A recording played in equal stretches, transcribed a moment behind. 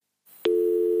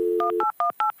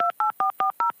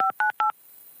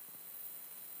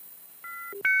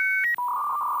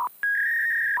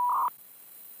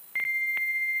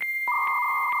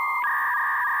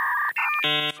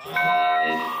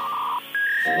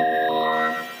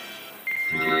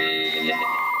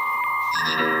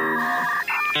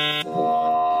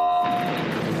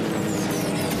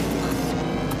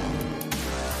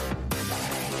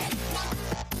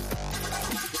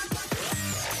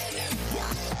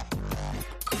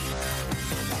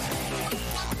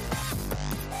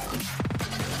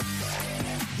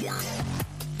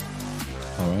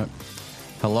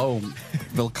Hello,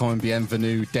 willkommen,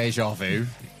 bienvenue, déjà vu.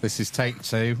 This is take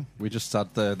 2. We just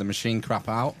had the machine crap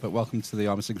out, but welcome to the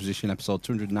Armist Inquisition episode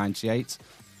 298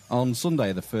 on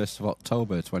Sunday, the 1st of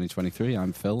October 2023.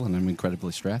 I'm Phil, and I'm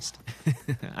incredibly stressed.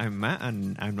 I'm Matt,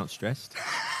 and I'm not stressed.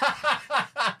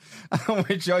 And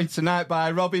we're joined tonight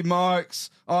by Robby,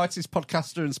 Marx, artist,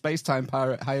 podcaster, and space-time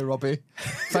pirate. Hiya, Robby.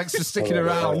 Thanks for sticking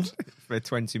around. For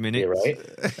 20 minutes. Yeah,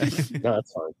 right? No,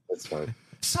 that's fine. That's fine.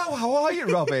 So, how are you,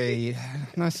 Robby?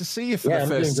 Nice to see you for the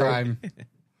first time.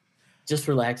 Just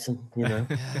relaxing, you know.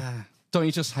 Yeah. Don't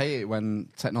you just hate it when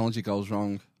technology goes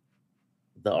wrong?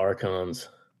 The Archons.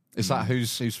 Is that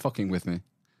who's fucking with me?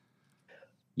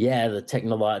 Yeah,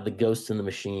 the ghost in the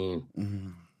machine.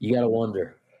 Mm. You gotta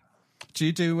wonder. Do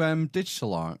you do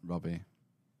digital art, Robby?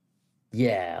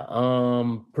 Yeah,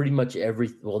 pretty much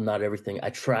not everything. I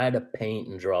try to paint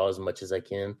and draw as much as I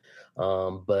can,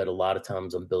 but a lot of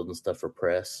times I'm building stuff for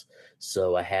press,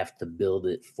 so I have to build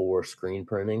it for screen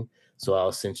printing. So I'll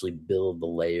essentially build the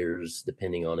layers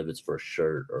depending on if it's for a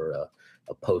shirt or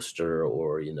a poster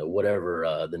or, you know,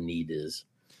 whatever the need is.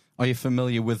 Are you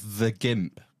familiar with the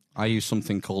GIMP? I use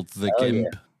something called the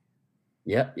GIMP.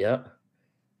 Yeah. Yep.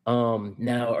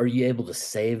 Now, are you able to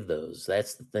save those?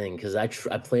 That's the thing, because I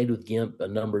played with GIMP a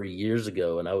number of years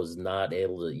ago, and I was not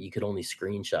able to. You could only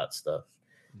screenshot stuff.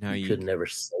 No, you could never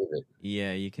save it.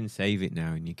 Yeah, you can save it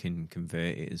now, and you can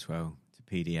convert it as well to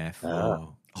PDF.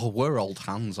 Oh, we're old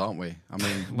hands, aren't we? I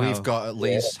mean, we've got at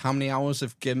least how many hours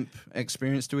of GIMP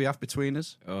experience do we have between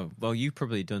us? Oh, well, you've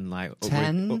probably done like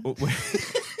 10.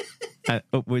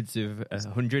 Upwards of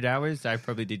 100 hours. I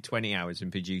probably did 20 hours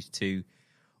and produced 2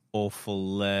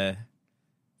 awful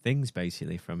things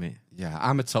basically from it. Yeah,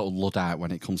 I'm a total Luddite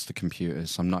when it comes to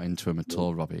computers. I'm not into them at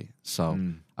all, Robby. So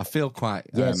I feel quite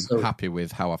happy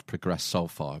with how I've progressed so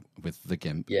far with the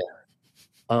GIMP. Yeah.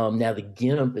 Now the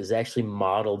GIMP is actually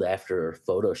modeled after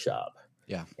Photoshop.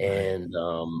 Yeah. And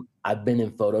I've been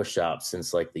in Photoshop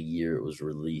since like the year it was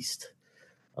released.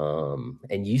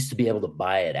 And used to be able to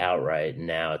buy it outright.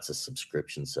 Now it's a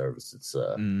subscription service. It's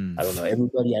I don't know.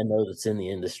 Everybody I know that's in the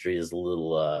industry is a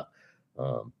little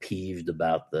peeved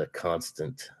about the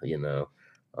constant,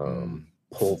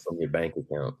 pull from your bank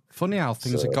account. Funny how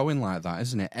things are going like that,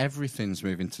 isn't it? Everything's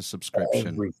moving to subscription.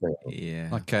 Everything. Yeah.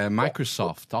 Like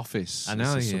Microsoft Office. I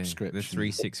know, is a subscription. The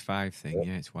 365 thing.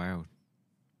 Yeah, it's wild.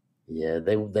 Yeah,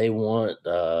 they want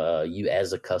you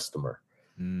as a customer.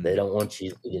 They don't want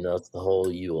you, it's the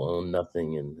whole you will own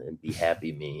nothing and be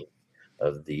happy meme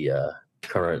of the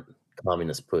current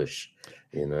communist push,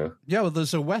 Yeah, well,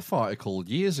 there's a WEF article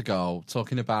years ago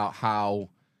talking about how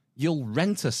you'll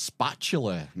rent a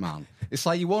spatula, man. It's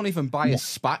like you won't even buy a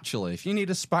spatula. If you need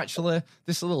a spatula,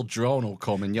 this little drone will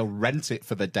come and you'll rent it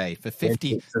for the day for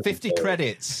 50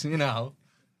 credits,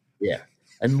 Yeah,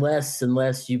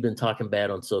 unless you've been talking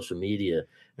bad on social media.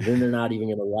 Then they're not even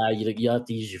going to allow you to. You have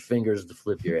to use your fingers to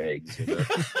flip your eggs.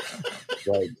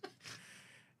 Like,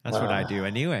 that's what I do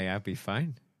anyway. I'd be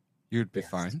fine. You'd be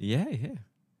fine. Yeah. You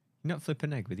not flip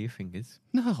an egg with your fingers.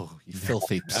 No, you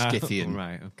filthy Scythian.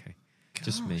 Right. Okay.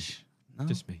 Just me. No.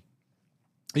 Just me.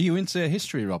 Are you into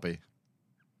history, Robby?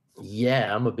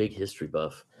 Yeah, I'm a big history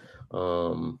buff.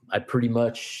 I pretty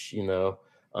much,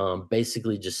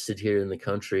 basically just sit here in the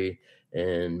country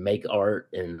and make art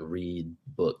and read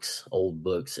books, old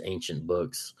books, ancient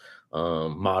books,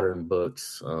 modern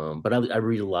books. But I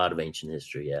read a lot of ancient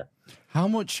history, yeah. How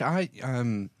much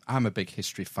I'm a big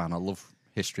history fan. I love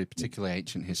history, particularly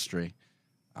ancient history.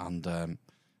 And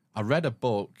I read a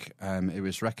book, it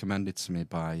was recommended to me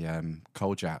by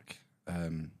Kojak,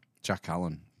 Jack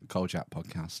Allen, the Kojak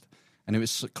podcast. And it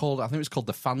was called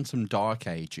The Phantom Dark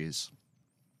Ages.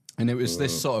 And it was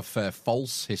this sort of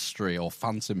false history or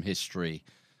phantom history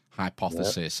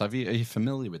hypothesis. Yep. Are you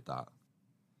familiar with that?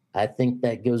 I think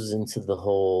that goes into the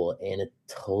whole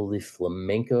Anatoly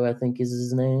Flamenco, I think is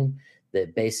his name.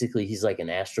 that basically he's like an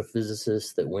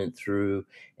astrophysicist that went through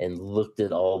and looked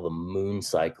at all the moon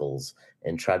cycles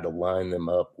and tried to line them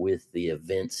up with the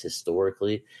events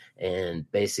historically,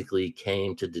 and basically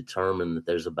came to determine that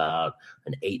there's about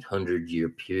an 800-year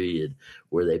period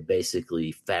where they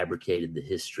basically fabricated the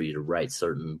history to write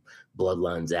certain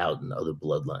bloodlines out and other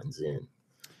bloodlines in.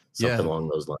 Something along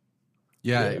those lines.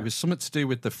 Yeah, it was something to do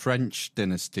with the French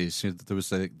dynasties. There was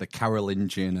the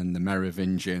Carolingian and the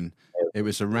Merovingian. It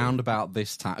was around about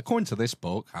this time, according to this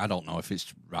book. I don't know if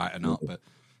it's right or not, but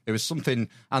it was something.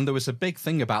 And there was a big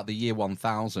thing about the year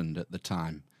 1000 at the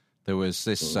time. There was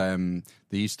this. They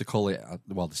used to call it.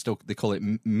 Well, they call it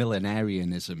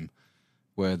millenarianism,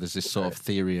 where there's this sort of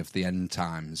theory of the end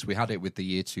times. We had it with the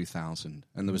year 2000,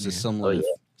 and there was a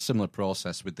similar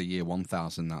process with the year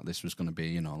 1000 that this was going to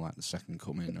be, like the second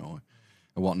coming or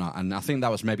whatnot. And I think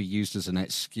that was maybe used as an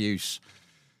excuse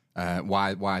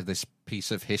why this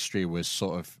piece of history was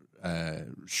sort of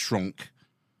shrunk.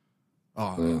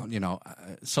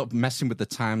 Sort of messing with the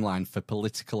timeline for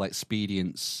political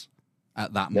expedience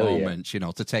at that moment,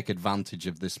 to take advantage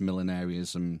of this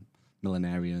millenarianism.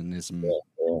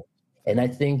 Yeah. And I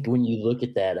think when you look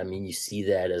at that, I mean, you see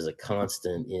that as a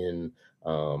constant in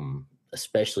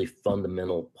especially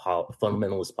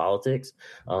fundamentalist politics,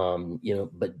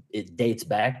 but it dates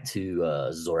back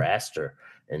to Zoroaster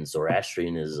and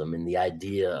Zoroastrianism and the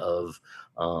idea of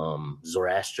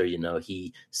Zoroaster.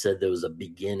 He said there was a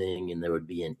beginning and there would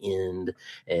be an end,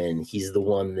 and he's the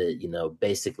one that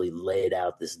basically laid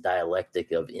out this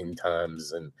dialectic of end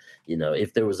times, and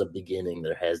if there was a beginning,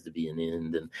 there has to be an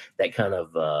end, and that kind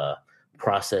of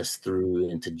process through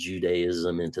into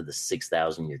Judaism, into the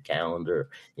 6,000-year calendar,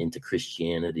 into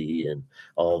Christianity, and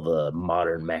all the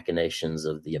modern machinations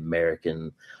of the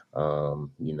American,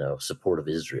 support of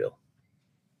Israel.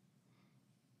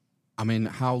 I mean,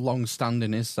 how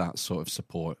long-standing is that sort of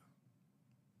support?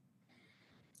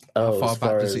 How far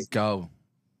back does it go?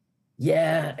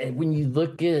 Yeah, when you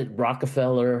look at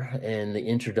Rockefeller and the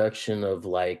introduction of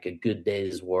like a good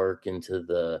day's work into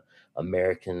the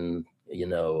American,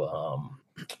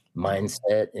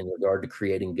 mindset in regard to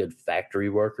creating good factory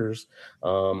workers,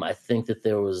 I think that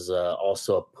there was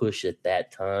also a push at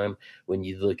that time when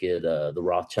you look at the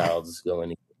Rothschilds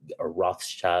going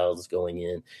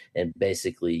in and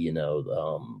basically,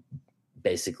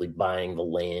 basically buying the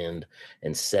land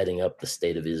and setting up the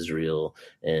state of Israel.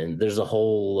 And there's a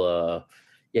whole,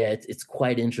 it's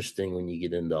quite interesting when you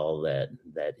get into all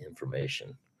that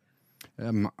information.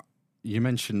 You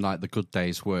mentioned like the good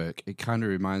day's work. It kind of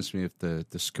reminds me of the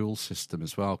school system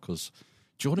as well, because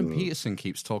Jordan Peterson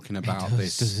keeps talking about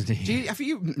this. Have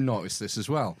you noticed this as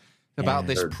well? About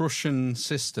this Prussian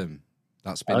system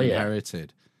that's been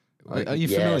inherited. Are you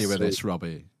familiar with this,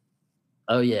 Robby?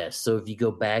 Oh, yeah. So if you go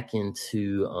back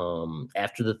into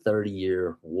after the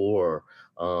 30-year war,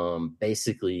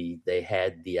 basically they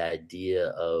had the idea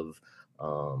of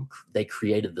they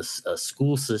created a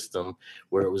school system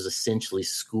where it was essentially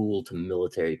school to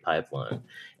military pipeline.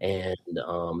 And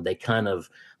they kind of,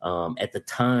 at the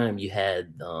time, you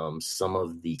had some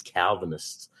of the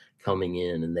Calvinists coming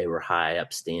in, and they were high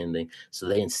upstanding. So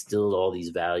they instilled all these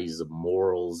values of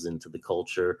morals into the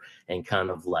culture, and kind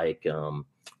of like,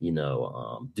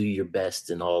 do your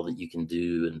best in all that you can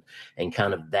do. And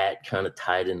kind of that kind of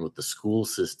tied in with the school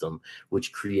system,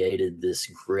 which created this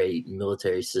great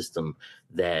military system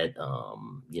that,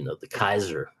 the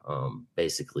Kaiser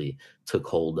basically took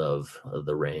hold of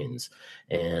the reins.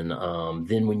 And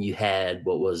then when you had,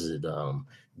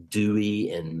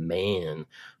 Dewey and Mann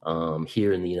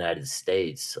here in the United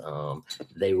States,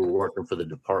 they were working for the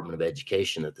Department of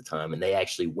Education at the time, and they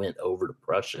actually went over to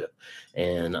Prussia,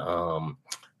 and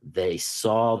they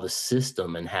saw the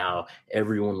system and how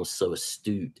everyone was so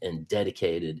astute and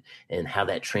dedicated, and how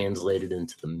that translated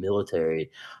into the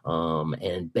military.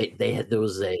 And there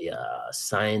was a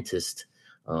scientist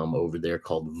over there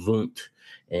called Wundt,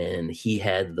 and he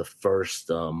had the first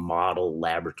model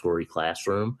laboratory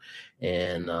classroom.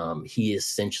 And he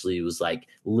essentially was like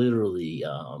literally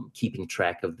keeping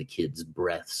track of the kids'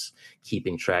 breaths,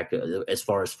 keeping track of, as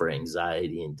far as for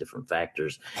anxiety and different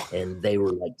factors. And they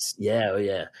were like,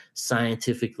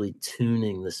 scientifically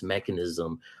tuning this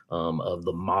mechanism of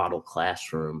the model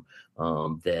classroom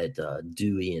that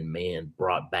Dewey and Mann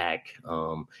brought back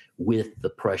with the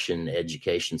Prussian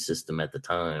education system at the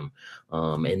time.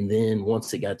 And then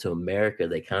once it got to America,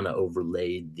 they kind of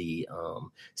overlaid the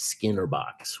Skinner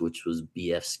box, which was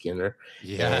B.F. Skinner.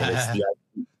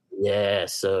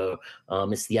 So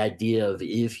it's the idea of,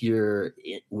 if you're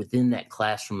within that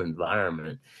classroom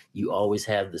environment, you always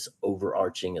have this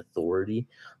overarching authority,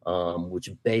 which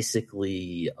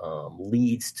basically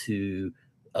leads to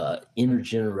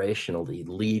intergenerationally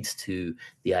leads to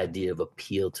the idea of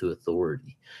appeal to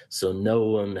authority. So no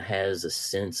one has a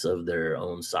sense of their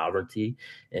own sovereignty,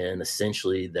 and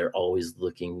essentially they're always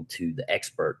looking to the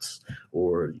experts,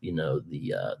 or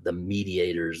the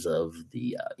mediators of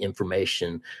the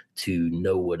information, to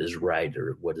know what is right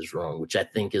or what is wrong, which I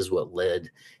think is what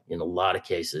led in a lot of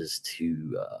cases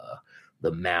to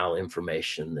the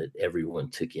malinformation that everyone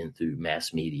took in through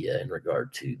mass media in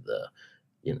regard to the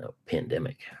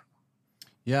pandemic.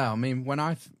 Yeah, I mean, when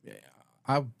I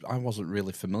wasn't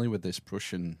really familiar with this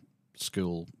Prussian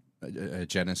school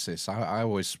genesis. I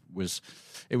always was.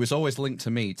 It was always linked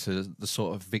to me to the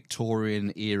sort of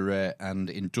Victorian era and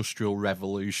Industrial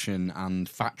Revolution and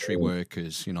factory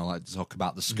workers. Like talk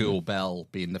about the school bell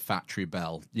being the factory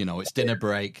bell. It's dinner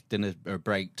break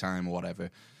time or whatever.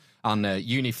 And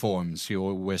uniforms, you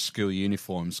wear school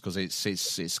uniforms because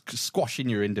it's squashing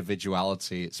your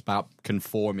individuality. It's about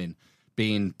conforming,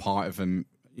 being part of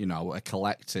a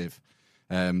collective.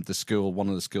 The school, one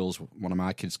of the schools, one of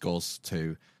my kids goes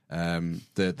to,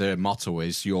 their motto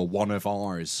is "You're one of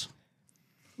ours,"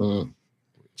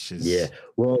 which is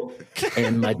Well,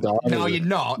 and my daughter. No, you're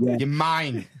not. Yeah. You're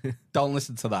mine. Don't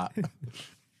listen to that.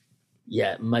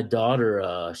 Yeah, my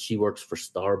daughter, she works for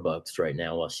Starbucks right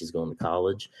now while she's going to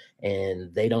college,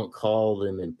 and they don't call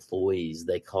them employees;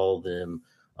 they call them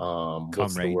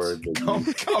what's the word?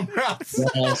 Comrades.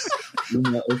 Yes,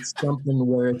 it's something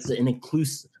where it's an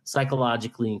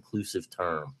psychologically inclusive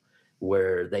term,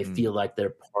 where they feel like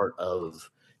they're part of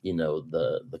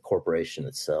the corporation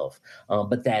itself.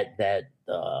 But that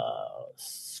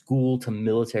school to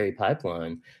military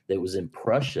pipeline that was in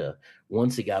Prussia,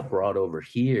 once it got brought over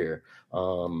here,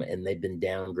 and they've been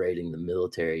downgrading the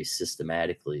military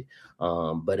systematically.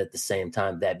 But at the same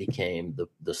time, that became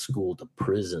the school to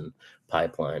prison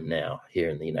pipeline now here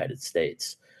in the United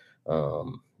States.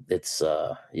 It's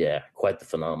quite the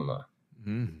phenomenon.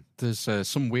 There's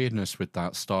some weirdness with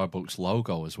that Starbucks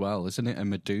logo as well, isn't it? A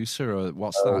Medusa, or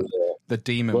what's that? Yeah. The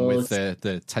demon with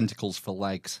the tentacles for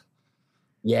legs.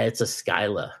 Yeah, it's a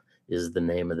Skyla is the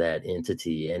name of that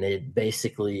entity, and it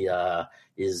basically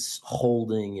is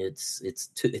holding it's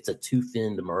a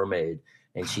two-finned mermaid,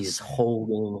 and she's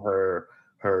holding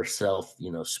herself,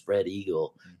 spread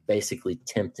eagle, basically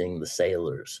tempting the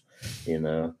sailors,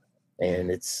 And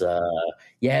it's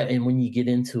and when you get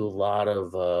into a lot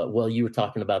of you were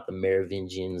talking about the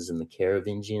Merovingians and the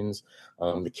Carolingians.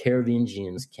 The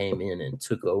Carolingians came in and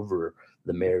took over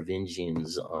the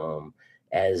Merovingians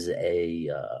as a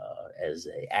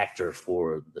actor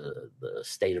for the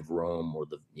state of Rome, or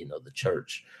the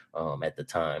church at the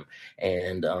time.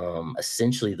 And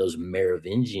essentially those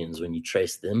Merovingians, when you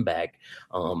trace them back,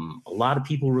 a lot of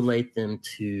people relate them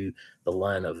to the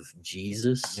line of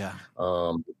Jesus. Yeah.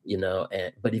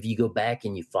 But if you go back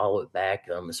and you follow it back,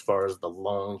 as far as the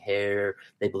long hair,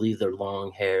 they believe their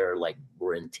long hair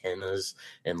were antennas,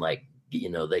 and they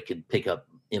could pick up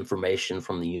information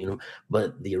from the universe.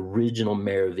 But the original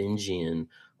Merovingian,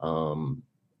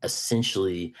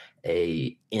 essentially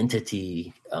a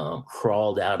entity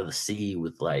crawled out of the sea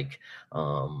with but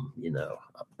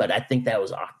I think that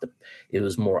was it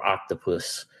was more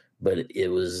octopus, but it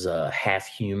was half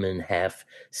human, half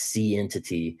sea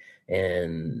entity,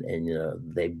 and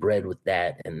they bred with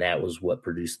that, and that was what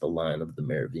produced the line of the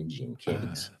Merovingian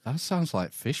kings. That sounds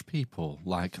like fish people,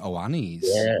 like Oannes.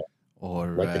 Yeah, or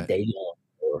like the Dagon.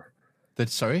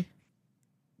 Sorry,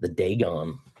 the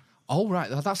Dagon. Oh, right,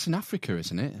 that's in Africa,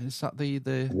 isn't it? Is that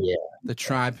the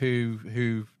tribe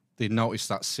who they noticed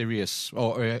that Sirius,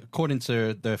 or according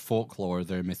to their folklore,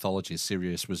 their mythology,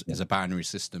 Sirius is a binary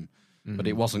system, but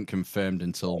it wasn't confirmed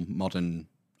until modern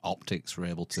optics were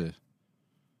able to.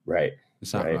 Right.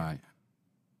 Is that right?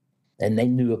 And they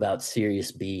knew about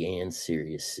Sirius B and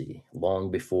Sirius C long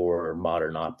before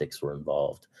modern optics were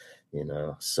involved.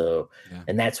 So,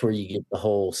 and that's where you get the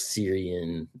whole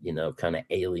Syrian, kind of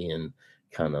alien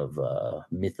kind of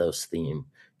mythos theme,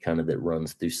 kind of that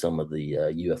runs through some of the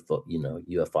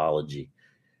ufology.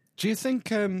 Do you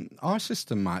think our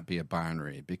system might be a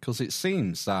binary? Because it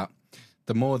seems that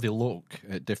the more they look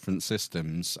at different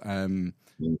systems,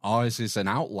 ours is an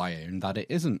outlier in that it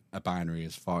isn't a binary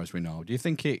as far as we know. Do you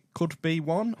think it could be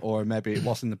one, or maybe it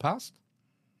was in the past?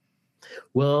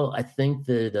 Well, I think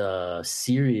that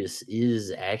Sirius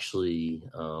is actually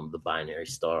the binary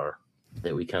star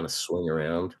that we kind of swing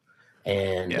around.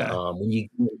 And when you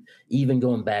even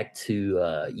going back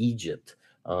to Egypt,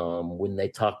 when they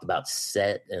talked about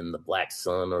Set and the black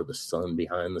sun, or the sun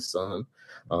behind the sun,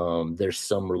 there's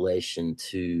some relation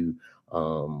to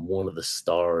one of the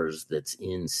stars that's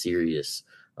in Sirius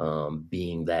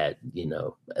being that,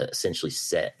 essentially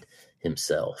Set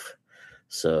himself.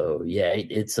 So yeah,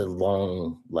 it's a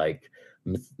long, like,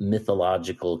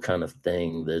 mythological kind of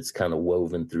thing that's kind of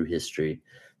woven through history,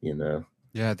 you know.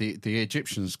 Yeah, the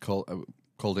Egyptians called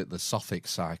it the Sothic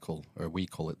cycle, or we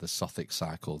call it the Sothic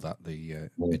cycle, that the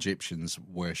Egyptians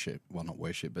worship, well, not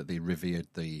worship, but they revered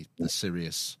the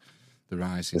Sirius, the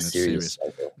rising of Sirius.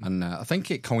 And I think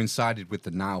it coincided with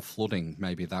the Nile flooding.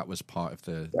 Maybe that was part of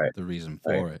the reason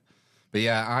for it. But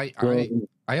yeah,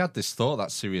 I had this thought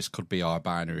that Sirius could be our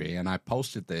binary, and I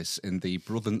posted this in the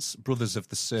Brothers of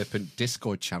the Serpent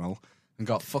Discord channel and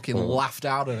got fucking laughed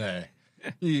out of there.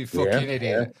 You fucking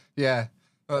idiot. Yeah.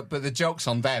 But the joke's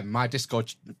on them. My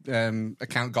Discord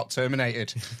account got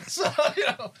terminated. So,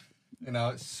 you know,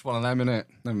 it's one of them, innit?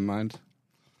 Never mind.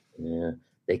 Yeah.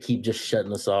 They keep just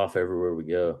shutting us off everywhere we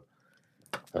go.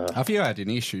 Have you had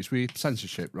any issues with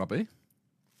censorship, Robby?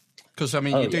 Because, I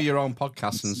mean, you do your own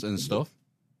podcasts and stuff.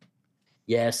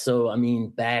 Yeah, so, I mean,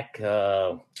 back,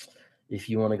 if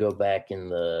you want to go back in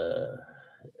the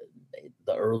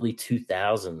early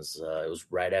 2000s, it was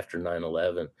right after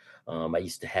 9/11. I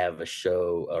used to have a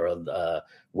show or a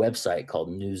website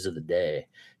called News of the Day,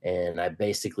 and I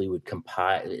basically would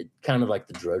compile it, kind of like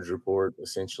the Drudge Report,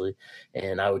 essentially.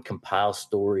 And I would compile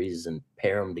stories and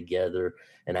pair them together.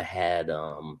 And I had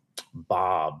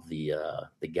Bob, the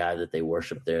guy that they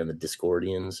worship there in the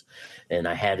Discordians, and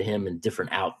I had him in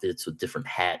different outfits with different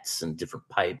hats and different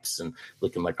pipes and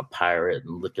looking like a pirate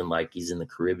and looking like he's in the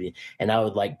Caribbean. And I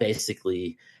would like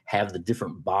basically have the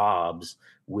different Bobs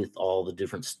with all the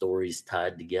different stories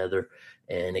tied together.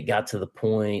 And it got to the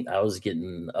point I was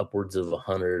getting upwards of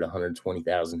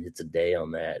 120,000 hits a day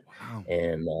on that. Wow.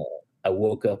 And I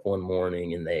woke up one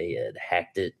morning and they had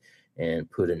hacked it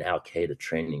and put an Al Qaeda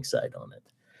training site on it.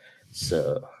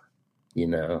 So, you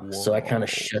know, so I kind of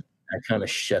shut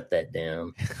that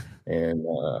down. And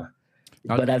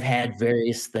but I've had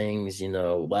various things, you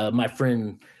know.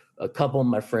 A couple of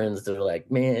my friends, they're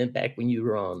like, man, back when you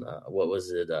were on what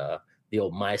was it, the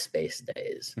old MySpace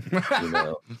days, you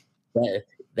know.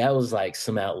 That was like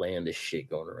some outlandish shit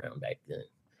going around back then.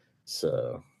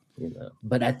 So, you know,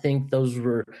 but I think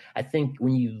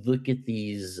when you look at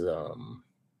these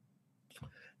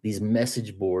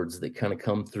message boards that kind of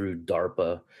come through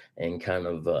DARPA and kind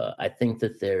of, I think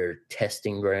that they're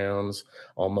testing grounds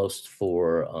almost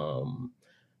for,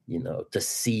 you know, to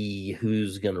see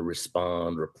who's going to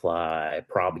respond, reply,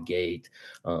 propagate,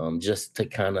 just to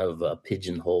kind of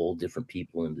pigeonhole different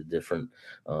people into different,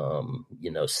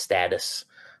 you know, status,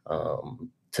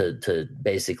 to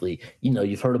basically, you know,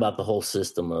 you've heard about the whole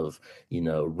system of, you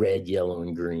know, red, yellow,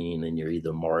 and green, and you're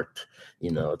either marked,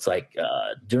 you know, it's like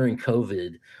during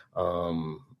COVID,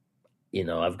 you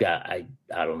know, I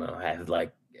don't know, I have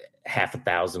like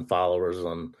 1,000 followers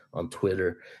on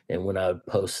Twitter, and when I would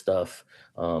post stuff,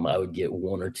 I would get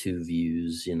 1 or 2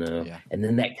 views, you know, and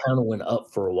then that kind of went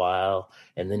up for a while,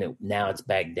 and then now it's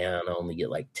back down. I only get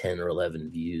like 10 or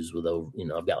 11 views with over, you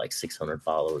know, I've got like 600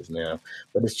 followers now,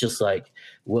 but it's just like,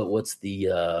 what's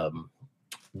the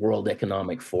World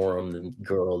Economic Forum, the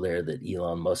girl there that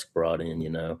Elon Musk brought in, you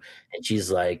know, and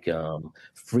she's like,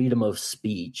 freedom of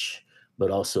speech,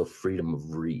 but also freedom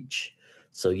of reach.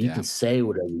 So you can say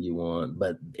whatever you want,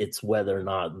 but it's whether or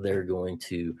not they're going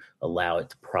to allow it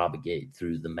to propagate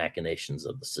through the machinations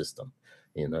of the system,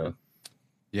 you know?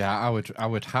 Yeah, I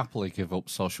would happily give up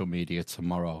social media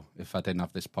tomorrow if I didn't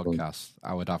have this podcast.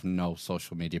 I would have no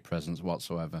social media presence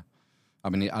whatsoever. I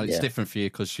mean, it's different for you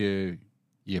because you're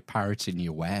pirating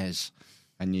your wares,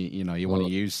 and you know you want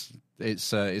to use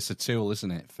it's a tool,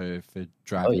 isn't it, for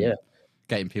driving,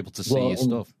 getting people to see your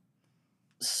stuff.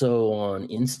 So on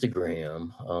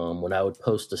Instagram, when I would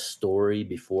post a story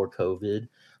before COVID,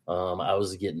 I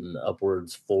was getting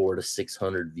upwards 400 to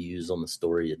 600 views on the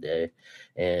story a day.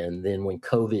 And then when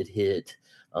COVID hit,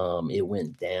 it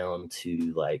went down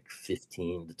to like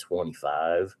 15 to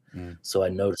 25. So I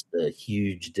noticed a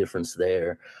huge difference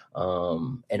there.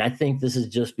 And I think this is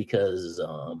just because,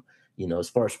 you know, as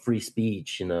far as free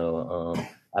speech, you know,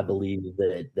 I believe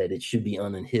that it should be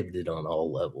uninhibited on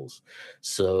all levels.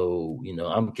 So, you know,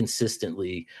 I'm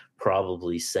consistently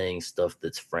probably saying stuff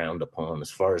that's frowned upon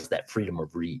as far as that freedom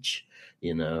of reach,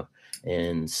 you know.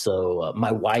 And so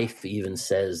my wife even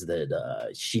says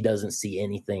that she doesn't see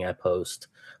anything I post.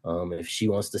 If she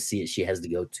wants to see it, she has to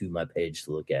go to my page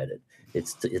to look at it.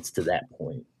 It's to that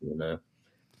point, you know.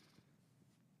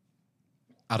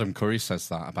 Adam Curry says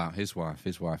that about his wife.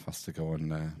 His wife has to go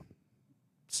and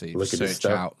search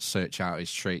out his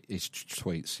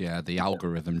tweets. Yeah, the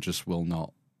algorithm just will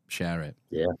not share it.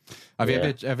 Yeah. Have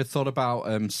you ever thought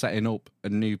about setting up a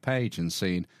new page and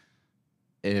seeing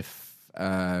if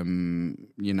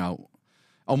you know?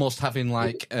 almost having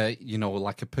like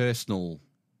like a personal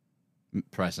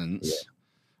presence,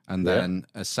 and then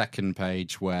a second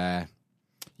page where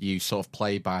you sort of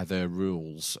play by their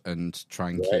rules and try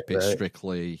and keep it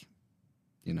strictly,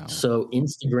 So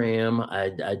Instagram,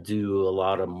 I do a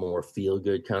lot of more feel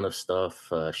good kind of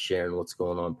stuff, sharing what's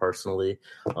going on personally.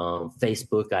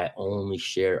 Facebook, I only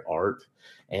share art,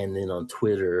 and then on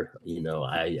Twitter,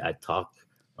 I talk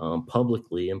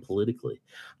publicly and politically.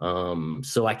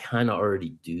 So I kind of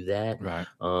already do that. Right.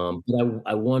 But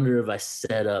I wonder if I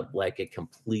set up like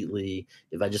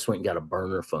if I just went and got a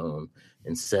burner phone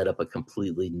and set up a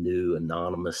completely new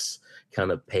anonymous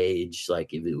kind of page,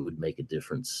 like if it would make a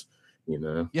difference.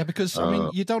 Yeah, because I mean,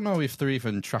 you don't know if they're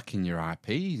even tracking your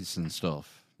IPs and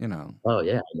stuff, Oh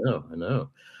yeah, I know.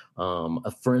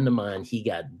 A friend of mine,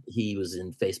 he was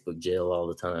in Facebook jail all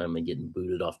the time and getting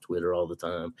booted off Twitter all the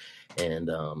time, and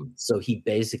so he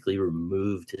basically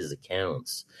removed his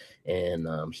accounts. And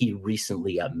he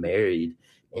recently got married,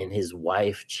 and his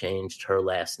wife changed her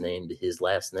last name to his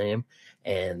last name,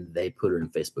 and they put her in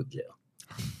Facebook jail.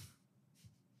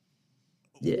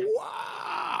 Yeah.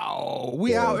 Wow.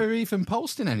 We out here even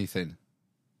posting anything.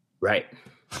 Right.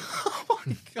 Oh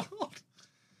my God.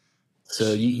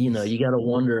 So you got to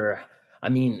wonder. I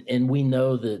mean, and we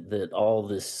know that all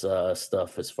this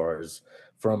stuff, as far as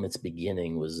from its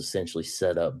beginning, was essentially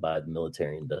set up by the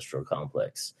military-industrial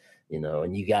complex.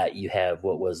 And you have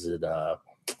what was it? The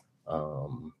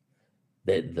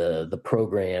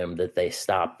program that they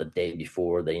stopped the day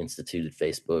before they instituted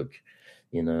Facebook.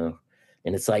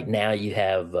 And it's like now you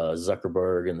have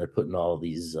Zuckerberg, and they're putting all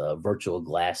these virtual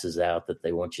glasses out that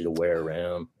they want you to wear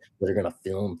around that are going to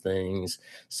film things.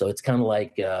 So it's kind of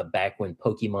like back when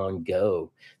Pokemon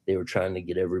Go, they were trying to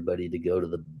get everybody to go to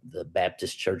the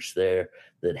Baptist church there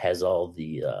that has all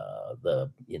the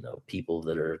people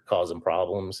that are causing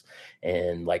problems.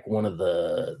 And like one of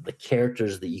the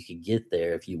characters that you could get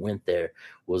there if you went there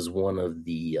was one of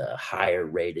the higher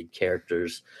rated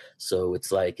characters. So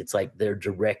it's like they're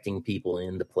directing people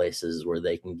into places where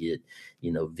they can get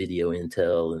video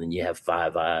intel, and then you have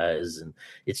Five Eyes, and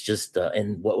it's just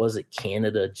and what was it?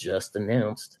 Canada just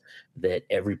announced that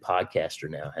every podcaster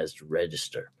now has to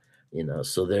register.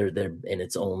 So they're and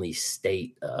it's only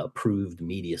state approved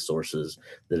media sources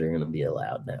that are going to be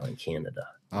allowed now in Canada.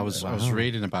 I was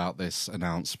reading about this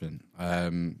announcement.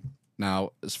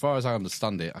 Now, as far as I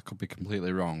understand it, I could be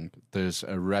completely wrong. There's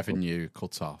a revenue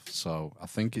cutoff, so I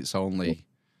think it's only.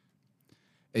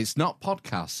 It's not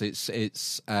podcasts.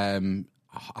 It's. I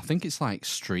think it's like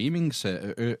streaming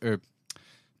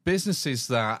businesses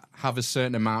that have a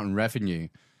certain amount in revenue.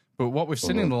 But what we've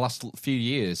seen in the last few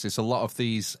years is a lot of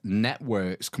these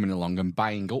networks coming along and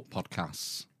buying up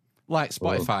podcasts, like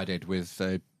Spotify did with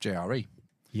JRE.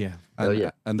 Yeah.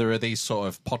 And there are these sort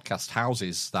of podcast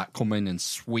houses that come in and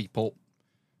sweep up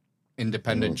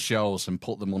independent shows and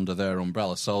put them under their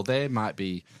umbrella. So they might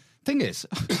be... Thing is,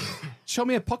 show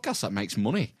me a podcast that makes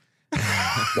money.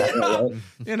 Other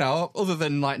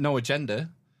than like No Agenda.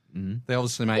 They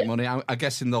obviously make money. I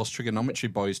guess in those trigonometry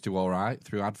boys do all right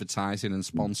through advertising and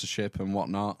sponsorship and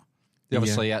whatnot. They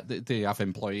obviously they have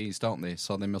employees, don't they?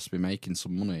 So they must be making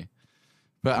some money.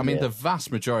 But I mean, the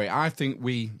vast majority, I think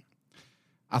we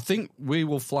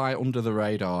will fly under the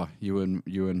radar, you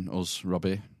and us,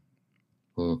 Robby,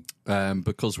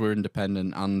 because we're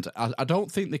independent, and I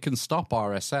don't think they can stop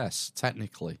RSS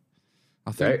technically.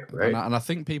 I think, right. And I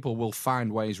think people will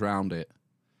find ways around it,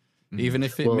 even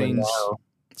if it means.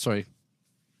 Sorry.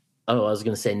 Oh, I was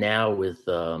going to say now with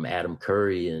Adam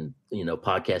Curry and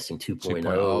podcasting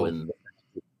 2.0 and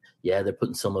they're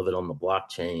putting some of it on the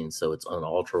blockchain, so it's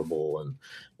unalterable, and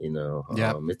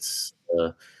it's.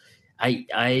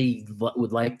 I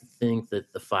would like to think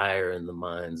that the fire in the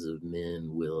minds of men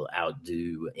will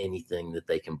outdo anything that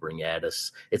they can bring at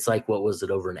us. It's like, what was it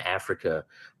over in Africa?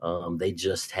 They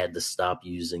just had to stop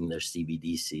using their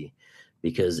CBDC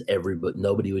because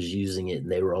nobody was using it,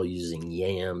 and they were all using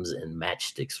yams and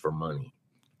matchsticks for money,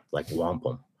 like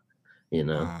wampum,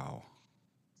 Wow.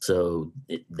 So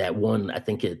that one, I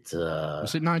think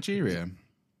was it Nigeria?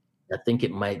 I think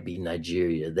it might be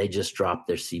Nigeria. They just dropped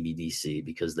their CBDC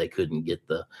because they couldn't get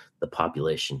the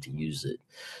population to use it.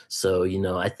 So,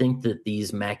 I think that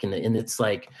these and it's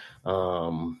like,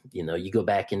 you go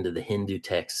back into the Hindu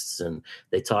texts, and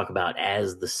they talk about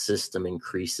as the system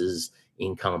increases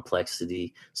in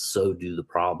complexity, so do the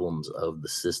problems of the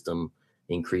system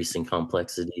increase in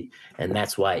complexity. And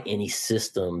that's why any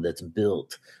system that's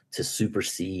built to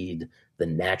supersede the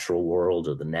natural world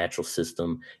or the natural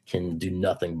system can do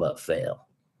nothing but fail.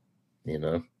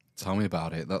 Tell me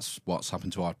about it. That's what's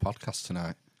happened to our podcast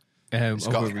tonight.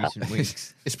 over recent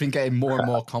weeks. It's been getting more and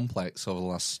more complex over the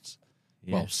last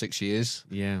 6 years.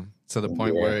 Yeah. To the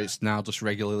point where it's now just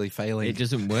regularly failing. It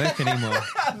doesn't work anymore.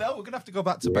 No, we're gonna have to go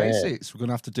back to basics. We're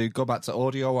gonna have to go back to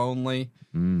audio only.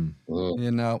 You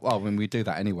know, well, when we do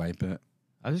that anyway. But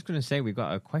I was going to say we've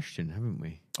got a question, haven't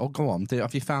we? Oh, go on.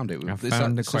 Have you found it? I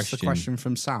found a question. Is this the question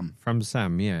from Sam? From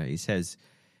Sam, yeah. He says,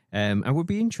 I would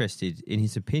be interested in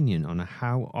his opinion on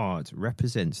how art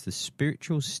represents the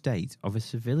spiritual state of a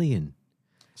civilian.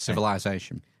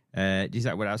 Civilization. Is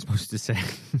that what I was supposed to say?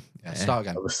 Yeah, start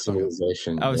again. Of a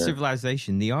civilization.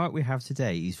 Civilization. The art we have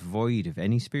today is void of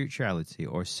any spirituality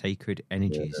or sacred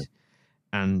energies.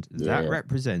 And that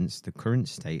represents the current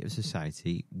state of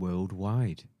society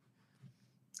worldwide.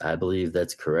 I believe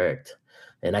that's correct.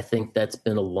 And I think that's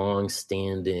been a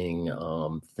long-standing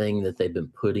thing that they've been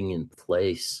putting in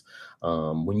place.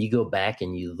 When you go back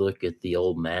and you look at the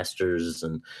old masters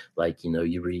and, like, you know,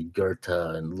 you read Goethe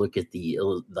and look at the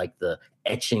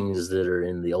etchings that are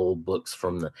in the old books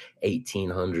from the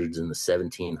 1800s and the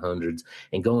 1700s,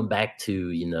 and going back to,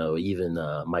 you know, even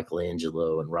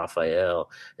Michelangelo and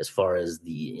Raphael, as far as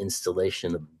the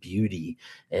installation of beauty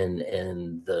and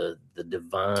the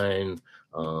divine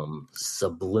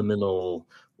subliminal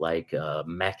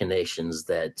machinations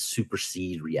that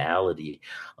supersede reality.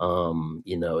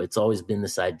 You know, it's always been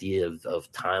this idea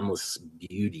of timeless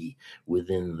beauty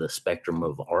within the spectrum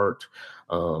of art.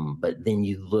 But then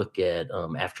you look at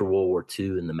after World War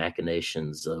II and the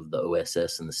machinations of the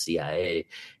OSS and the CIA,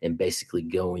 and basically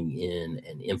going in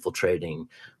and infiltrating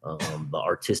the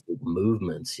artistic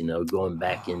movements, you know, going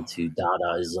back into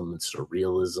Dadaism and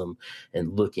Surrealism,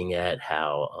 and looking at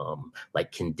how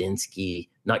like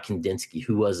not Kandinsky,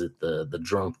 who was it, the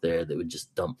drunk there that would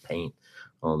just dump paint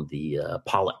on the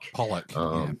Pollock.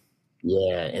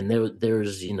 Yeah, and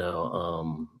there's, you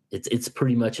know, it's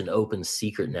pretty much an open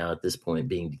secret now at this point,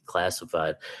 being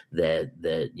declassified,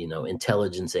 that you know,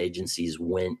 intelligence agencies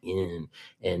went in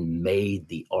and made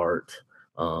the art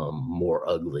more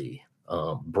ugly.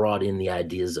 Brought in the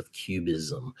ideas of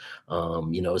cubism,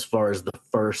 you know, as far as the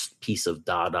first piece of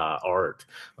Dada art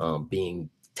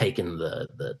being taking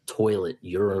the toilet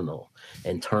urinal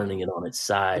and turning it on its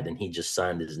side, and he just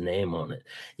signed his name on it.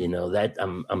 You know, that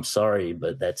I'm sorry,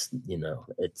 but that's, you know,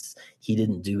 he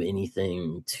didn't do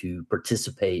anything to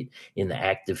participate in the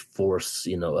active force,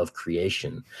 you know, of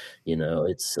creation. You know,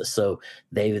 it's so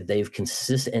they've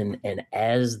consistent, and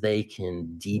as they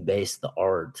can debase the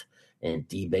art and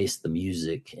debase the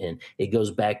music. And it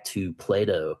goes back to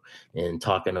Plato and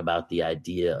talking about the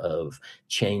idea of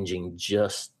changing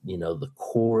just, you know, the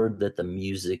chord that the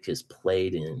music is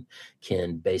played in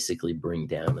can basically bring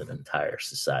down an entire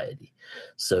society.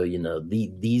 So, you know,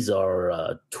 these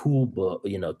are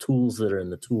tools that are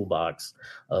in the toolbox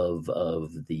of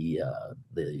the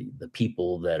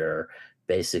people that are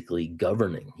basically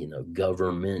governing. You know,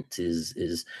 government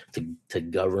is to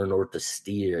govern or to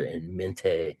steer, and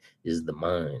mente is the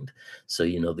mind. So,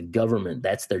 you know, the government,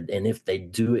 that's their, and if they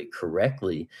do it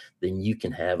correctly, then you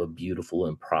can have a beautiful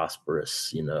and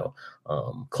prosperous, you know,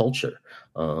 culture.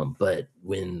 But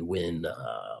when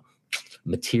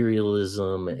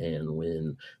materialism and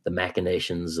when the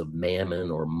machinations of mammon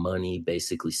or money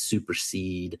basically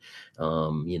supersede,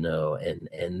 you know,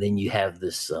 and then you have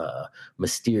this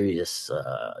mysterious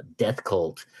death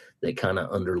cult that kind of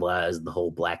underlies the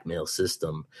whole blackmail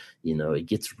system, you know, it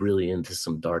gets really into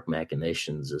some dark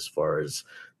machinations as far as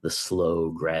the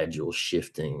slow, gradual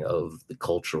shifting of the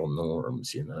cultural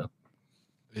norms, you know.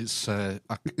 It's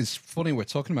funny we're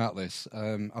talking about this.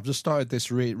 I've just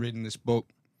started reading this book,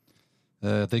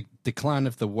 The Decline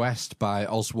of the West by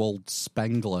Oswald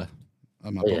Spengler.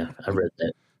 Yeah, I read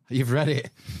that. You've read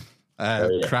it?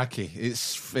 Cracky.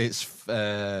 It's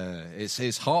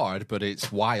hard, but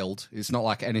it's wild. It's not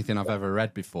like anything I've ever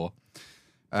read before.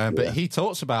 But he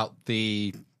talks about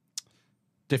the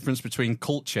difference between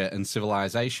culture and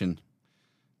civilization,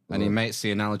 and he makes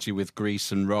the analogy with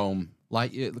Greece and Rome,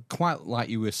 quite like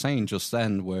you were saying just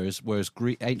then. Whereas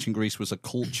ancient Greece was a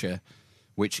culture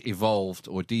which evolved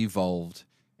or devolved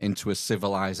into a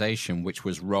civilization, which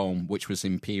was Rome, which was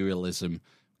imperialism,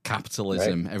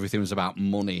 capitalism. Right. Everything was about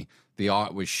money. The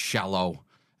art was shallow,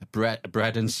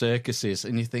 bread and circuses.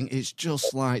 And you think, it's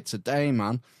just like today,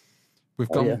 man. We've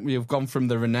gone from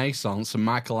the Renaissance and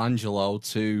Michelangelo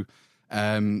to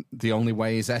The Only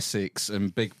Way is Essex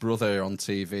and Big Brother on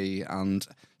TV and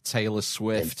Taylor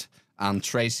Swift and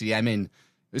Tracy Emin.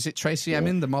 Is it Tracy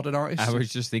Emin, the modern artist? I was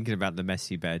just thinking about the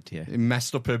messy bed. Yeah, it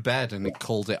messed up her bed and it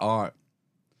called it art.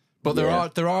 But there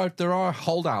are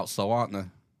holdouts, though, aren't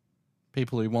there?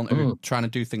 People who trying to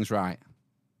do things right.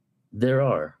 There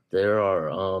are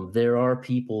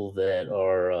people that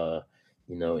are,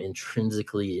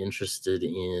 intrinsically interested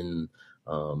in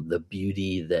the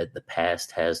beauty that the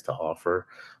past has to offer.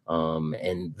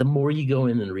 And the more you go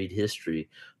in and read history,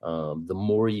 the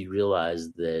more you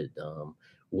realize that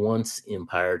once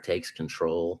empire takes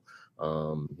control,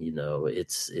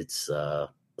 it's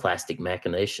plastic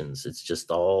machinations. It's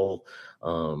just all,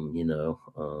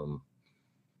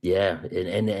 yeah,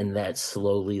 and that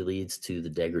slowly leads to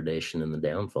the degradation and the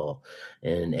downfall.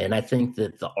 And I think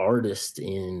that the artist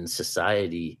in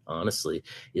society, honestly,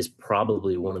 is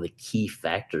probably one of the key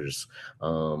factors,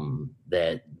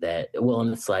 that well,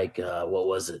 and it's like, what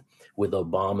was it with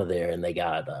Obama there, and they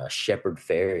got Shepard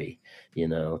Fairey,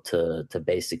 to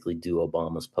basically do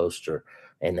Obama's poster.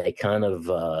 And they kind of,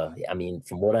 I mean,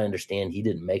 from what I understand, he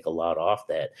didn't make a lot off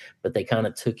that, but they kind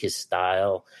of took his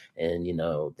style and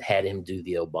had him do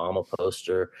the Obama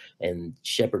poster. And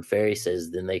Shepard Fairey says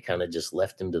then they kind of just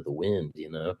left him to the wind,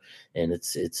 and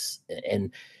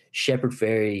and Shepard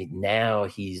Fairey, now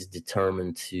he's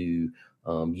determined to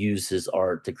use his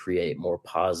art to create more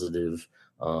positive,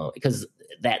 because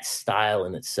that style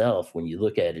in itself, when you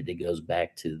look at it, it goes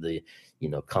back to the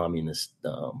communist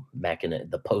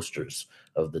the posters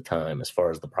of the time, as far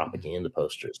as the propaganda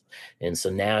posters. And so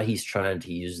now he's trying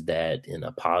to use that in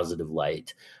a positive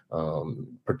light,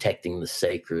 protecting the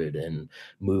sacred and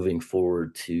moving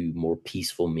forward to more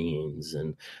peaceful means.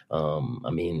 And I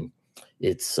mean,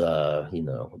 it's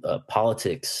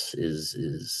politics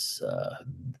is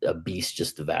a beast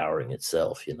just devouring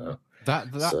itself.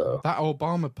 That So that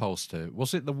Obama poster,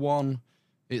 was it the one?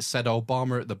 It said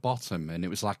Obama at the bottom, and it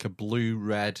was like a blue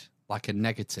red, like a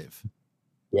negative.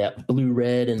 yeah, blue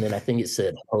red, and then I think it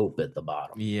said hope at the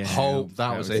bottom. Yeah, Hope,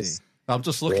 that was it. I'm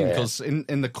just looking because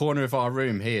in the corner of our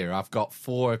room here, I've got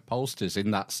 4 posters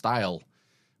in that style.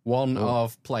 One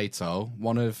of Plato,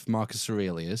 one of Marcus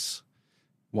Aurelius,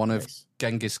 one of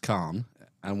Genghis Khan,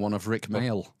 and one of Rick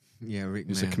Mayall. Yeah, Rick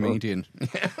who's Mayall. a comedian.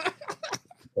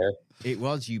 It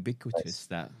was ubiquitous,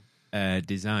 that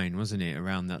design, wasn't it,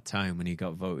 around that time when he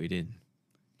got voted in?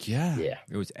 Yeah.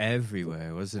 It was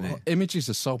everywhere, wasn't it? Images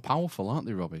are so powerful, aren't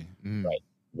they, Robby? Right.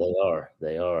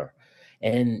 They are.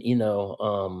 And,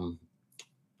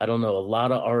 I don't know, a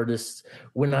lot of artists,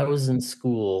 when I was in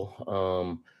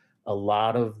school, a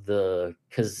lot of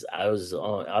because I was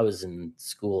in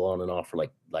school on and off for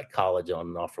like college on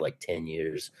and off for like 10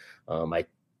 years. I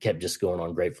kept just going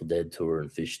on Grateful Dead tour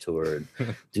and Fish tour and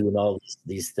doing all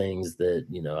these things that,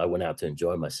 I went out to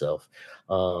enjoy myself.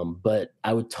 But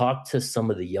I would talk to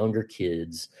some of the younger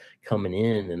kids coming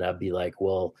in, and I'd be like,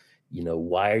 well,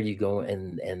 why are you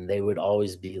going? And they would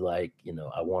always be like,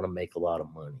 I want to make a lot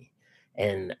of money.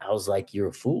 And I was like, you're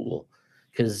a fool,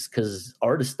 because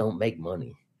artists don't make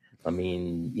money. I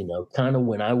mean, kind of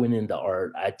when I went into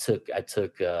art, I took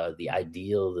the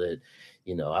ideal that,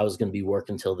 I was going to be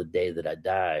working till the day that I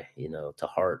die, to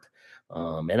heart.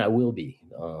 And I will be.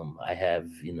 I have,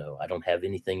 I don't have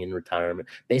anything in retirement.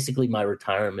 Basically, my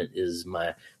retirement is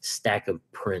my stack of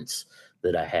prints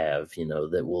that I have,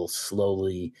 that will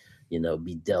slowly,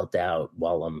 be dealt out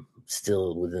while I'm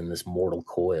still within this mortal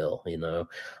coil,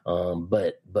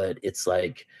 but it's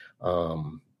like,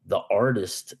 the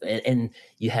artist, and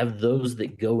you have those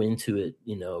that go into it,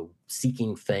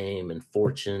 seeking fame and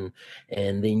fortune.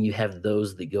 And then you have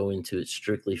those that go into it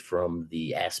strictly from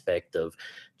the aspect of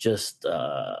just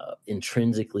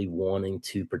intrinsically wanting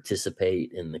to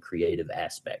participate in the creative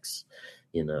aspects,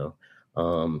 so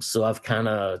I've kind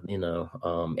of,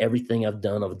 everything I've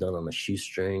done on a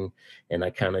shoestring. And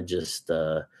I kind of just,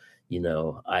 I'm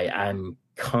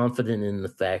confident in the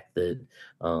fact that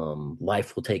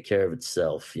life will take care of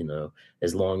itself,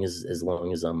 as long as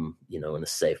I'm, in a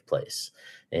safe place.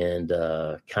 And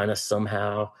kind of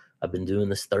somehow I've been doing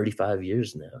this 35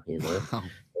 years now, Wow.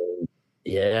 And,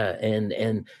 yeah.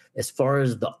 And as far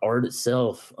as the art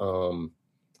itself,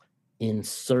 in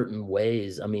certain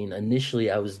ways, I mean,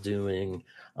 initially I was doing,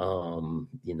 I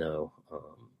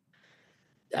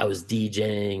was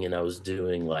DJing, and I was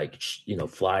doing like,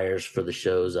 flyers for the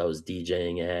shows I was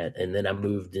DJing at. And then I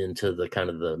moved into the kind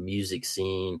of the music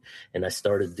scene, and I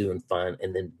started doing fine.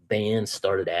 And then bands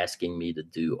started asking me to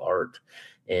do art.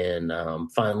 And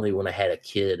finally, when I had a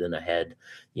kid and I had,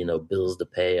 bills to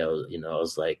pay, I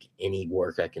was like, any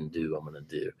work I can do, I'm going to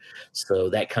do. So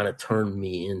that kind of turned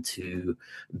me into,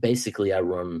 basically, I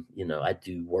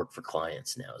do work for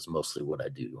clients now, is mostly what I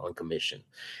do on commission.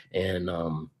 And,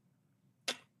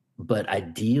 but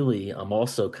ideally, I'm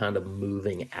also kind of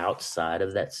moving outside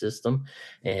of that system,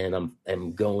 and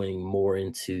I'm going more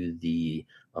into the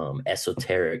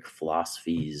esoteric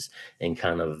philosophies, and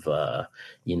kind of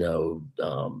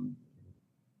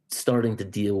starting to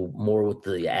deal more with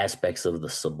the aspects of the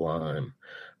sublime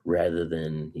rather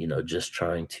than, just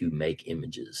trying to make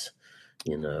images,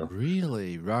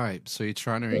 Really? Right. So you're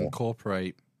trying to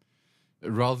incorporate,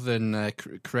 rather than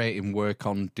creating work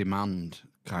on demand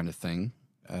kind of thing,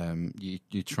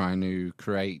 you're trying to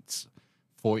create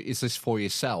is this for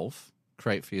yourself?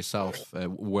 Create for yourself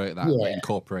work that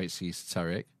incorporates the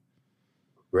esoteric?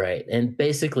 Right. And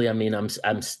basically, I mean,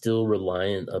 I'm still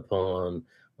reliant upon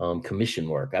commission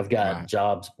work. I've got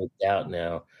jobs booked out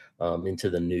now into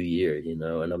the new year, and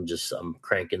I'm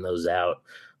cranking those out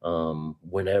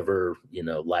whenever,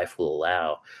 life will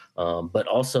allow. But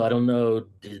also, I don't know,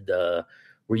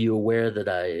 were you aware that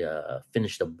I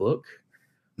finished a book?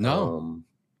 No.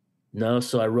 No,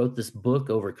 so I wrote this book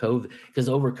over COVID, because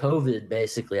over COVID,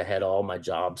 basically, I had all my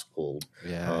jobs pulled.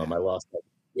 Yeah. I lost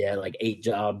like 8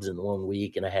 jobs in 1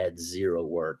 week, and I had 0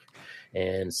 work.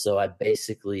 And so I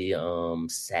basically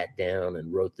sat down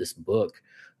and wrote this book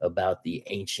about the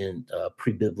ancient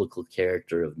pre-biblical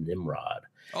character of Nimrod.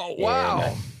 Oh,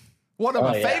 wow. One of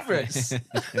my favorites.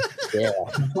 Yeah.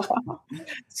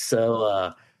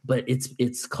 So, but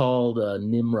it's called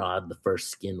Nimrod, the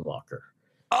First Skinwalker.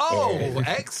 Oh,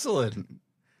 excellent.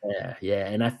 Yeah.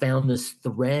 And I found this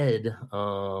thread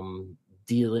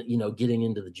getting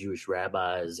into the Jewish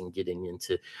rabbis and getting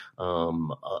into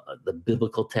the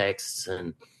biblical texts.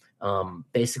 And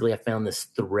basically I found this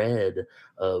thread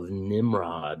of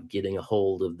Nimrod getting a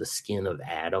hold of the skin of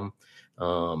Adam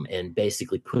and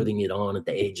basically putting it on at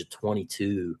the age of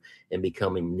 22 and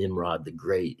becoming Nimrod the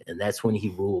Great. And that's when he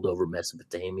ruled over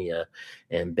Mesopotamia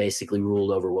and basically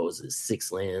ruled over,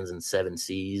 6 lands and 7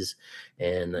 seas.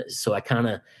 And so I kind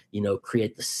of,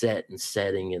 create the set and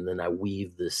setting, and then I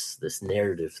weave this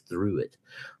narrative through it.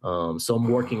 So I'm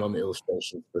working on the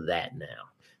illustration for that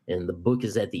now. And the book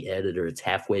is at the editor. It's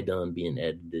halfway done being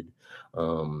edited.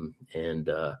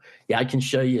 I can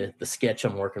show you the sketch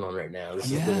I'm working on right now.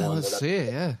 This is the one let's see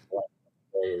it, yeah.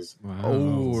 Wow.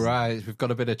 Oh, right. We've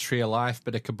got a bit of Tree of Life,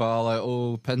 bit of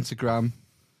Kabbalah, pentagram.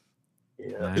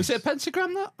 Yeah. Nice. Is it a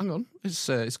pentagram, that? Hang on.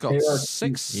 It's got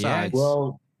 6 sides.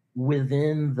 Well,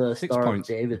 within the 6 Star points.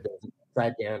 of David, there's an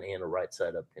upside down and a right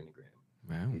side up pentagram.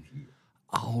 Wow.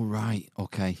 Oh, right.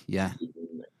 Okay, yeah.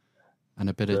 And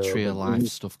a bit of Tree of Life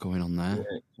stuff going on there.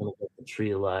 Yeah, kind of like the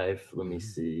Tree of Life. Let me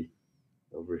see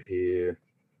over here.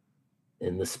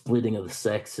 And the splitting of the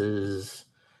sexes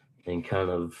and kind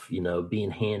of,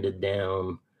 being handed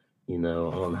down,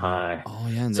 on high. Oh,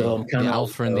 yeah. And so the, I'm kind of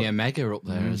Alpha and the Omega up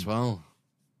there as well.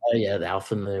 Oh, yeah, the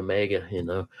Alpha and the Omega,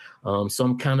 So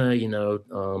I'm kind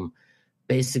of,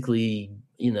 basically,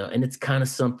 and it's kind of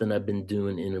something I've been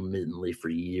doing intermittently for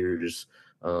years.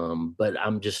 But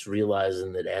I'm just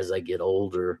realizing that as I get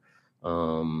older,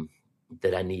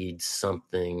 that I need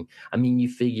something. I mean, you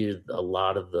figure a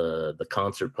lot of the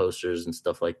concert posters and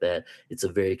stuff like that, it's a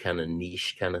very kind of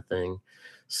niche kind of thing.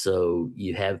 So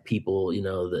you have people,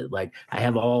 that like, I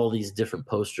have all these different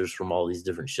posters from all these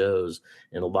different shows.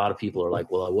 And a lot of people are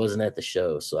like, well, I wasn't at the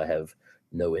show, so I have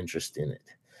no interest in it,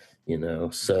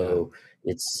 So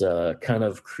it's kind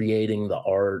of creating the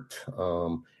art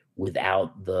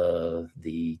without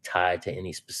the tie to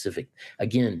any specific,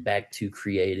 again, back to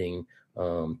creating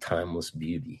timeless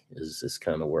beauty is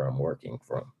kind of where I'm working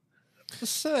from.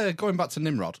 Just going back to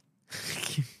Nimrod.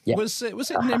 Yeah. Was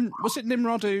it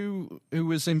Nimrod who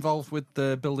was involved with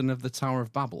the building of the Tower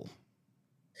of Babel?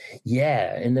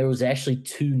 Yeah, and there was actually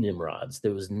 2 Nimrods.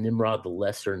 There was Nimrod the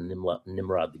Lesser and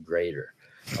Nimrod the Greater,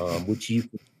 which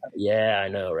I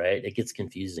know, right? It gets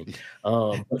confusing.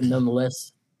 But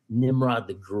nonetheless, Nimrod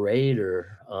the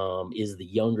Greater is the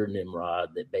younger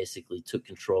Nimrod that basically took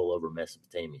control over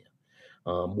Mesopotamia,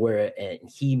 and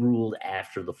he ruled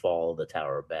after the fall of the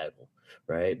Tower of Babel,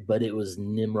 right? But it was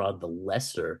Nimrod the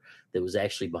Lesser that was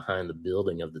actually behind the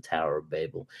building of the Tower of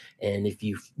Babel. And if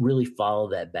you really follow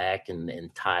that back and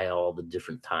tie all the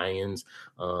different tie-ins,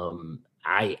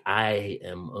 I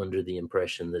am under the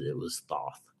impression that it was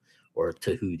Thoth or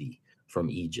Tahuti from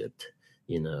Egypt.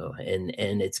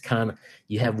 And it's kind of,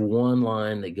 you have one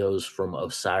line that goes from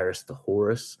Osiris to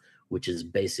Horus, which is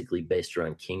basically based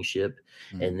around kingship.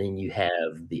 Mm. And then you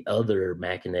have the other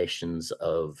machinations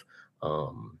of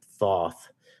Thoth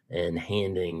and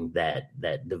handing that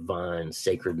divine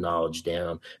sacred knowledge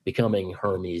down, becoming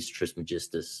Hermes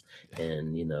Trismegistus,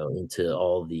 and, into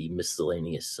all the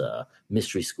miscellaneous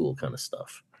mystery school kind of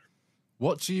stuff.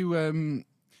 What do you,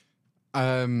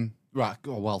 right,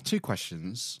 well, 2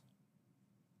 questions.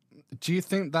 Do you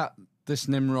think that this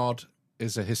Nimrod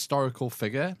is a historical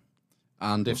figure?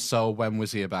 And if so, when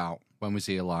was he about? When was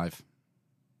he alive?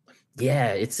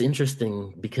 Yeah, it's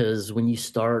interesting because when you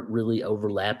start really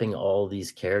overlapping all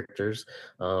these characters,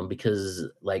 because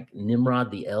like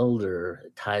Nimrod the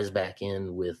Elder ties back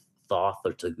in with Thoth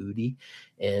or Tahuti,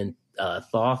 and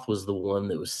Thoth was the one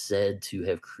that was said to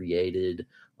have created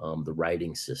the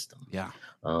writing system, Yeah.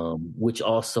 which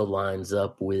also lines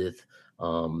up with,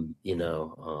 who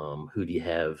do you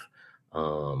have?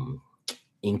 Um,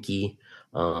 Inky.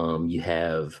 You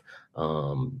have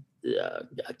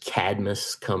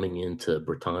Cadmus coming into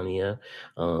Britannia.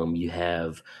 You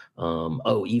have,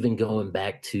 even going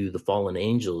back to the fallen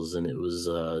angels, and it was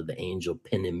the angel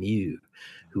Penemu,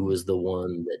 who Oh. was the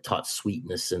one that taught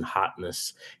sweetness and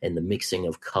hotness and the mixing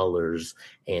of colors,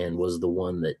 and was the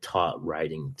one that taught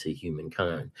writing to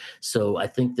humankind. So I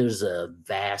think there's a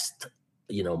vast,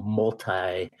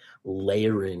 multi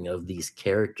layering of these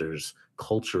characters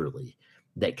culturally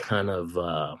that kind of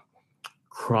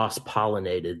cross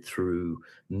pollinated through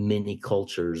many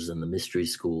cultures and the mystery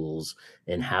schools,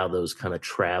 and how those kind of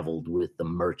traveled with the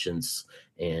merchants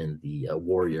and the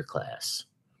warrior class.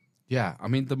 Yeah, I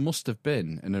mean, there must have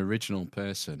been an original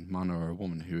person, man or a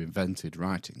woman, who invented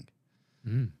writing.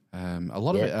 A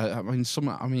lot of it,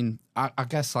 I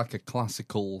guess like a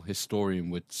classical historian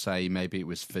would say maybe it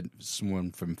was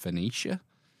someone from Phoenicia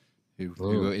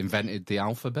who invented the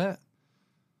alphabet.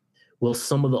 Well,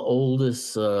 some of the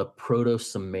oldest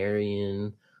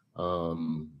Proto-Sumerian,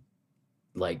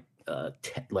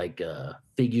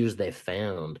 figures they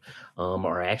found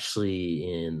are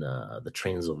actually in the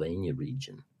Transylvania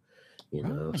region.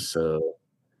 Right. So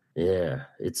yeah,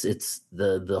 it's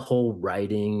the whole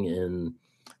writing, and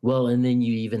then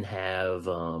you even have,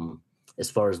 as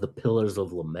far as the Pillars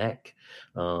of Lamech,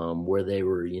 where they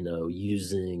were,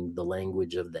 using the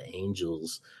language of the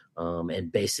angels,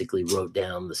 and basically wrote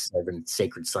down the seven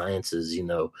sacred sciences,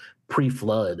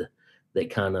 pre-flood, that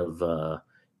kind of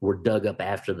were dug up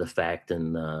after the fact.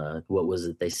 And what was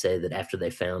it they say, that after they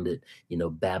found it,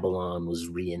 Babylon was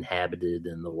re-inhabited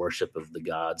and the worship of the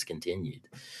gods continued.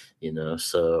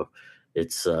 So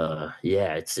it's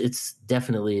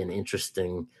definitely an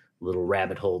interesting little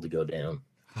rabbit hole to go down.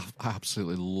 I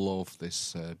absolutely love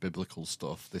this biblical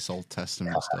stuff, this Old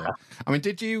Testament stuff. I mean,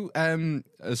 did you,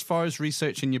 as far as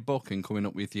researching your book and coming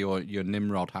up with your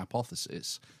Nimrod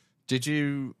hypothesis, did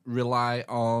you rely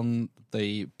on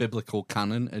the biblical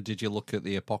canon, or did you look at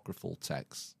the apocryphal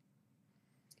texts?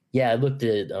 Yeah, I looked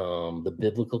at the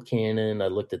biblical canon. I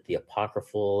looked at the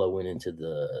apocryphal. I went into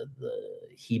the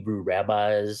Hebrew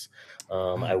rabbis.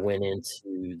 I went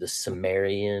into the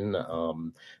Sumerian,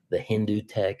 the Hindu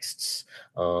texts,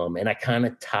 and I kind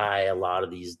of tie a lot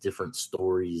of these different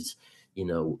stories.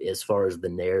 As far as the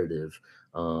narrative,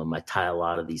 I tie a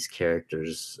lot of these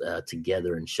characters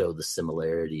together and show the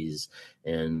similarities.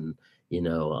 And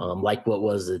like, what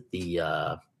was it,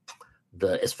 the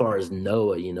as far as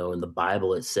Noah, in the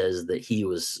Bible, it says that he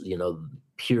was,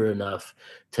 pure enough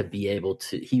to be able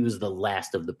to, he was the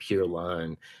last of the pure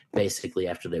line, basically,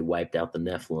 after they wiped out the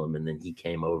Nephilim, and then he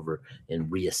came over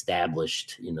and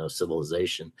reestablished,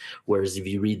 civilization. Whereas if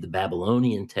you read the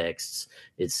Babylonian texts,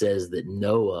 it says that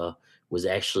Noah was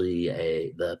actually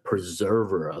the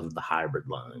preserver of the hybrid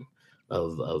line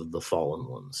of the fallen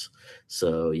ones.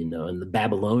 So, and the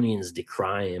Babylonians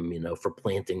decry him, for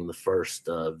planting the first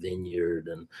vineyard,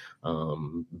 and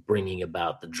bringing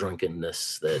about the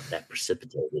drunkenness that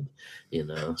precipitated,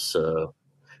 So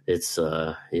it's,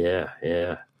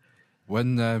 yeah.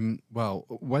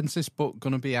 When's this book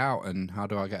going to be out, and how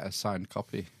do I get a signed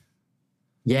copy?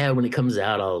 Yeah, when it comes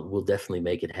out, we'll definitely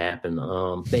make it happen.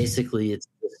 Basically, it's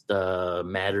just a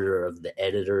matter of the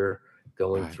editor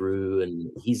going through,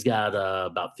 and he's got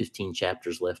about 15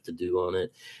 chapters left to do on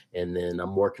it. And then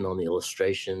I'm working on the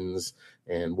illustrations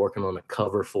and working on a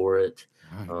cover for it.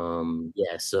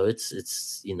 So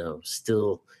it's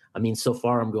still, I mean, so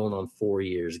far I'm going on 4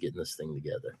 years getting this thing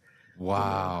together.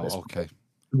 Wow. Okay.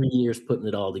 3 years putting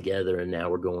it all together, and now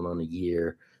we're going on a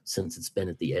year since it's been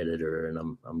at the editor,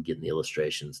 and I'm getting the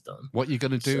illustrations done. What are you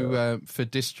going to do for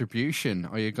distribution?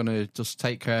 Are you going to just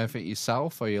take care of it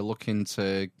yourself? Are you looking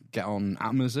to get on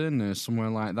Amazon or somewhere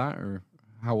like that, or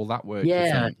how will that work?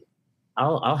 Yeah,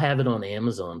 I'll have it on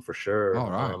Amazon for sure. All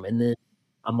right. And then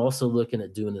I'm also looking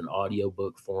at doing an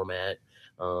audiobook format,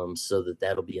 so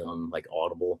that'll be on like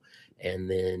Audible. And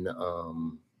then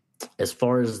as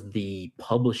far as the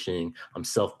publishing, I'm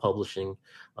self-publishing.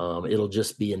 It'll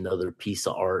just be another piece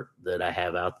of art that I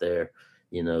have out there,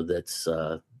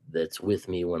 that's with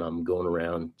me when I'm going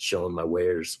around showing my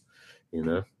wares,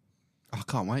 I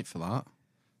can't wait for that.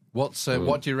 What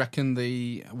do you reckon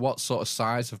what sort of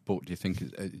size of book do you think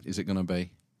is it going to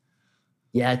be?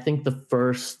 Yeah, I think the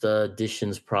first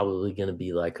edition's probably going to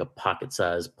be like a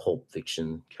pocket-sized pulp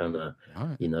fiction kind of,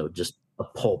 Right. just a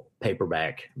pulp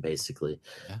paperback, basically.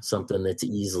 Yeah. Something that's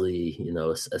easily,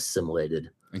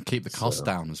 assimilated. And keep the cost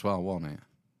down as well, won't it?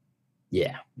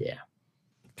 Yeah, yeah.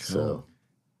 Cool. So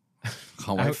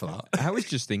Can't wait for that. I was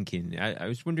just thinking, I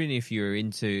was wondering if you're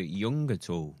into Jung at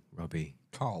all, Robbie.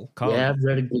 Carl. yeah, I've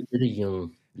read a good bit of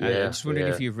Jung. I Yeah, was just wondering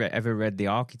yeah. if you've ever read The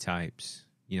Archetypes,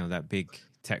 that big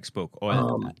textbook.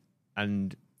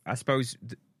 And I suppose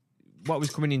what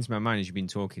was coming into my mind as you've been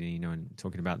talking, and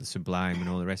talking about the sublime and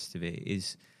all the rest of it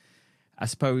is, I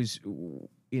suppose,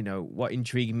 what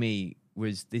intrigued me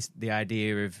was the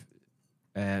idea of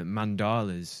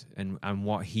mandalas and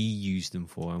what he used them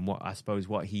for, and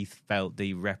what he felt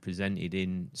they represented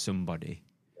in somebody.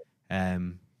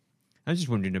 I'm just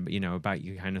wondering, about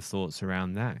your kind of thoughts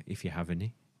around that, if you have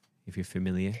any, if you're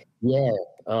familiar. Yeah.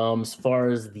 As far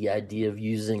as the idea of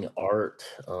using art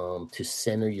to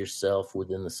center yourself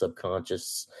within the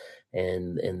subconscious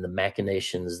and the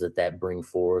machinations that bring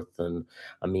forth. And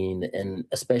I mean, and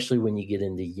especially when you get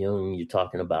into Jung, you're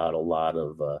talking about a lot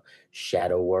of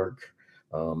shadow work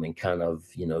and kind of,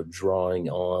 drawing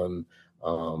on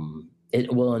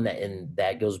it. Well, and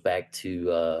that goes back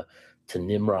to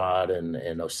Nimrod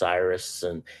and Osiris.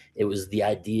 And it was the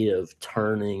idea of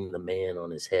turning the man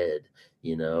on his head,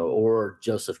 or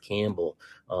Joseph Campbell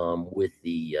with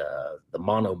the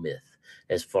monomyth,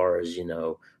 as far as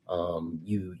you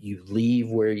leave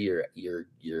where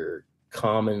your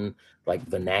common like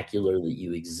vernacular that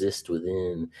you exist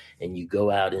within, and you go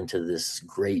out into this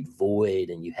great void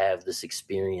and you have this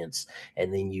experience,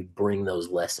 and then you bring those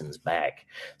lessons back.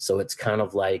 So it's kind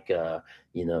of like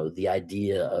the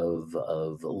idea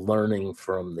of learning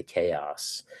from the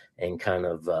chaos and kind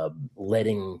of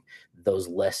letting those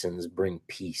lessons bring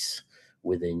peace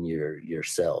within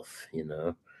yourself.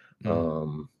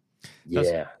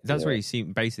 That's what he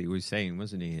basically was saying,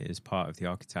 wasn't he? As part of the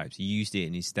archetypes, he used it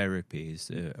in his therapy as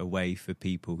a way for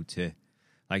people to,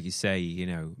 like you say,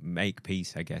 make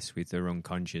peace, I guess, with their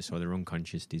unconscious or their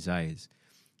unconscious desires.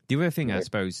 The other thing, I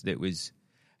suppose,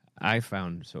 I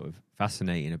found sort of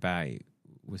fascinating about it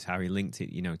was how he linked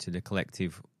it, to the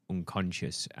collective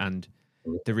unconscious and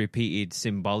the repeated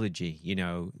symbology,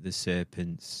 the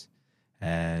serpents,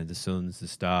 the suns, the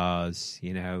stars,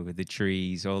 the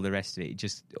trees, all the rest of it. It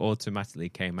just automatically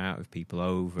came out of people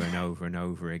over and over and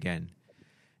over again.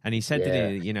 And he said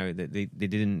that they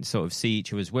didn't sort of see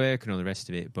each other's work and all the rest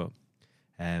of it, but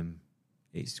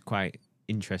it's quite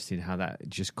interesting how that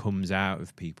just comes out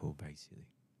of people, basically.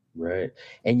 Right.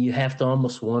 And you have to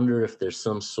almost wonder if there's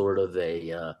some sort of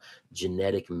a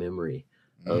genetic memory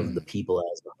of the people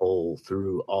as a whole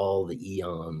through all the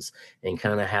eons, and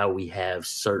kind of how we have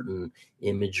certain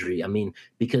imagery. I mean,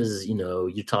 because,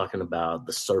 you're talking about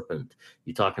the serpent,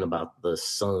 you're talking about the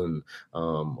sun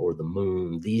or the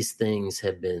moon. These things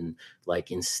have been like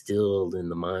instilled in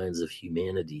the minds of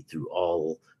humanity through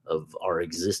all of our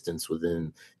existence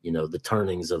within, the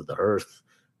turnings of the earth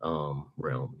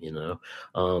realm,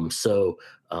 so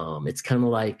it's kind of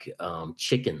like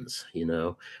chickens,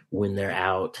 when they're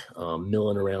out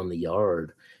milling around the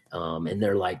yard, and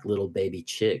they're like little baby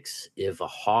chicks. If a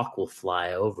hawk will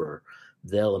fly over,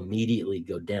 they'll immediately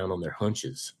go down on their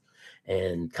hunches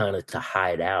and kind of to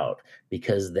hide out,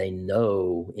 because they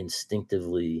know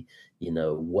instinctively,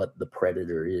 what the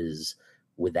predator is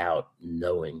without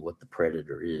knowing what the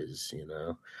predator is, and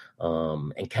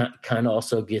kind of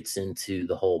also gets into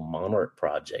the whole monarch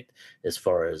project, as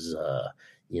far as,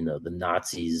 the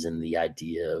Nazis and the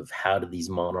idea of how do these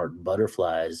monarch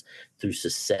butterflies through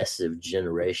successive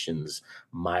generations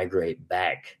migrate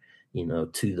back,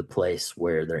 to the place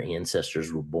where their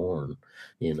ancestors were born,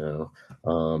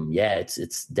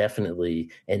 it's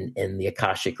definitely, and the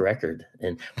Akashic record.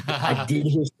 And I did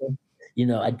hear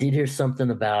I did hear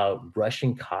something about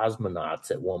Russian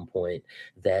cosmonauts at one point,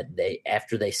 that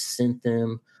after they sent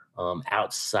them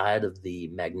outside of the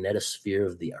magnetosphere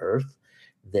of the Earth,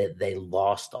 that they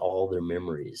lost all their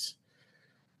memories.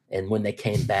 And when they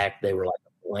came back, they were like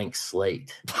a blank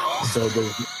slate. So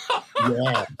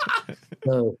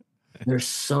there's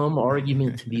some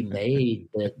argument to be made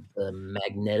that the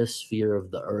magnetosphere of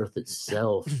the Earth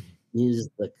itself is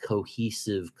the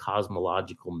cohesive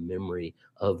cosmological memory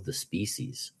of the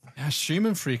species. Yeah,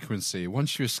 Schumann frequency.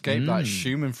 Once you escape that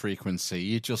Schumann frequency,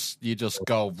 you just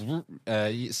go.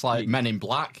 It's like Men in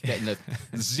Black getting the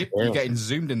zip. You're getting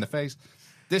zoomed in the face.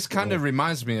 This kind of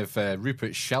reminds me of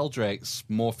Rupert Sheldrake's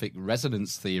morphic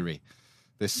resonance theory.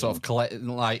 This sort of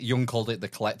like Jung called it the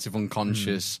collective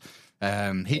unconscious.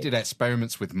 He did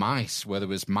experiments with mice where there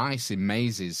was mice in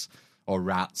mazes or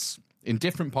rats. in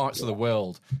different parts of the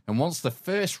world. And once the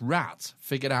first rat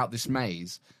figured out this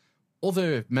maze,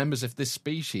 other members of this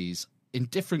species in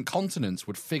different continents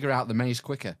would figure out the maze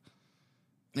quicker.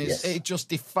 It just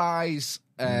defies,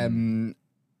 unless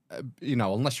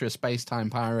you're a space-time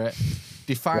pirate,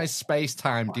 defies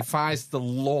space-time, defies the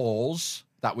laws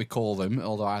that we call them,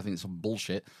 although I think it's some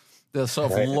bullshit. The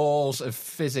sort of laws of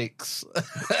physics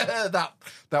that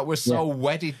we're so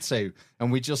wedded to,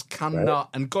 and we just cannot.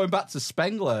 And going back to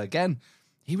Spengler again,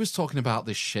 he was talking about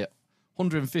this shit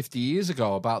 150 years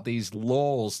ago about these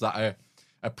laws that are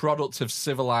a product of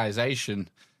civilization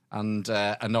and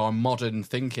our modern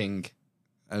thinking,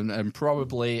 and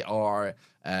probably our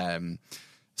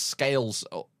scales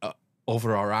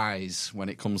over our eyes when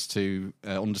it comes to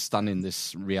understanding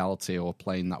this reality or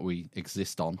plane that we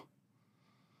exist on.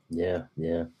 Yeah,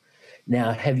 yeah.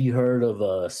 Now, have you heard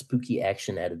of spooky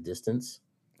action at a distance?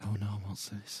 Oh, no, what's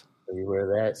this? Are you aware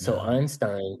of that? So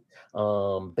Einstein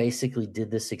basically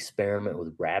did this experiment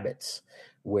with rabbits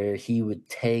where he would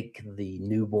take the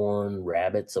newborn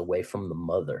rabbits away from the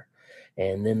mother.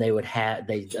 And then they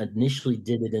initially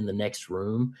did it in the next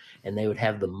room, and they would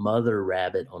have the mother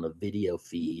rabbit on a video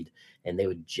feed, and they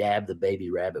would jab the baby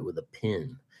rabbit with a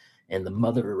pin, and the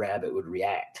mother rabbit would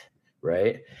react.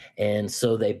 Right. And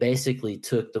so they basically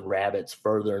took the rabbits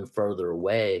further and further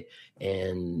away.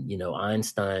 And,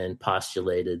 Einstein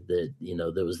postulated that,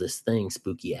 there was this thing,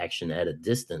 spooky action at a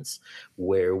distance,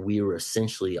 where we were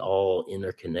essentially all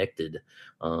interconnected,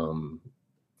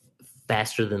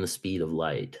 faster than the speed of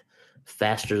light,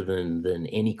 faster than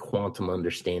any quantum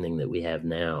understanding that we have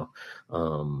now.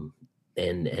 And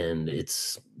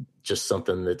it's just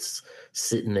something that's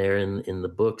sitting there in the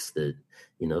books that,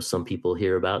 some people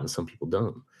hear about and some people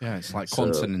don't. Yeah, it's like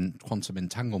quantum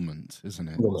entanglement, isn't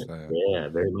it? Yeah,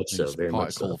 very much so. Very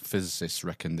much so. Particle physicists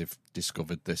reckon they've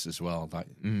discovered this as well. Like,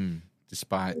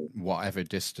 despite whatever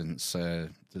distance,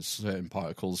 there's certain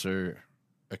particles are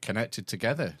connected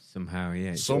together somehow.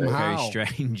 Yeah, it's somehow very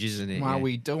strange, isn't it? Well,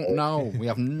 we don't know. We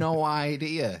have no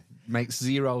idea. Makes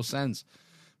zero sense.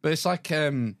 But it's like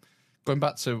going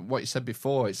back to what you said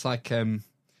before. It's like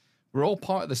we're all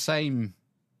part of the same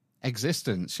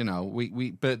existence,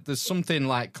 but there's something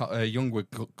like Jung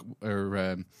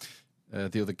or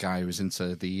the other guy who was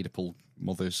into the Oedipal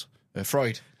mothers,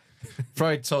 Freud.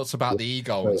 Freud talks about the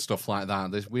ego and stuff like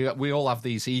that. We all have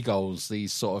these egos,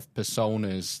 these sort of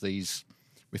personas,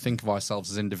 we think of ourselves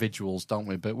as individuals, don't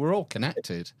we? But we're all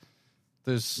connected.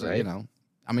 There's, there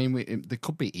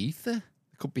could be ether.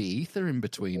 There could be ether in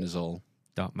between us all.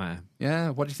 Dark matter.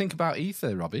 Yeah. What do you think about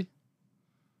ether, Robbie?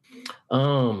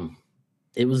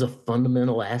 It was a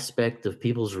fundamental aspect of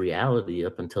people's reality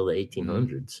up until the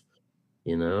 1800s,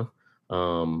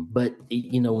 But,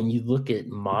 when you look at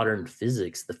modern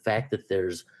physics, the fact that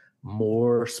there's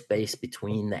more space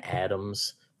between the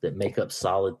atoms that make up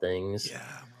solid things,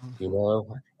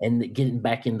 and getting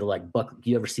back into like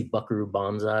you ever see Buckaroo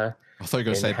Banzai? I thought you were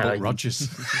going to say Buck Rogers.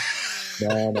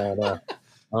 No.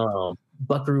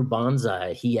 Buckaroo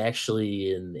Banzai, he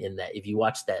actually, in that, if you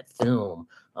watch that film,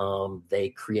 they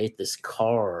create this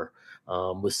car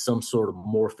with some sort of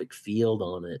morphic field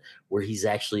on it where he's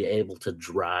actually able to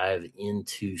drive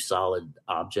into solid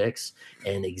objects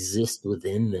and exist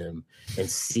within them and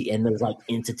see, and there's like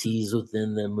entities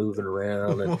within them moving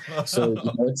around. And so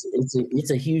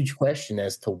it's a huge question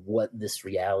as to what this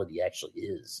reality actually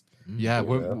is. Yeah,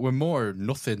 we're more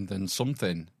nothing than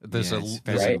something. There's a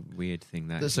weird thing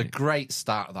that there's a great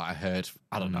stat that I heard,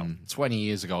 I don't know, 20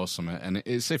 years ago or something, and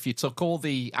it's if you took all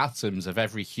the atoms of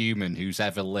every human who's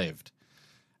ever lived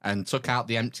and took out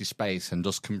the empty space and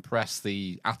just compressed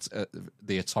the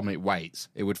atomic weights,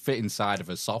 it would fit inside of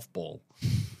a softball.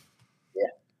 Yeah,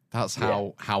 that's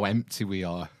how empty we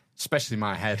are. Especially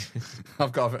my head.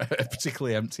 I've got a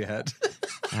particularly empty head.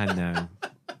 I know.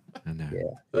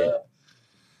 Yeah.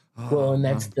 Well, and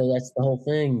that's the whole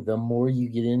thing. The more you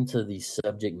get into these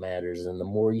subject matters and the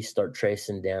more you start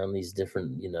tracing down these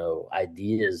different,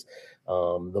 ideas,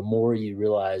 the more you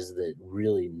realize that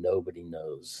really nobody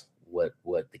knows what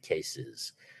the case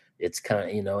is. It's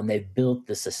kind of, and they've built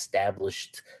this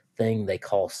established thing they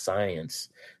call science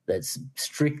that's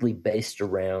strictly based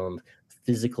around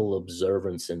physical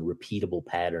observance and repeatable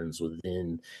patterns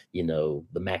within, the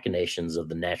machinations of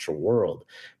the natural world.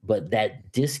 But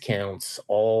that discounts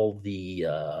all the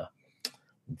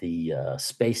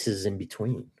spaces in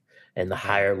between and the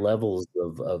higher levels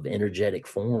of energetic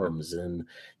forms and,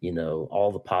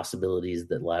 all the possibilities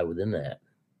that lie within that.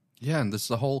 Yeah, and there's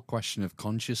the whole question of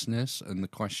consciousness and the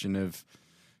question of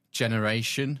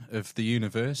generation of the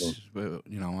universe.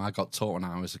 I got taught when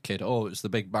I was a kid, it's the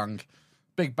Big Bang.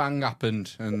 Big Bang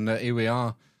happened, and here we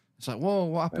are. It's like, whoa,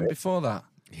 what happened before that?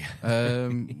 Yeah.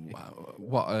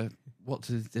 What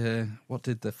did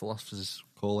the philosophers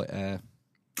call it? An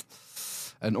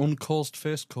uncaused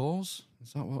first cause?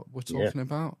 Is that what we're talking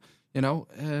about? You know,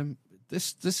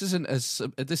 this isn't a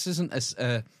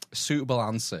suitable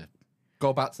answer.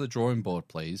 Go back to the drawing board,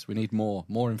 please. We need more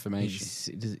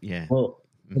information. Yeah. Well,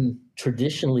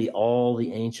 traditionally, all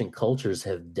the ancient cultures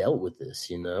have dealt with this.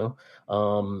 You know,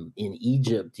 in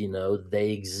Egypt, you know,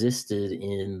 they existed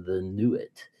in the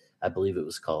Nuit, I believe it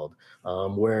was called,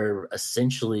 where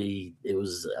essentially it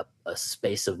was a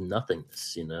space of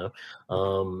nothingness. You know,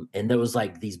 and there was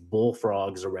like these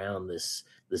bullfrogs around this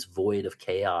void of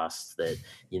chaos that,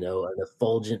 you know, an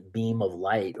effulgent beam of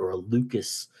light or a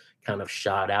lucus kind of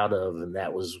shot out of, and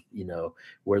that was, you know,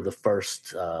 where the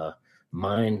first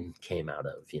mind came out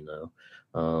of, you know.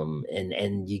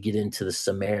 And you get into the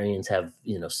Sumerians have,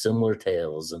 you know, similar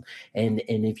tales, and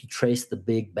if you trace the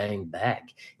Big Bang back,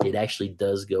 it actually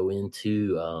does go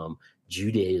into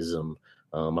Judaism.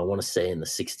 I want to say in the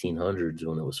 1600s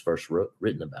when it was first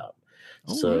written about.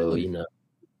 Oh, So really? you know,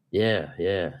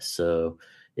 yeah. So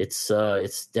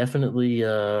it's definitely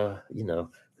you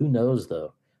know, who knows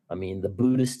though. I mean, the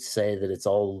Buddhists say that it's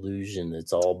all illusion,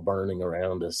 it's all burning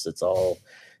around us, it's all,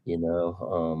 you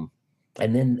know,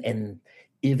 and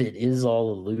if it is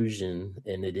all illusion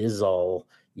and it is all,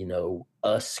 you know,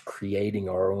 us creating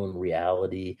our own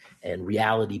reality and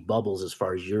reality bubbles as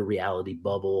far as your reality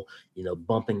bubble, you know,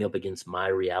 bumping up against my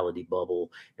reality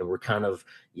bubble, and we're kind of,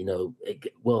 you know,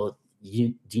 well,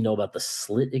 do you know about the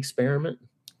slit experiment?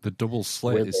 The double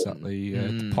slit, is that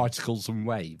the particles and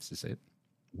waves, is it?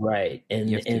 Right.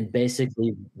 And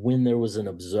basically when there was an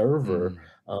observer,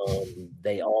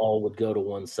 they all would go to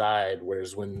one side,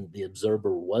 whereas when the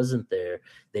observer wasn't there,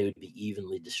 they would be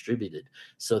evenly distributed.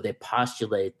 So they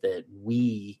postulate that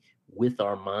we, with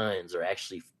our minds, are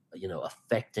actually, you know,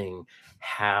 affecting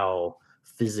how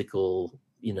physical,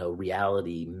 you know,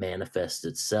 reality manifests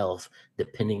itself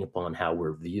depending upon how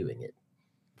we're viewing it.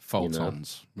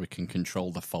 Photons. You know? We can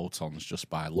control the photons just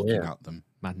by looking at them.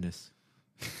 Madness.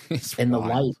 And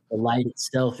wild. the light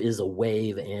itself is a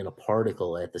wave and a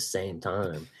particle at the same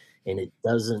time, and it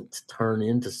doesn't turn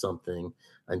into something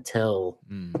until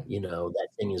you know that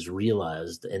thing is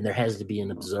realized, and there has to be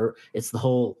an observer. It's the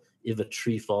whole, if a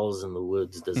tree falls in the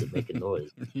woods, does it make a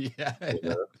noise? Yeah. You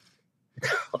know?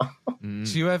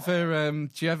 Do you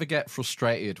ever get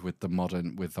frustrated with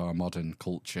our modern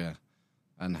culture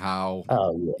and how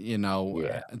you know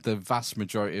the vast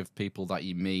majority of people that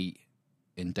you meet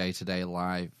in day-to-day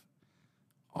life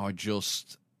are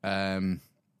just they're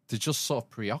just sort of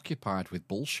preoccupied with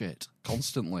bullshit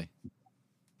constantly?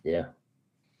 Yeah.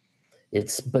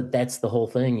 But that's the whole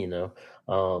thing, you know.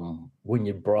 When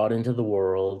you're brought into the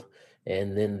world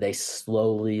and then they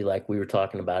slowly, like we were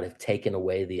talking about, have taken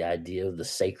away the idea of the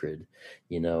sacred,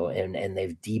 you know, and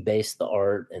they've debased the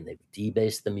art and they've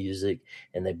debased the music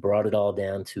and they brought it all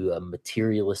down to a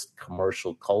materialist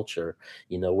commercial culture,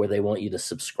 you know, where they want you to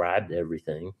subscribe to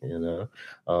everything, you know.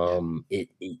 I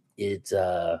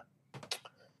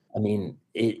mean,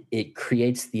 it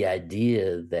creates the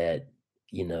idea that,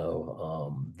 you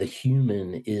know, the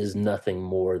human is nothing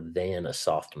more than a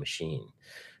soft machine,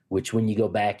 which when you go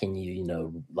back and you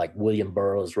know, like William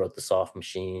Burroughs wrote The Soft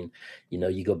Machine, you know,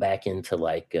 you go back into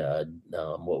like,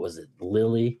 what was it,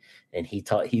 Lilly, and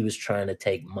he was trying to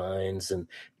take minds and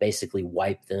basically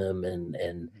wipe them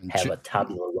and have a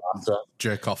tabula rasa.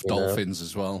 Jerk off dolphins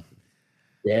as well.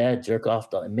 Yeah, jerk off,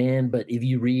 man. But if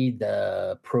you read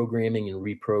the programming and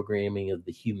reprogramming of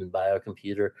the human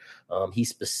biocomputer, he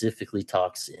specifically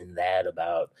talks in that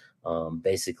about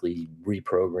basically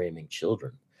reprogramming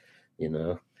children. You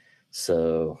know,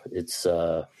 so it's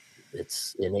and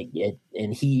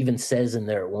he even says in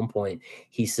there at one point,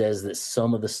 he says that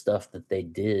some of the stuff that they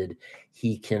did,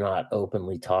 he cannot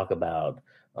openly talk about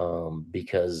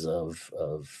because of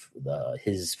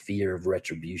his fear of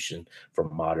retribution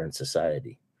from modern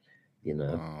society. You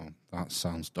know, that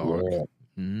sounds dark. Yeah,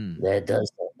 that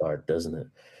does sound dark, doesn't it?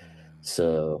 Yeah.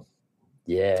 So,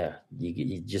 yeah,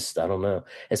 you just, I don't know.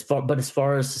 As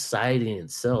far as society in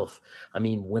itself, I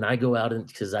mean, when I go out, and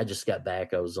because I just got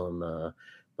back, I was on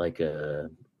like a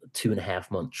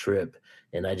 2.5-month trip,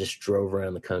 and I just drove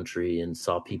around the country and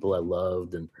saw people I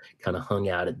loved and kind of hung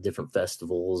out at different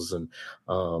festivals. And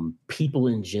people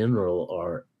in general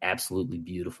are absolutely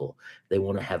beautiful. They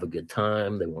want to have a good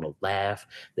time. They want to laugh.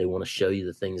 They want to show you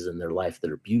the things in their life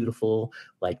that are beautiful.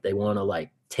 Like they want to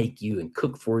like take you and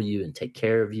cook for you and take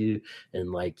care of you.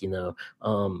 And like, you know,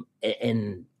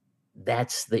 and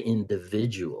that's the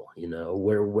individual,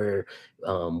 where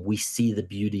we see the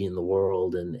beauty in the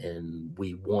world, and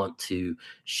we want to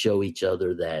show each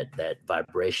other that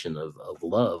vibration of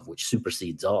love, which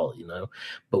supersedes all,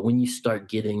 But when you start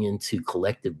getting into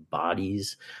collective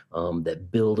bodies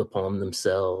that build upon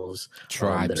themselves, that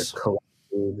Tribes. are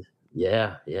collected,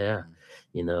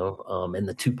 and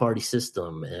the two-party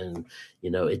system, and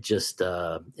it just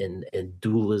and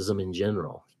dualism in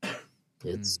general.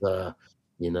 It's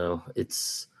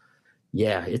it's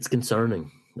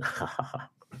concerning.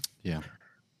 Yeah.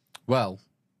 Well,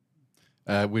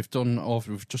 we've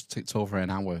just ticked over an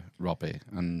hour, Robby,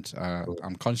 and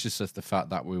I'm conscious of the fact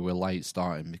that we were late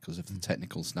starting because of the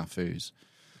technical snafus.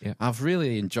 Yeah. I've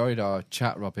really enjoyed our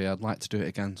chat, Robby. I'd like to do it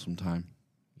again sometime.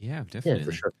 Yeah, definitely. Yeah,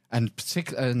 for sure. And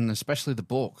especially the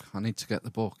book. I need to get the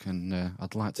book, and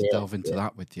I'd like to delve into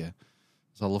that with you.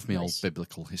 Because I love me old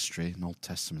biblical history and Old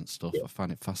Testament stuff. I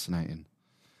find it fascinating.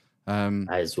 I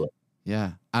as well.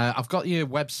 Yeah. I've got your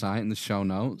website in the show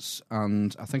notes,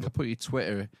 and I think I put your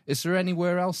Twitter. Is there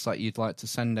anywhere else that you'd like to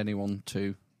send anyone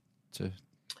to?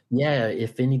 Yeah,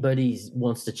 if anybody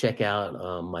wants to check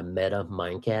out my Meta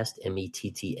Mindcast,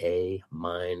 METTA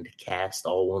Mindcast,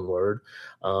 all one word.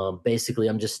 Basically,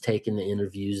 I'm just taking the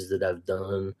interviews that I've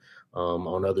done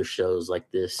on other shows like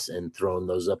this and throwing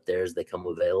those up there as they come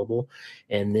available.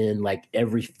 And then like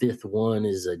every fifth one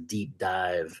is a deep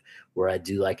dive where I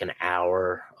do like an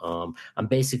hour. I'm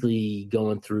basically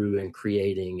going through and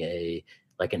creating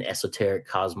an esoteric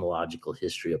cosmological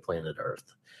history of planet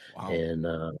Earth. Wow.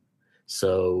 And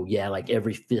so yeah, like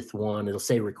every fifth one, it'll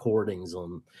say recordings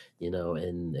on,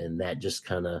 and that just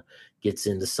kind of gets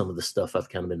into some of the stuff I've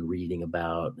kind of been reading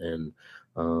about. And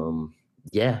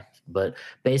but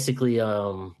basically,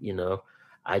 I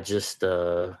just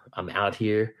I'm out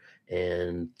here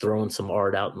and throwing some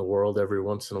art out in the world every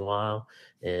once in a while,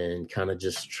 and kind of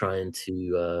just trying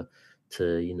to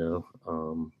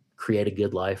create a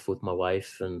good life with my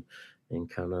wife, and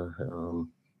kind of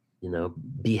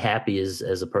be happy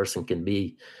as a person can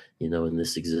be, in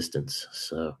this existence.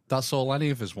 So that's all any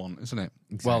of us want, isn't it?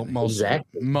 Exactly. Well,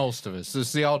 most of us.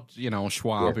 There's the odd,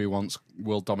 Schwab who wants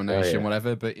world domination,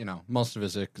 whatever. But most of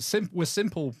us are we're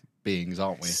simple beings,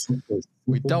 aren't we? Simple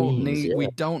we don't beings, need we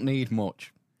don't need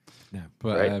much. No,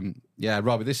 but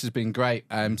Robby, this has been great.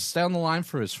 Stay on the line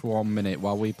for us for 1 minute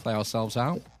while we play ourselves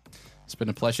out. It's been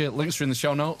a pleasure. Links are in the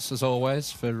show notes as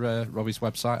always for Robby's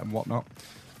website and whatnot.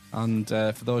 And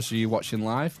for those of you watching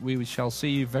live, we shall see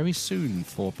you very soon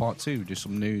for part 2. Do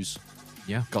some news.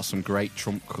 Yeah. Got some great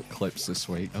Trump clips this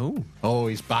week. Oh,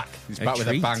 he's back. He's back with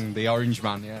a bang. The orange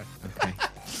man, yeah. Okay.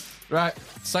 Right.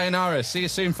 Sayonara. See you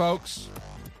soon, folks.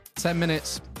 10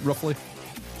 minutes, roughly.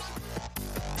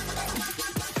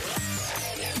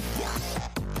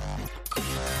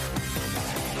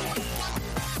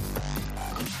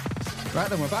 Right,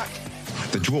 then we're back.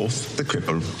 The dwarf, the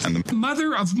cripple, and the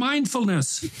mother of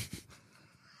mindfulness.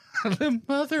 The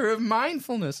mother of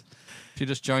mindfulness. If you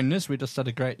just joined us, we just had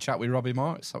a great chat with Robby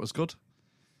Marx. That was good.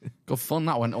 Good fun.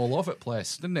 That went all over the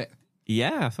place, didn't it?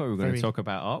 Yeah, I thought we were going to talk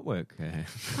about artwork.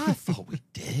 I thought we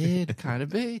did, kind of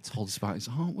bit. He told us about his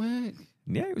artwork.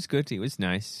 Yeah, it was good. It was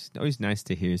nice. Always nice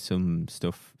to hear some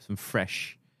stuff, some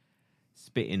fresh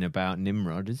spitting about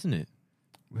Nimrod, isn't it?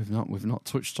 We've not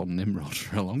touched on Nimrod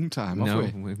for a long time, have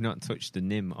we? No, we've not touched the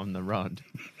Nim on the rod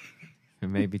for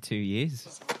maybe 2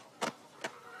 years.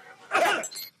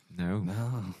 No,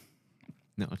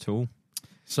 not at all.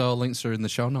 So links are in the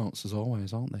show notes as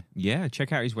always, aren't they? Yeah,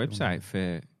 check out his website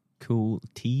for cool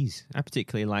tees. I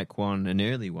particularly like an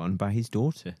early one by his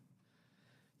daughter.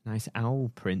 Nice owl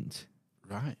print.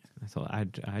 Right. I thought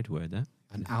I'd wear that.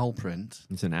 An owl print?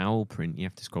 It's an owl print. You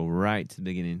have to scroll right to the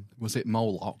beginning. Was it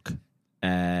Moloch?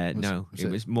 No,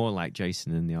 it was more like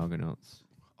Jason and the Argonauts.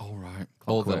 Oh, right.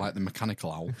 Oh, like the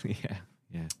mechanical owl. Yeah.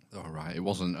 All right. It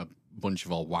wasn't a bunch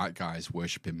of old white guys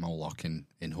worshipping Moloch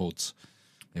in hoods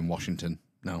in Washington.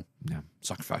 No.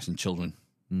 Sacrificing children.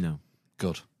 No.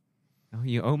 Good. Oh,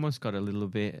 you almost got a little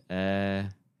bit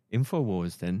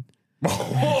InfoWars then.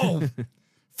 Oh!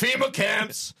 FEMA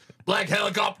camps! Black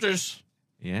helicopters!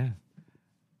 Yeah.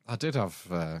 I did have...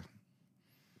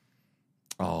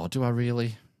 do I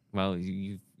really? Well,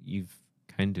 you've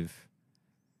kind of...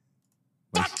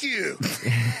 Fuck you!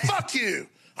 Fuck you!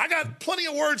 I got plenty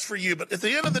of words for you, but at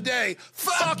the end of the day,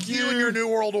 fuck you and your New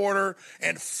World Order,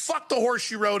 and fuck the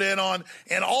horse you rode in on,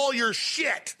 and all your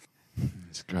shit!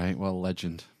 It's great. Well,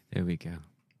 legend. There we go.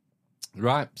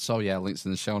 Right. So, yeah, links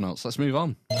in the show notes. Let's move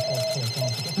on.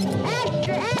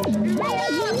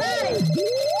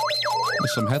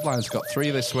 Some headlines. Got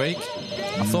 3 this week.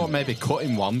 I thought maybe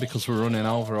cutting one because we're running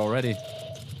over already.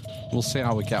 We'll see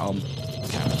how we get on. Wow.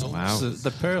 Wow. So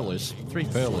the pearlers, 3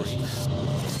 pearlers.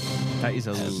 That is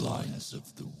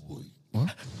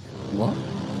What?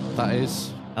 That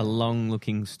is... a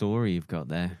long-looking story you've got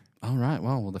there. All right,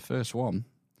 well, the first one.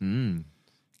 Mm.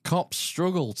 Cops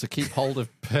struggle to keep hold of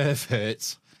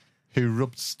pervert who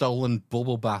rubbed stolen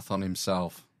bubble bath on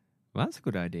himself. Well, that's a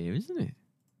good idea, isn't it?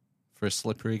 For a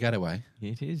slippery getaway.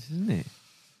 It is, isn't it?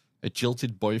 A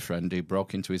jilted boyfriend who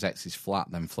broke into his ex's flat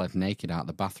then fled naked out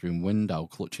the bathroom window,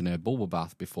 clutching her bubble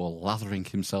bath before lathering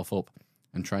himself up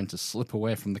and trying to slip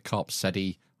away from the cops, said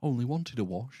he only wanted a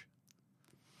wash.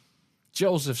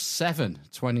 Joseph Severn,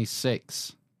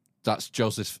 26. That's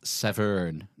Joseph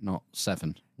Severn, not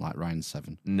Seven, like Ryan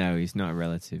Seven. No, he's not a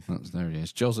relative. There he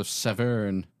is. Joseph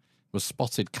Severn was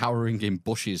spotted cowering in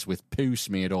bushes with poo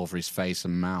smeared over his face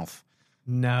and mouth.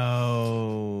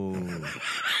 No.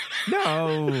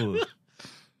 No.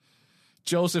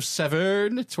 Joseph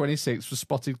Severn, 26, was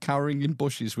spotted cowering in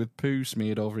bushes with poo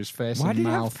smeared over his face Why and did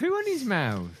he mouth. have poo on his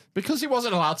mouth? Because he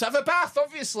wasn't allowed to have a bath,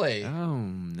 obviously. Oh,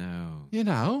 no. You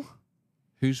know.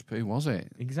 Whose poo was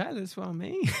it? Exactly, that's what I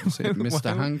mean. Was it Mr.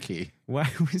 Why- Hanky? Why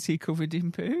was he covered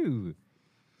in poo?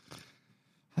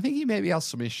 I think he maybe has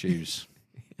some issues.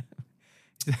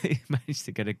 He managed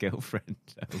to get a girlfriend,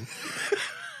 though.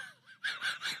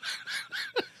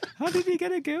 How did he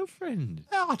get a girlfriend?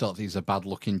 Oh, I don't think he's a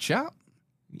bad-looking chap.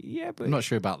 Yeah, but... I'm not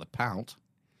sure about the pout.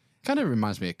 Kind of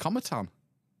reminds me of Cometan.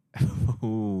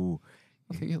 Ooh.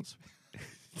 I think it's...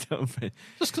 Don't-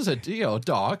 Just because of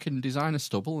dark and designer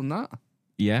stubble and that.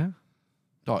 Yeah?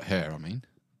 Dark hair, I mean.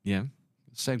 Yeah,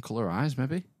 Same colour eyes,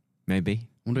 maybe. maybe.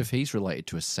 Wonder if he's related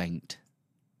to a saint.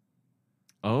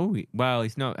 Oh, well,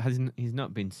 he's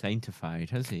not been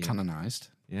sanctified, has he? Canonised.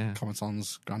 Yeah.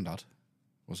 Cometan's granddad,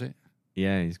 was it?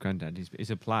 Yeah, his granddad. He's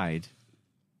applied.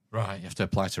 Right, you have to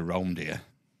apply to Rome, dear.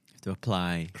 To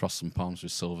apply. Cross some palms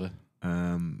with silver.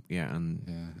 Yeah,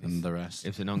 and And the rest.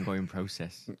 it's an ongoing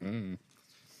process.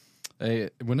 We're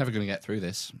never going to get through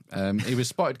this. He was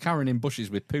spotted cowering in bushes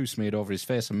with poo smeared over his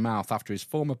face and mouth after his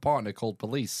former partner called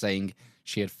police saying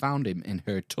she had found him in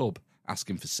her tub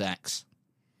asking for sex.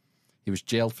 He was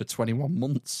jailed for 21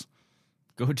 months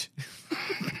Good.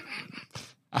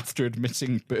 after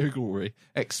admitting burglary,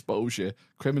 exposure,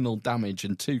 criminal damage,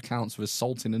 and 2 counts of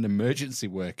assaulting an emergency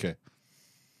worker.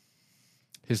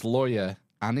 His lawyer,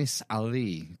 Anis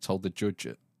Ali, told the judge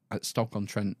at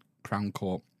Stoke-on-Trent Crown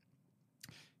Court,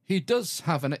 "He does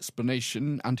have an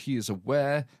explanation and he is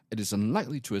aware it is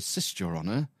unlikely to assist Your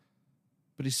Honour,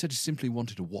 but he said he simply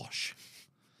wanted a wash."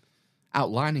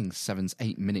 Outlining Seven's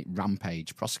 8-minute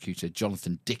rampage, prosecutor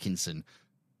Jonathan Dickinson,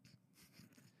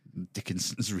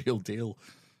 Dickinson's real deal,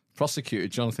 prosecutor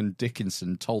Jonathan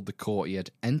Dickinson told the court he had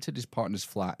entered his partner's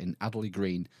flat in Adderley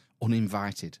Green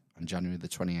uninvited on January the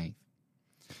 28th.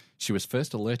 She was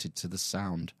first alerted to the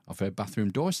sound of her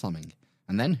bathroom door slamming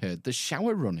and then heard the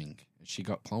shower running as she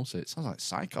got closer. It sounds like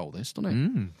Psycho, this,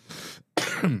 doesn't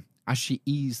it? As she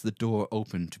eased the door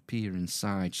open to peer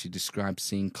inside, she described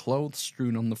seeing clothes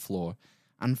strewn on the floor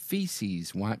and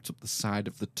feces wiped up the side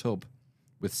of the tub,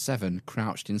 with Seven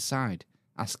crouched inside,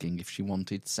 asking if she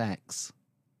wanted sex.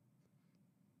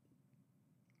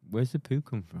 Where's the poo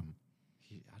come from?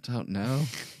 I don't know.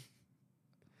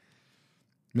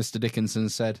 Mr. Dickinson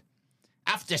said,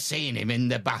 "After seeing him in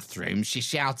the bathroom, she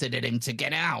shouted at him to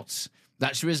get out,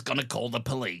 that she was going to call the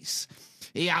police.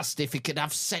 He asked if he could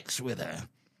have sex with her.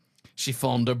 She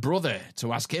phoned her brother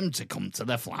to ask him to come to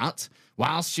the flat.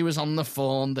 Whilst she was on the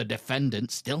phone, the defendant,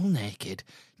 still naked,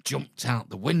 jumped out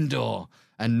the window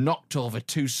and knocked over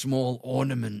 2 small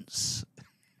ornaments,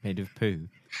 Made of poo.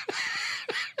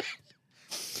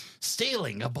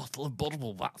 stealing a bottle of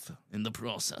bubble bath in the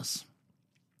process.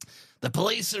 The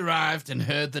police arrived and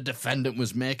heard the defendant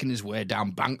was making his way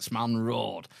down Banksman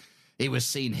Road. He was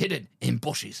seen hidden in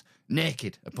bushes,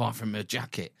 naked apart from her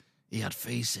jacket. He had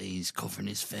feces covering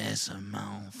his face and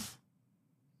mouth.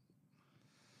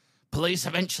 Police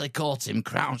eventually caught him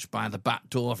crouched by the back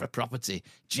door of a property,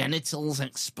 genitals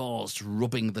exposed,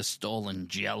 rubbing the stolen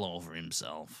gel over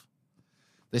himself.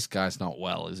 This guy's not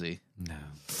well, is he? No.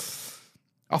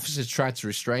 Officers tried to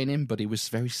restrain him, but he was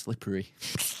very slippery.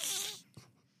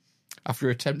 After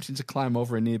attempting to climb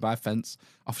over a nearby fence,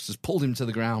 officers pulled him to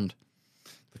the ground.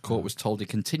 The court was told he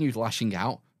continued lashing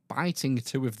out, biting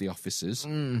 2 of the officers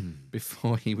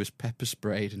before he was pepper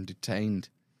sprayed and detained.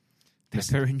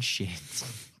 Pepper and shit.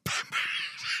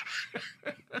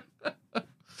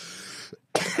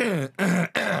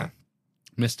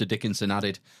 Mr. Dickinson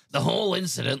added, "The whole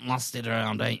incident lasted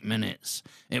around 8 minutes.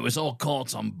 It was all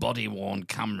caught on body-worn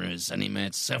cameras, and he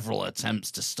made several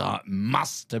attempts to start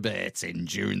masturbating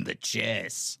during the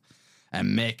chase.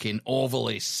 and making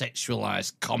overly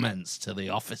sexualized comments to the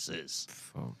officers.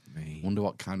 Fuck me. Wonder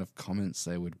what kind of comments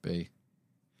they would be.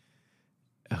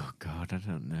 Oh, God, I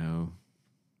don't know.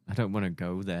 I don't want to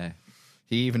go there.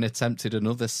 He even attempted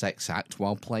another sex act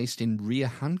while placed in rear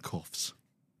handcuffs.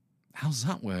 How's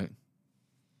that work?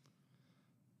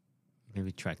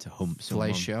 Maybe tried to hump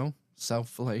someone. Fellatio?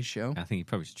 Self-fellatio? I think he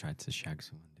probably just tried to shag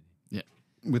someone, didn't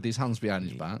Yeah. With his hands behind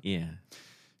his he? back? Yeah.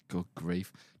 Good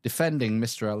grief. Defending,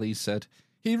 Mr. Ali said,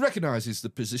 he recognises the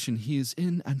position he is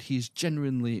in and he is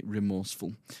genuinely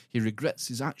remorseful. He regrets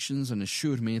his actions and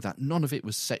assured me that none of it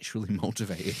was sexually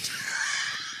motivated.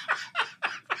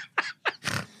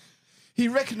 He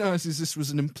recognises this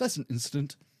was an unpleasant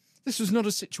incident. This was not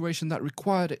a situation that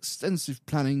required extensive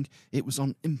planning. It was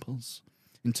on impulse.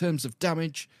 In terms of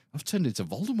damage, I've turned into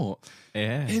Voldemort.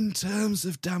 Yeah. In terms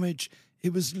of damage,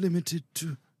 it was limited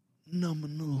to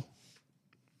nominal.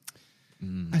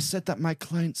 I said that my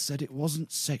client said it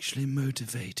wasn't sexually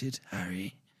motivated,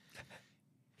 Harry.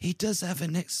 He does have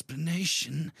an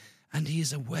explanation, and he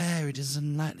is aware it is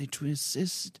unlikely to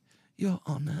assist, Your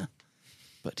Honour.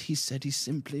 But he said he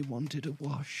simply wanted a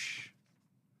wash.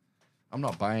 I'm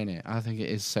not buying it. I think it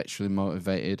is sexually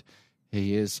motivated.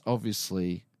 He is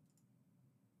obviously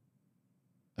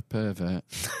a pervert.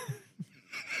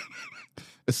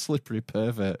 A slippery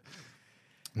pervert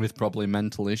with probably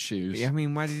mental issues. Yeah, I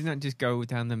mean, why did he not just go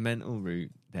down the mental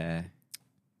route there?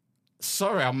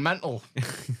 Sorry, I'm mental.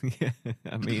 Yeah,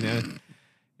 I mean,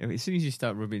 as soon as you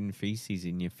start rubbing feces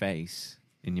in your face,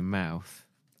 in your mouth...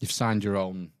 You've signed your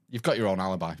own... You've got your own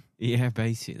alibi. Yeah,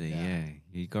 basically, yeah.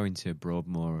 You go into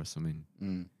Broadmoor or something.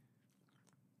 And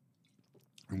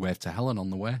wave to Helen on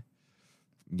the way.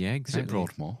 Yeah, exactly. Is it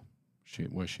Broadmoor?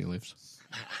 Where she lives?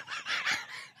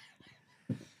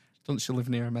 Doesn't she live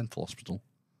near a mental hospital?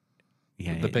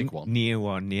 Yeah, the big one. Near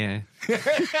one, yeah.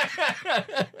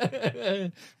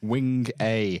 Wing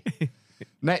A.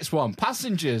 Next one.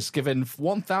 Passengers given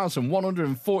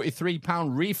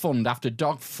 £1,143 refund after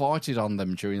dog farted on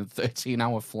them during a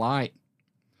 13-hour flight.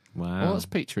 Wow. Well, that's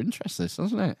piqued your interest, this,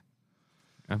 doesn't it?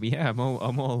 Yeah, I'm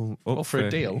all up for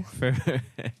a deal. For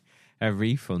a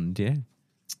refund, yeah.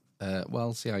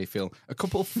 Well, see how you feel. A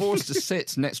couple forced to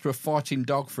sit next to a farting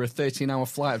dog for a 13-hour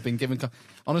flight have been given...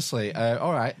 Honestly,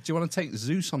 all right, do you want to take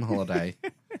Zeus on holiday?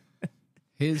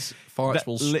 His farts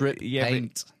will strip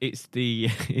paint. It's the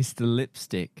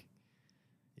lipstick.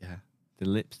 Yeah. The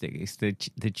lipstick. It's the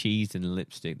cheese and the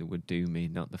lipstick that would do me,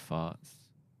 not the farts.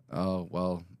 Oh,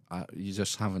 well, you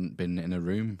just haven't been in a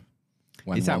room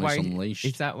when Is that one why? is unleashed.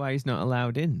 Is that why he's not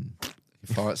allowed in? He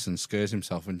farts and scares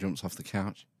himself and jumps off the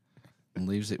couch and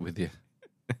leaves it with you.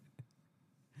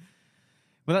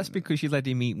 Well, that's because you let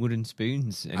him eat wooden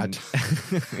spoons and,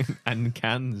 and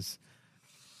cans.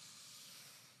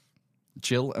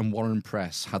 Jill and Warren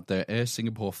Press had their Air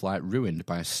Singapore flight ruined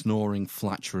by a snoring,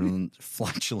 flatulent,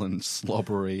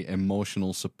 slobbery,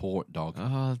 emotional support dog.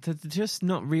 Oh, they're just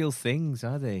not real things,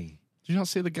 are they? Did you not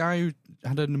see the guy who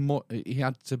had he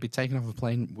had to be taken off a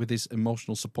plane with his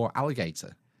emotional support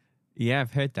alligator? Yeah,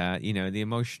 I've heard that. You know, the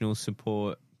emotional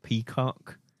support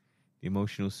peacock, the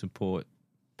emotional support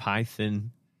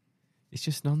python. It's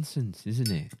just nonsense,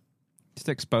 isn't it? Just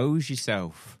expose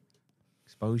yourself.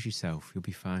 Expose yourself. You'll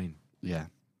be fine. Yeah.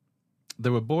 They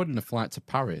were boarding a flight to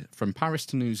Paris, from Paris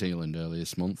to New Zealand earlier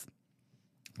this month.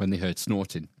 When they heard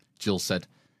snorting, Jill said,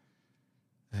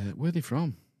 where are they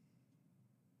from?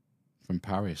 From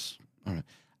Paris. All right.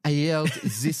 I heard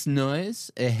this noise,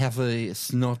 a heavy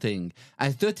snorting.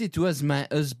 I thought it was my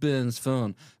husband's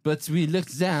phone, but we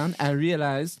looked down and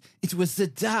realized it was the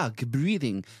dog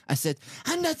breathing. I said,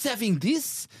 I'm not having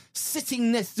this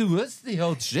sitting next to us the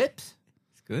whole trip.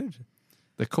 It's good.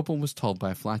 The couple was told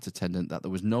by a flight attendant that there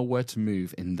was nowhere to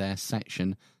move in their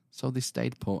section, so they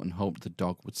stayed put and hoped the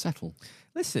dog would settle.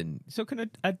 Listen, so can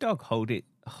a dog hold a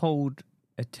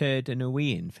turd and a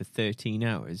wee in for 13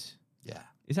 hours? Yeah.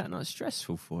 Is that not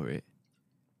stressful for it?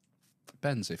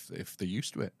 Depends if they're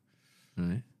used to it.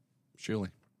 Right. Surely.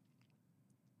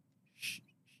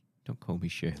 Don't call me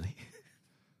Shirley.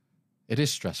 It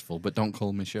is stressful, but don't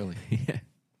call me Shirley. Yeah.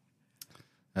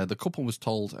 The couple was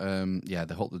told, they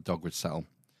hoped the dog would settle.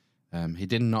 He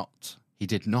did not,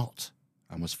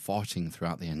 and was farting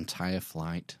throughout the entire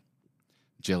flight.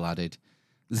 Jill added,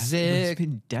 He's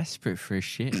been desperate for a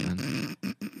shit, man.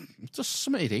 Just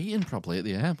something he'd eaten probably at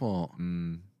the airport.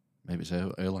 Maybe it's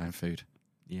airline food.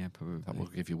 Yeah, probably. That will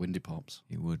give you windy pops.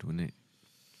 It would, wouldn't it?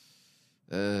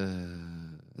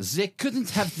 They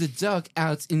couldn't have the dog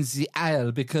out in the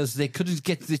aisle because they couldn't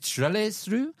get the trolley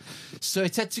through, so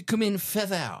it had to come in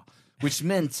further, which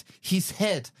meant his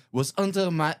head was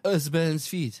under my husband's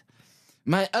feet.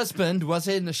 My husband was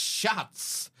in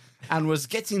shots and was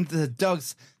getting the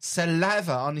dog's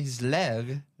saliva on his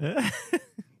leg.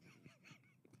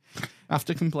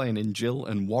 After complaining, Jill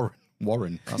and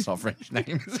Warren, that's not French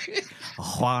name, is it?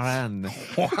 Warren.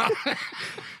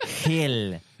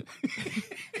 Hill.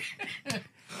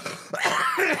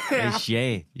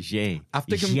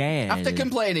 After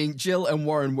complaining, Jill and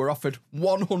Warren were offered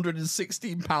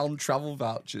 £116 travel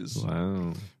vouchers,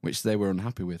 Wow. which they were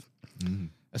unhappy with.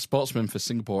 A spokesman for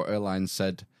Singapore Airlines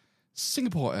said,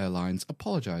 Singapore Airlines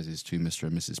apologises to Mr.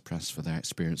 and Mrs. Press for their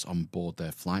experience on board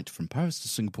their flight from Paris to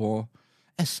Singapore.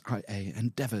 SIA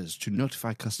endeavours to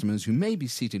notify customers who may be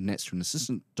seated next to an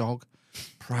assistant dog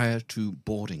prior to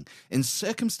boarding. In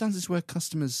circumstances where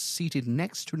customers seated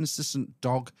next to an assistance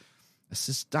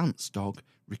dog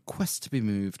request to be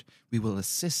moved, we will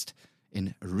assist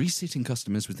in reseating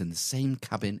customers within the same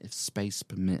cabin if space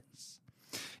permits.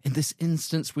 In this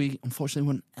instance, we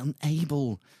unfortunately were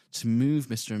unable to move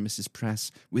Mr. and Mrs.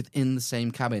 Press within the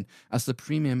same cabin as the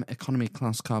premium economy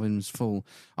class cabin was full.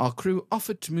 Our crew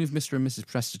offered to move Mr. and Mrs.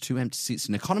 Press to 2 empty seats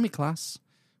in economy class,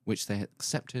 which they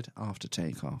accepted after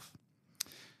takeoff.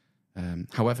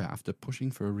 However, after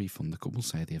pushing for a refund, the couple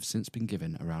say they have since been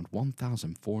given around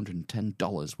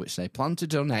 $1,410, which they plan to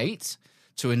donate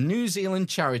to a New Zealand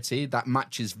charity that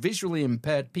matches visually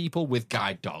impaired people with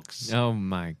guide dogs. Oh,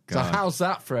 my God. So how's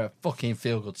that for a fucking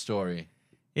feel-good story?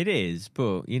 It is,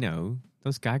 but, you know,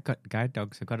 those guide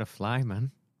dogs have got to fly,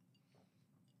 man.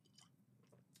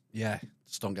 Yeah,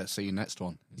 just don't get to see your next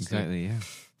one. Exactly, yeah.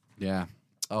 Yeah.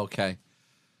 Okay.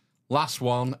 Last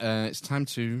one. It's time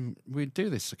to... We do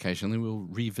this occasionally. We'll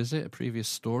revisit a previous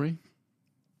story.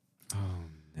 Oh,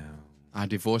 no. I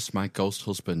divorced my ghost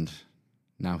husband.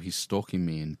 Now he's stalking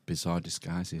me in bizarre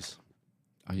disguises.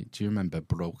 Do you remember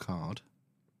Brocard?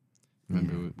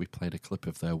 Remember we played a clip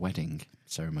of their wedding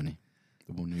ceremony?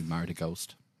 The one who married a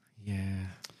ghost? Yeah.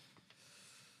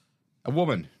 A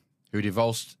woman who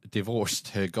divorced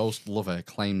her ghost lover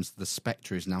claims the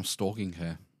spectre is now stalking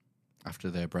her after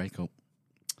their breakup.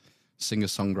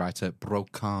 Singer-songwriter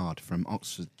Brocard from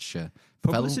Oxfordshire.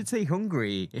 Publicity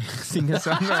hungry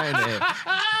singer-songwriter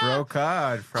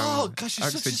Brocard from Oh, gosh, you're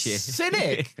such a Oxfordshire.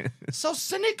 cynic. So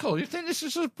cynical. You think this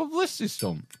is a publicity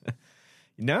stunt?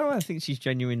 No, I think she's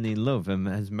genuinely in love and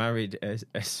has married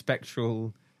a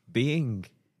spectral being.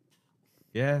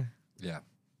 Yeah. Yeah.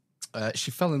 She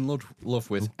fell in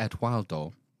love with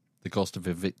Eduardo, the ghost of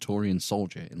a Victorian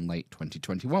soldier, in late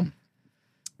 2021.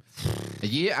 A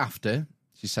year after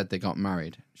she said they got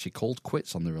married, she called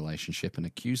quits on the relationship and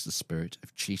accused the spirit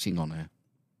of cheating on her.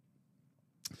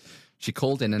 She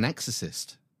called in an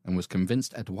exorcist and was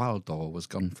convinced Eduardo was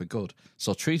gone for good,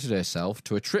 so treated herself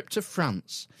to a trip to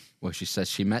France, where she says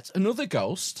she met another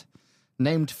ghost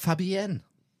named Fabienne,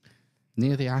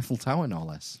 near the Eiffel Tower, no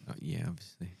less. Oh, yeah,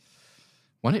 obviously.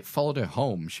 When it followed her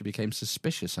home, she became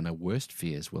suspicious and her worst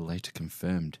fears were later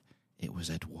confirmed. It was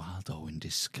Eduardo in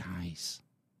disguise,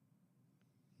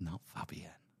 not Fabienne.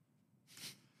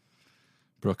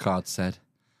 Brocard said,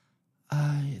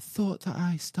 I thought that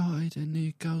I started a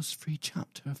new ghost-free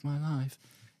chapter of my life.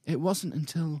 It wasn't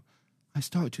until I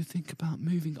started to think about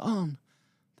moving on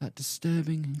that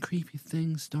disturbing and creepy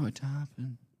things started to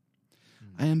happen.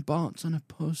 I embarked on a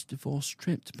post-divorce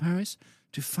trip to Paris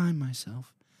to find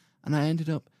myself, and I ended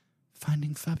up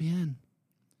finding Fabienne,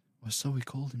 or so he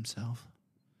called himself.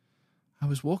 I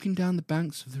was walking down the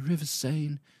banks of the River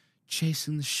Seine,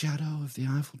 chasing the shadow of the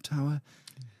Eiffel Tower,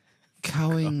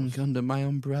 cowering under my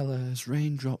umbrella as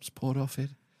raindrops poured off it.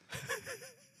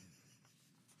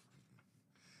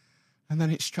 And then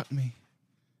it struck me,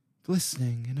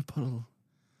 glistening in a puddle,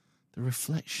 the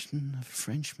reflection of a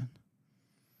Frenchman.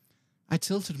 I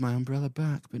tilted my umbrella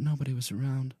back, but nobody was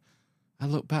around. I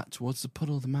looked back towards the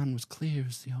puddle. The man was clear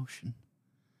as the ocean.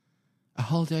 A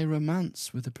holiday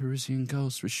romance with a Parisian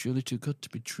ghost was surely too good to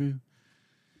be true.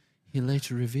 He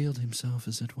later revealed himself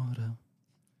as Eduardo.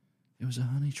 It was a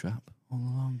honey trap all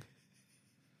along.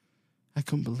 I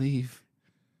couldn't believe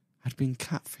I'd been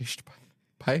catfished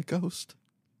by a ghost.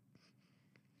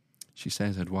 She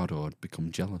says Eduardo had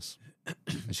become jealous,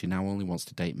 and she now only wants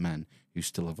to date men who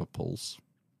still have a pulse.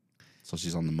 So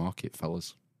she's on the market,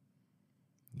 fellas.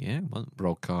 Yeah,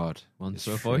 Brocard. One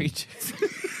to avoid.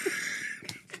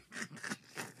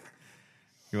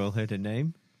 You all heard her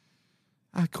name?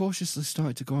 I cautiously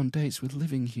started to go on dates with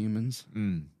living humans.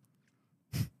 Mm.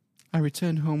 I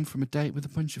returned home from a date with a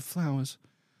bunch of flowers,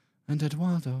 and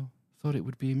Eduardo thought it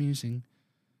would be amusing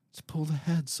to pull the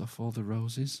heads off all the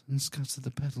roses and scatter the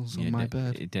petals on my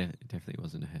bed. It definitely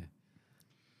wasn't her.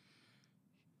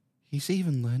 He's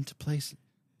even learned to play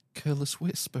Careless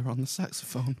Whisper on the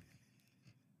saxophone.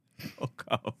 Fuck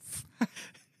off.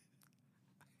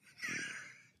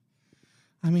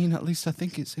 I mean, at least I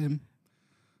think it's him.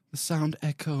 The sound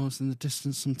echoes in the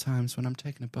distance sometimes when I'm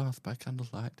taking a bath by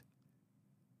candlelight.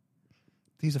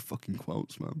 These are fucking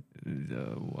quotes, man.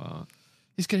 What?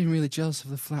 He's getting really jealous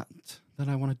of the fact that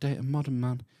I want to date a modern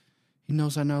man. He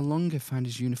knows I no longer find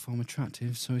his uniform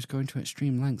attractive, so he's going to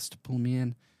extreme lengths to pull me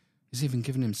in. He's even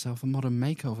given himself a modern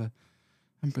makeover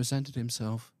and presented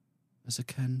himself as a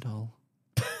Ken doll.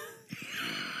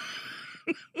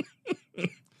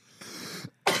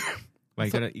 Well,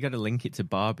 you got to link it to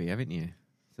Barbie, haven't you?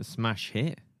 It's a smash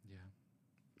hit. Yeah.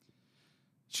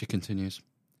 She continues,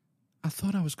 I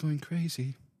thought I was going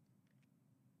crazy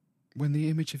when the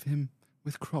image of him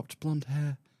with cropped blonde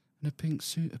hair and a pink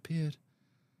suit appeared.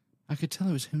 I could tell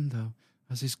it was him, though,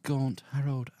 as his gaunt,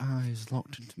 harrowed eyes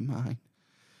locked into mine,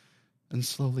 and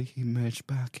slowly he merged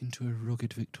back into a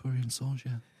rugged Victorian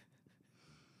soldier.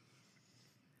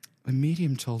 A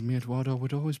medium told me Eduardo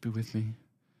would always be with me,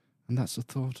 and that's a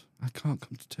thought I can't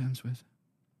come to terms with.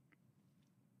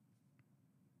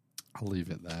 I'll leave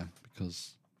it there,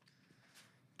 because...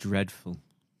 Dreadful.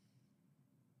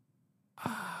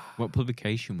 What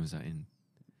publication was that in?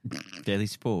 Daily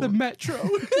Sport? The Metro.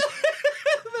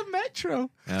 The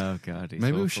Metro. Oh, God. It's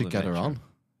Maybe we awful, should the get her Metro. on.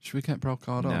 Should we get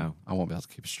Brocard on? No. I won't be able to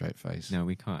keep a straight face. No,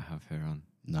 we can't have her on.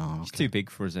 No. She's too big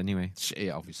for us anyway.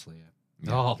 Yeah, obviously, yeah.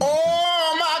 Yeah. Oh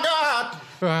my God!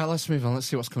 Right, let's move on. Let's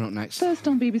see what's coming up next. First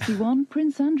on BBC One,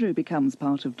 Prince Andrew becomes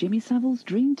part of Jimmy Savile's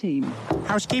dream team.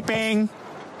 Housekeeping!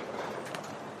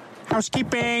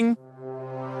 Housekeeping!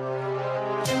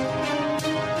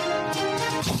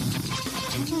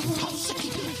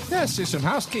 Yeah, let's do some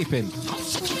housekeeping.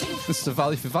 This is the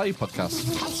Value for Value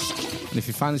podcast. And if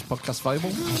you find this podcast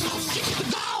valuable,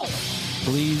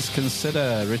 please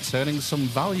consider returning some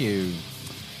value.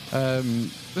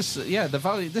 This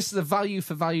is the value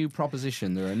for value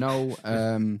proposition. There are no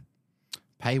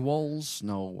paywalls,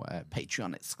 no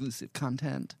Patreon exclusive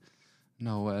content,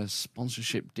 no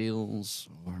sponsorship deals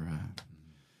or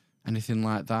anything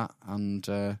like that, and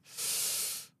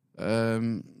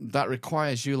that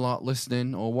requires you lot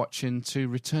listening or watching to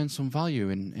return some value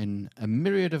in a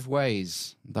myriad of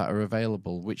ways that are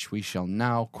available, which we shall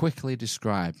now quickly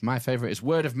describe. My favourite is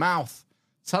word of mouth.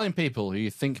 Telling people who you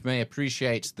think may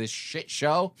appreciate this shit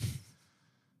show,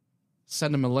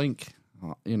 send them a link,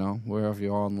 wherever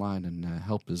you are online, and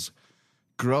help us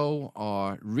grow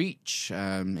our reach,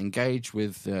 engage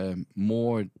with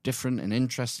more different and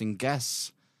interesting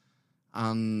guests,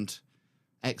 and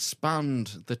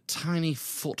expand the tiny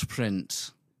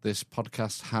footprint this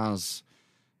podcast has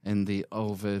in the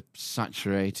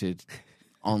oversaturated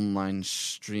online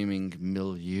streaming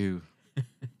milieu.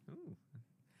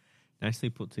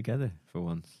 Nicely put together for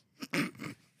once. For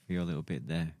your little bit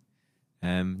there.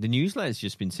 The newsletter's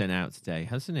just been sent out today,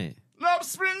 hasn't it? Love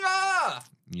Springer!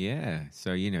 Yeah.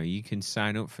 So, you can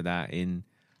sign up for that on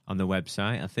the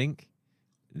website, I think.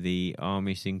 The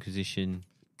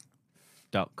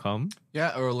AmishInquisition.com.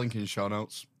 Yeah, or a link in the show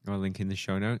notes. Or a link in the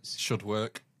show notes. Should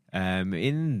work.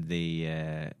 In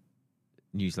the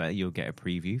newsletter, you'll get a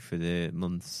preview for the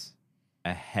months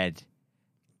ahead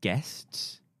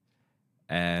guests.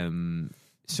 Some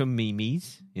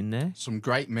memes in there. Some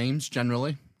great memes,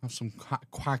 generally. Have some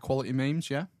high-quality memes,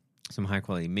 yeah? Some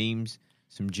high-quality memes,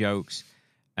 some jokes.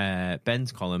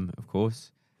 Ben's column, of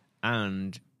course.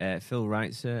 And Phil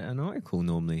writes an article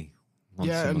normally.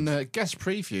 Once a month. And guest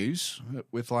previews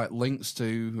with, links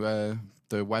to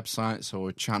the websites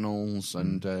or channels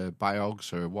and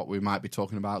biogs or what we might be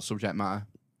talking about, subject matter.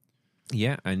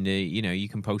 Yeah, and, you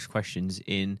can post questions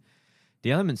in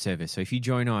the Element server. So if you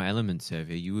join our Element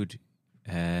server, you would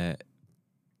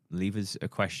leave us a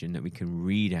question that we can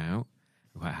read out.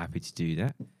 We're quite happy to do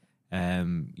that.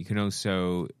 You can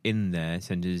also, in there,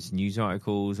 send us news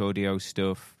articles, audio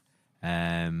stuff,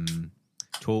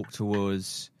 talk to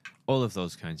us, all of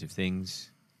those kinds of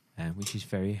things, which is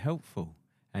very helpful.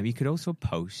 You could also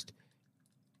post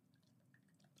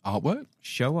artwork,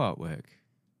 show artwork.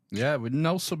 Yeah, with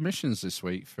no submissions this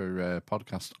week for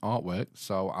podcast artwork.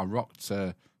 So I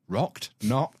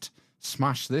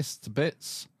smashed this to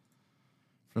bits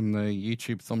from the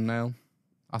YouTube thumbnail.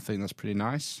 I think that's pretty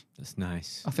nice. That's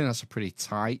nice. I think that's a pretty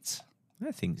tight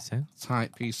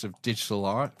piece of digital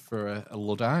art for a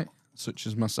Luddite such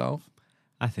as myself.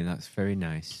 I think that's very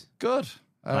nice. Good.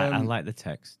 I like the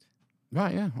text.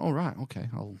 Right, yeah. All right, okay.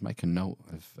 I'll make a note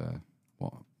of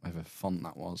whatever font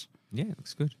that was. Yeah, it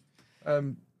looks good.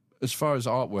 As far as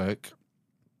artwork,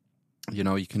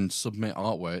 you can submit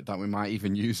artwork that we might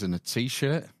even use in a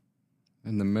T-shirt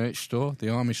in the merch store, the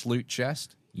Amish Loot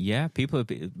Chest. Yeah,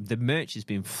 the merch has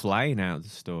been flying out of the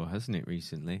store, hasn't it,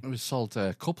 recently? We've sold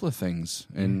a couple of things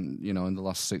in the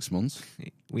last 6 months.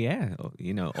 Yeah,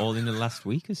 all in the last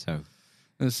week or so.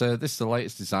 This is the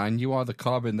latest design. You are the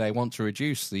carbon they want to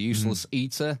reduce. The useless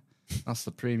eater. That's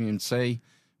the premium tea.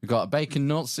 We've got bacon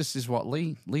nuts. This is what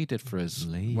Lee did for us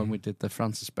when we did the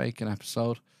Francis Bacon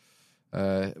episode.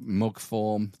 Mug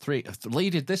form. Lee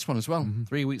did this one as well.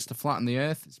 3 weeks to flatten the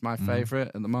earth. It's my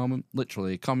favourite at the moment.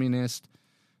 Literally communist.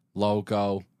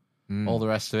 Logo, all the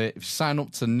rest of it. If you sign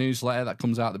up to the newsletter that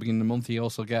comes out at the beginning of the month, you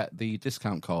also get the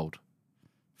discount code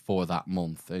for that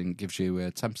month and gives you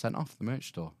 10% off the merch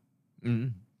store.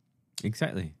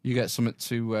 Exactly. You get something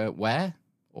to wear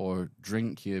or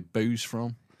drink your booze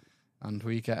from, and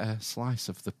we get a slice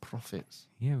of the profits.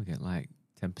 Yeah, we get like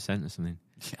 10% or something.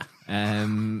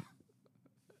 Yeah.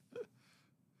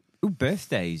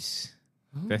 Birthdays.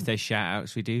 Birthday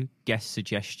shout-outs we do. Guest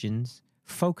suggestions.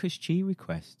 Focus chi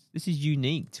requests. This is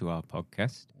unique to our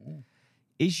podcast.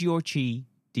 Is your chi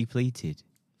depleted?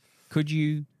 Could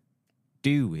you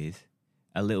do with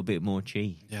a little bit more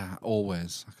chi? Yeah,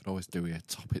 always. I could always do a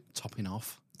topping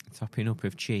off. Topping up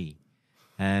of chi.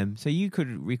 So you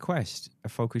could request a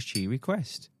Focus Chi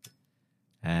request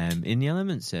in the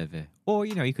Element server. Or,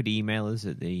 you could email us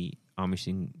at the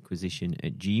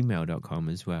AmishInquisition@gmail.com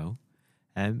as well.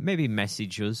 Maybe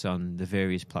message us on the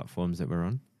various platforms that we're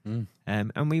on.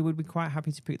 And we would be quite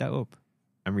happy to pick that up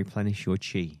and replenish your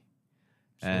chi.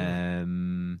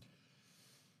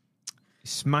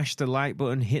 Smash the like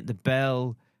button, hit the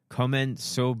bell, comment,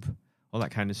 sub, all that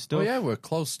kind of stuff. Oh yeah, we're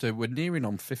nearing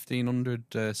on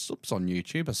 1,500 subs on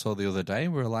YouTube. I saw the other day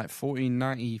we're like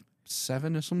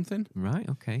 1,497 or something. Right,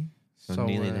 okay. So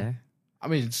nearly there. I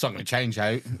mean, it's not going to change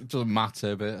out. It doesn't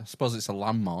matter, but I suppose it's a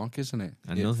landmark, isn't it?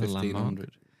 Another landmark.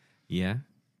 Yeah.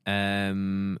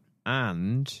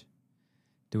 And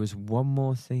there was one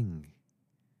more thing.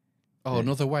 Oh,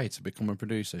 another way to become a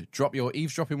producer. Drop your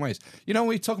eavesdropping ways.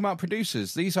 We talk about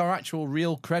producers. These are actual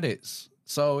real credits.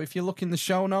 So if you look in the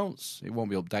show notes, it won't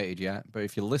be updated yet, but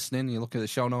if you're listening, you look at the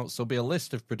show notes, there'll be a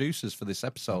list of producers for this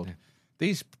episode. Yeah.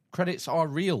 These credits are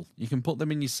real. You can put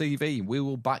them in your CV. We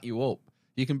will back you up.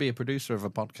 You can be a producer of a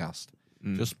podcast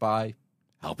just by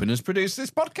helping us produce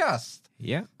this podcast.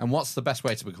 Yeah. And what's the best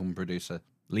way to become a producer?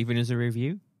 Leaving us a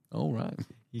review. All right.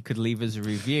 You could leave us a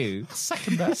review.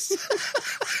 Second best.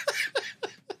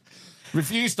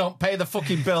 Reviews don't pay the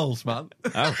fucking bills, man.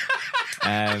 Oh.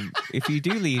 If you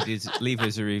do leave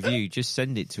us a review, just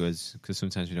send it to us, because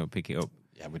sometimes we don't pick it up.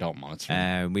 Yeah, we don't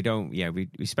monitor. We don't. Yeah, we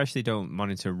especially don't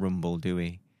monitor Rumble, do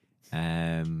we?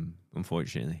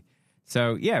 Unfortunately.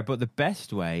 So yeah, but the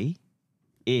best way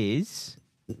is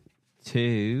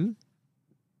to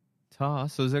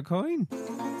toss us a coin.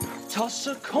 Toss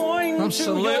a coin.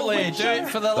 Absolutely, do it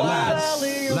for the lads.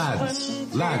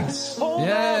 Lads.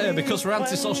 Yeah, because we're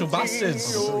antisocial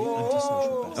bastards.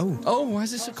 Oh, why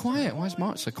is this so quiet? Why is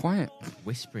Mark so quiet?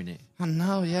 Whispering it. I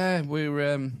know, yeah.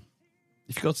 We're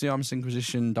if you go to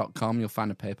theAmishInquisition.com, you'll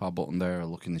find a PayPal button there, or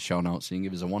look in the show notes. You can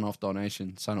give us a one-off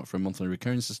donation, sign up for a monthly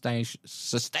recurring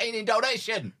sustaining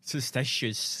donation.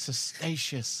 Sustacious.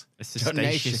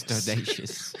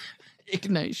 Donacious.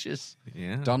 Ignatius.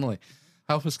 Yeah. Donnelly.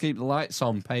 Help us keep the lights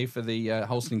on, pay for the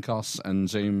hosting costs and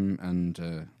Zoom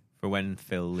and... for when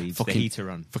Phil leaves the heater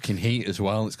on. Fucking heat as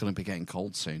well. It's going to be getting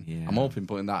cold soon. Yeah. I'm hoping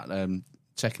putting that,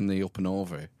 taking the up and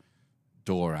over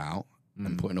door out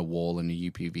and putting a wall and a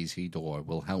UPVC door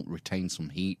will help retain some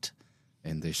heat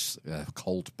in this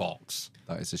cold box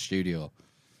that is a studio.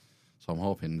 So I'm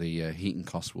hoping the heating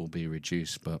costs will be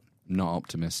reduced, but not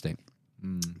optimistic.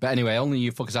 But anyway, only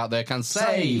you fuckers out there can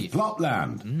save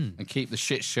Flopland and keep the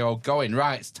shit show going.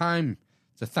 Right, it's time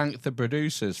to thank the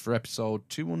producers for episode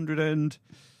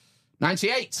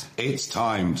 298. It's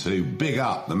time to big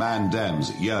up the man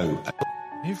Dems. Yo.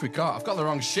 Who've we got? I've got the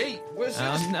wrong sheet. Where's this?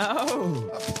 Oh, no.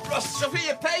 Stuff in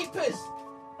your papers.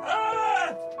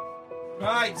 Ah!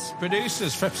 Right,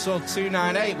 producers for episode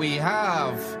 298, we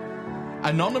have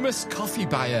Anonymous Coffee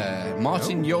Buyer,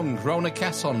 Martin Young, Rona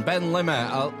Kesson, Ben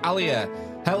Limmer, Alia,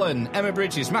 Helen, Emma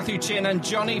Bridges, Matthew Chin, and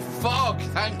Johnny Fogg.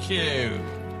 Thank you.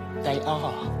 They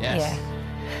are. Yes.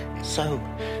 Yeah. So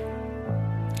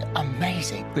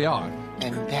amazing. They are.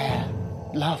 And their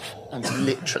love. And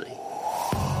literally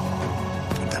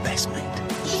the best mate.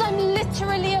 Because I'm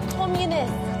literally a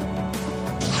communist.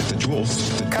 The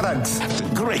dwarf. The currant. The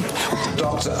grape. The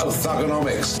doctor of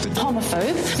thugonomics. The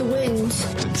Homophobe. The wind.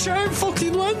 Giant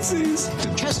fucking lenses.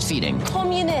 Chest feeding.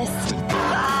 Communist.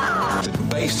 The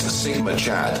base sigma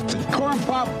chad. The corn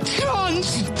pop.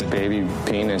 Cunt. The baby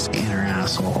penis. Inner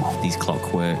asshole. These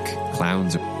clockwork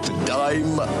clowns. The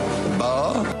dime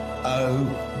bar.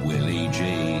 Oh, Willie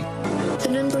G. The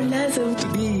number 11.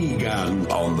 The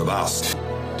gun on the bus.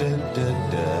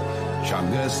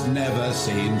 Chungus never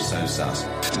seems so sus.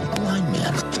 Blind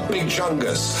man. Big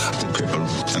Chungus. The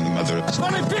cripple and the mother.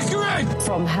 Sonny Pickering!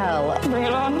 From hell. Bring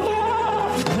it on.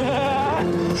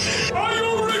 Are you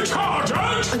retarded?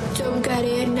 I don't get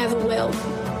it, never will.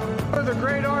 One of the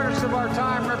great artists of our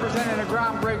time, representing a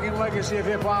groundbreaking legacy of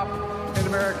hip-hop in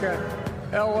America,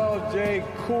 LL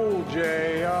Cool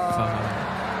J.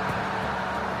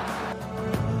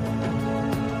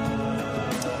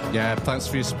 Yeah, thanks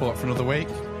for your support for another week.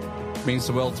 Means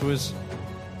the world to us.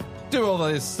 Do all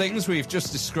those things we've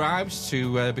just described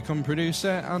to become a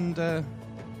producer and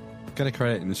get a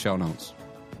credit in the show notes.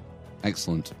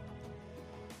 Excellent.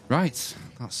 Right,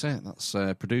 that's it. That's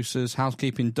producers,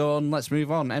 housekeeping done. Let's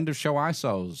move on. End of show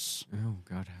ISOs. Oh,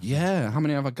 God. Yeah, how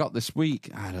many have I got this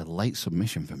week? I had a late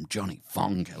submission from Johnny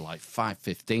Fong at like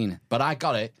 5:15, but I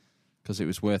got it because it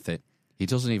was worth it. He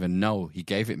doesn't even know he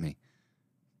gave it me,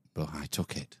 but I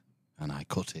took it and I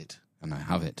cut it and I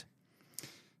have it.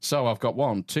 So I've got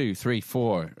 1, 2, 3,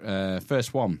 4.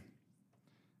 First one,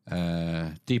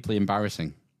 deeply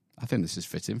embarrassing. I think this is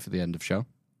fitting for the end of show.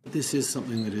 This is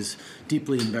something that is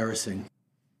deeply embarrassing.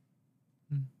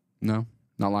 No,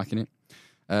 not liking it.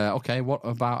 Okay, what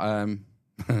about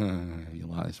you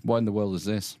like this? What in the world is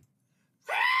this?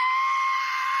 I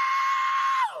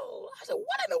said,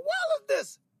 what in the world is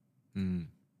this?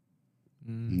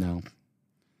 No.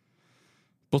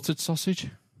 Buttered sausage?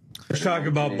 Let's talk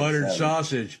about buttered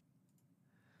sausage.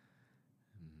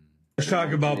 Let's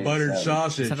talk about buttered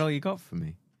sausage. Is that all you got for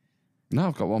me? No,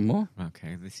 I've got one more.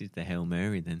 Okay, this is the Hail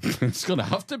Mary then. It's going to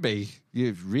have to be.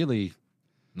 You've really...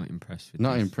 Not impressed with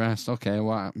Not this. impressed. Okay,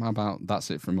 well, how about that's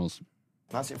it from us?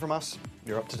 That's it from us.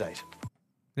 You're up to date.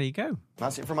 There you go.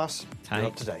 That's it from us. Tight. You're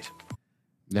up to date.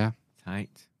 Yeah? Tight.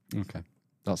 Okay.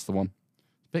 That's the one.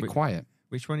 Bit quiet.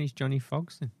 Which one is Johnny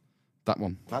Fogg's then? That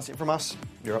one. That's it from us.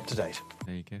 You're up to date.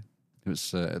 There you go. It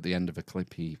was at the end of a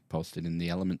clip he posted in the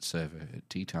Element server at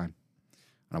tea time.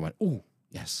 And I went, oh,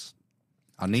 yes.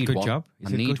 I need Good one. job. I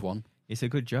need one. It's a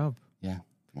good job. Yeah.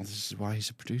 Well, this is why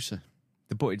he's a producer.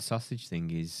 The buttered sausage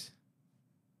thing is...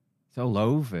 It's all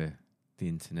over the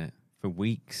internet for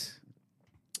weeks.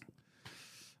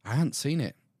 I hadn't seen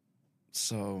it.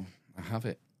 So I have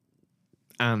it.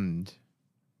 And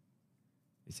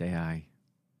it's AI.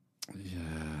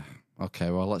 Yeah. Okay,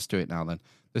 well, let's do it now then.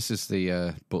 This is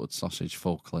the buttered sausage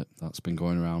full clip that's been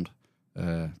going around,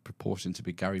 purporting to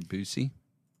be Gary Busey.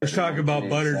 Let's talk about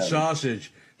buttered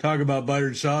sausage. Talk about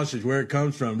buttered sausage, where it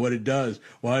comes from, what it does.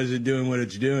 Why is it doing what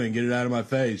it's doing? Get it out of my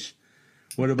face.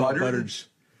 What about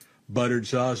buttered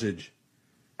sausage?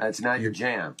 That's not your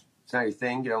jam. It's not your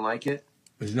thing. You don't like it?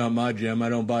 It's not my jam. I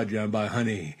don't buy jam. I buy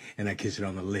honey, and I kiss it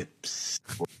on the lips.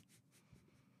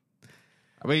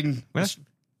 I mean...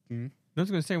 I was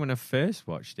going to say, when I first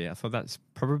watched it, I thought that's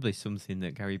probably something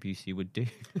that Gary Busey would do.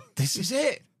 This is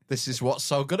it. This is what's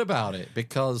so good about it,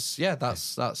 because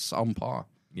that's on par.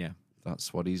 Yeah,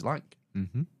 that's what he's like.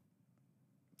 Mm-hmm.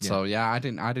 Yeah. So I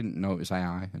didn't know it was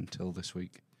AI until this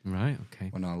week. Right. Okay.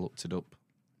 When I looked it up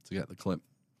to get the clip,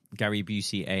 Gary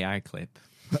Busey AI clip.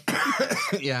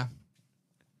 Yeah.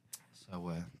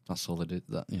 So that's all they did.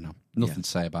 That nothing to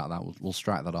say about that. We'll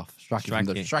strike that off. Strike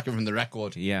it from the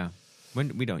record. Yeah.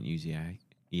 When we don't use EI.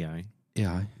 EIO.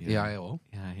 EI. Yeah.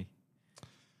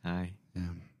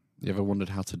 You ever wondered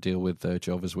how to deal with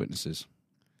Jehovah's Witnesses?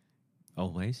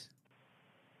 Always.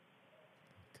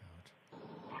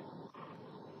 God.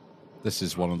 This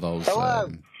is one of those.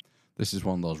 This is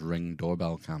one of those Ring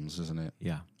doorbell cams, isn't it?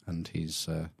 Yeah. And he's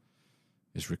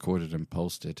recorded and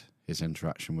posted his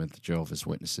interaction with the Jehovah's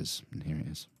Witnesses, and here it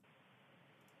is.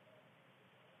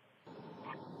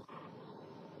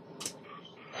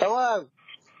 Hello.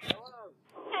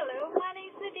 Hello, my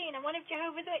name's Nadine. I'm one of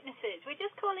Jehovah's Witnesses. We're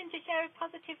just calling to share a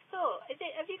positive thought.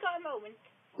 Have you got a moment?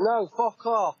 No, fuck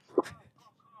off.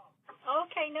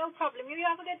 Okay, no problem. You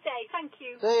have a good day. Thank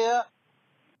you. See ya.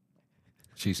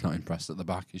 She's not impressed at the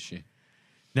back, is she?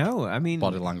 No, I mean...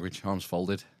 Body language, arms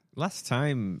folded. Last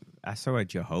time I saw a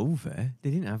Jehovah, they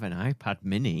didn't have an iPad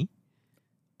mini.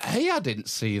 Hey, I didn't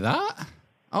see that.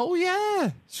 Oh,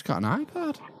 yeah. She's got an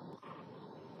iPad.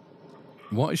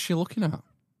 What is she looking at?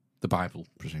 The Bible,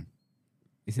 I presume.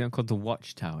 Isn't that called the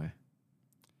Watchtower?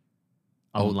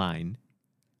 Online.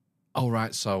 Oh,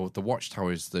 right. So the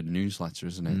Watchtower is the newsletter,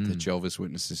 isn't it? The Jehovah's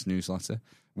Witnesses newsletter.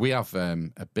 We have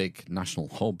a big national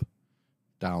hub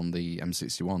down the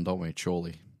M61, don't we,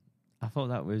 Chorley? I thought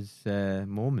that was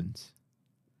Mormons.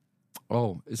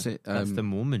 Oh, is it? That's the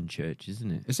Mormon church,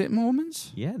 isn't it? Is it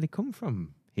Mormons? Yeah, they come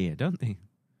from here, don't they?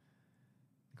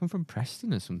 They come from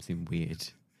Preston or something weird.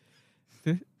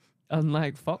 on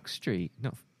like Fox Street.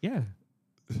 Yeah.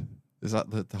 Is that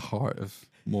the heart of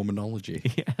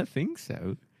Mormonology? Yeah, I think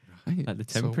so. Right. Like the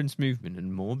temperance movement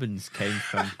and Mormons came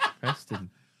from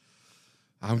Preston.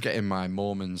 I'm getting my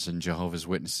Mormons and Jehovah's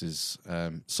Witnesses.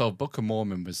 So Book of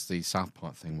Mormon was the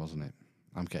Southport thing, wasn't it?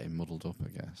 I'm getting muddled up, I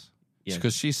guess. Yeah.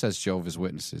 Because she says Jehovah's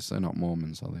Witnesses. They're not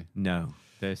Mormons, are they? No,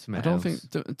 there's some. I don't think...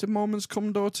 Do Mormons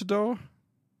come door to door?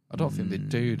 I don't think they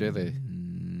do they?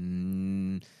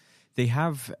 They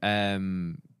have...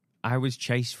 I was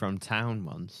chased from town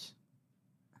once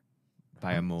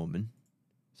by a Mormon.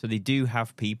 So they do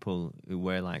have people who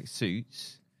wear like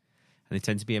suits, and they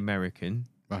tend to be American,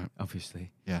 right? Obviously,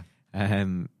 yeah.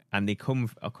 And they come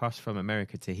across from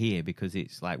America to here because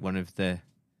it's like one of the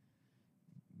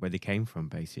where they came from,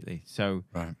 basically. So,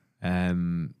 right.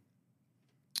 And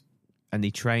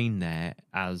they train there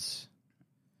as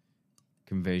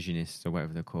conversionists or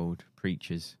whatever they're called,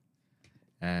 preachers.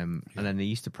 And then they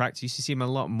used to practice. Used to see them a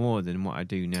lot more than what I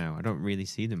do now. I don't really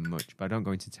see them much, but I don't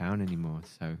go into town anymore,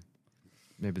 so.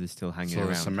 Maybe they're still hanging around.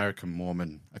 So this American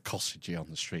Mormon accosted you on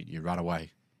the street. You ran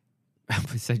away.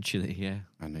 Essentially, yeah.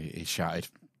 And he shouted,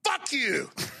 "Fuck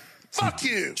you! Fuck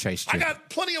you! Chased you. I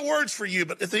got plenty of words for you,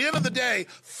 but at the end of the day,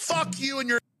 fuck you and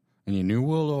your New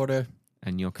World Order.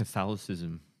 And your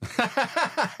Catholicism.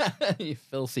 You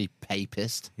filthy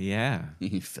papist. Yeah.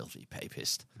 You filthy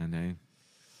papist. I know.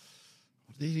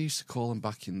 What did they used to call them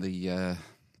back in the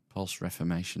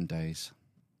post-Reformation days?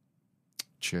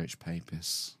 Church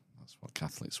papists. What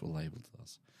Catholics were labelled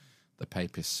as. The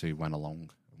papists who went along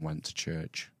and went to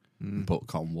church and put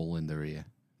cotton wool in their ear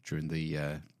during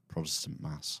the Protestant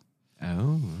Mass.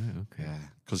 Oh, right, okay. Yeah,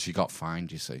 because you got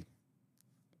fined, you see.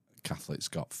 Catholics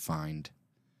got fined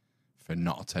for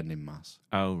not attending Mass.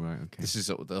 Oh, right, okay. This is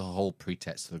the whole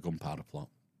pretext of the gunpowder plot.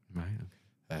 Right,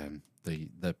 okay.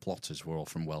 The plotters were all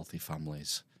from wealthy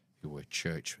families who were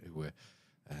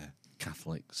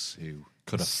Catholics who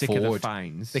could afford of the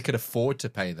fines. They could afford to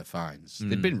pay the fines.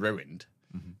 They'd been ruined,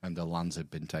 and their lands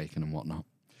had been taken and whatnot.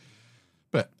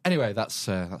 But anyway, that's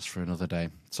for another day.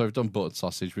 So we've done buttered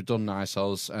sausage, we've done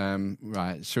ISOs.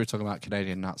 Right, should we talk about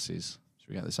Canadian Nazis? Should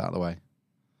we get this out of the way?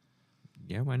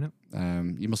 Yeah, why not?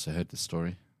 You must have heard this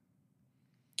story.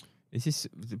 Is this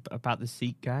about the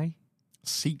Sikh guy?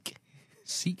 Sikh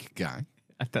guy?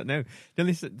 I don't know. The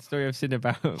only story I've seen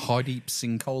about Hardeep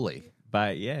Singh Kohli.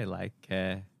 But yeah, like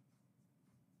I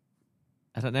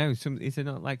don't know. Is there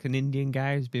not like an Indian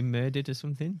guy who's been murdered or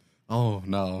something? Oh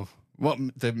no. Well,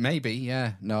 maybe.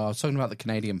 Yeah. No, I was talking about the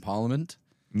Canadian Parliament.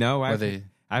 No,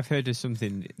 I've heard of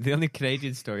something. The only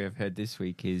Canadian story I've heard this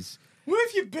week is where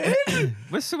have you been?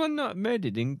 Was someone not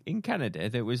murdered in Canada?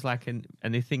 That was like and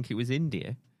they think it was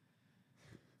India.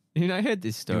 You know, I heard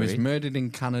this story. He was murdered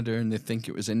in Canada, and they think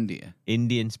it was India.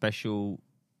 Indian special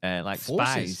like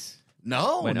Forces. Spies.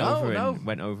 Went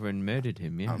over and murdered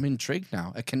him. Yeah, I'm intrigued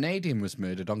now. A Canadian was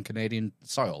murdered on Canadian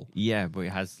soil. Yeah, but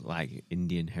it has like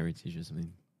Indian heritage or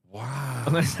something. Wow!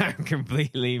 Unless I'm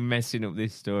completely messing up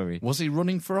this story. Was he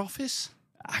running for office?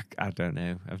 I don't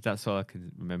know. That's all I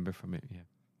can remember from it. Yeah.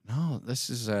 No, this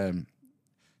is the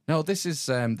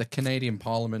Canadian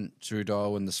Parliament.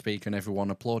 Trudeau and the Speaker and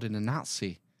everyone applauding a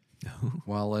Nazi.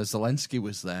 While Zelensky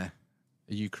was there,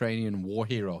 a Ukrainian war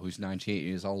hero who's 98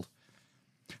 years old.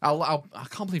 I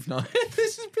can't believe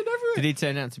this has been everywhere. Did he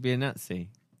turn out to be a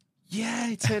Nazi? Yeah,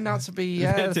 he turned out to be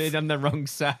on the wrong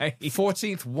side.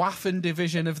 14th Waffen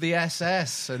Division of the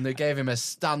SS, and they gave him a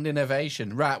standing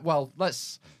ovation. Right, well,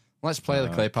 let's play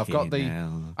the clip. I've got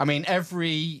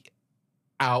every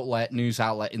news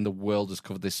outlet in the world has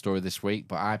covered this story this week,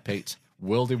 but I picked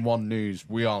World in One News,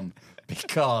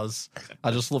 because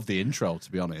I just love the intro,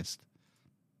 to be honest.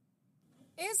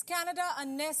 Is Canada a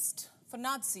nest for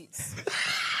Nazis?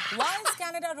 Why is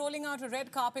Canada rolling out a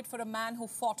red carpet for a man who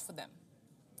fought for them?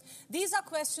 These are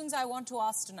questions I want to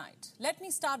ask tonight. Let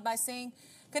me start by saying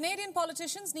Canadian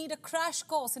politicians need a crash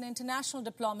course in international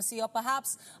diplomacy or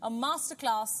perhaps a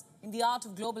masterclass in the art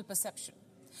of global perception.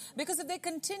 Because if they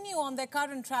continue on their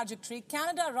current trajectory,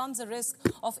 Canada runs a risk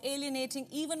of alienating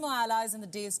even more allies in the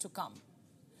days to come.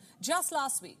 Just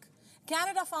last week,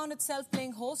 Canada found itself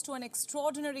playing host to an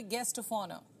extraordinary guest of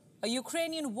honor, a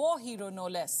Ukrainian war hero no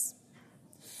less.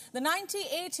 The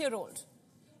 98-year-old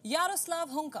Yaroslav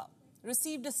Hunka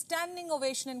received a standing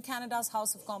ovation in Canada's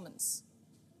House of Commons.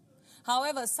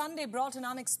 However, Sunday brought an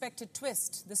unexpected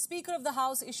twist. The Speaker of the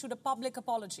House issued a public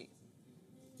apology.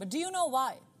 But do you know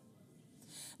why?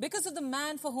 Because of the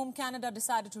man for whom Canada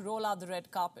decided to roll out the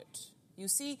red carpet. You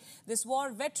see, this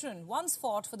war veteran once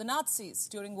fought for the Nazis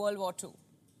during World War II.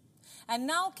 And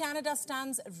now Canada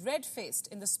stands red-faced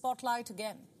in the spotlight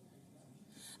again.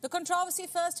 The controversy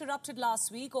first erupted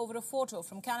last week over a photo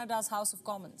from Canada's House of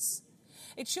Commons.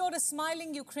 It showed a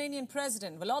smiling Ukrainian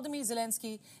president, Volodymyr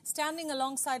Zelensky, standing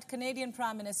alongside Canadian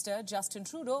Prime Minister Justin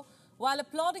Trudeau while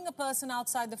applauding a person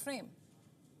outside the frame.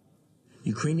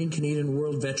 Ukrainian-Canadian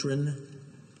war veteran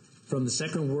from the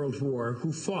Second World War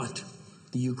who fought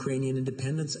the Ukrainian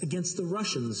independence against the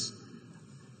Russians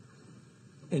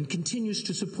and continues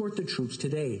to support the troops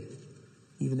today,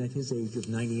 even at his age of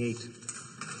 98.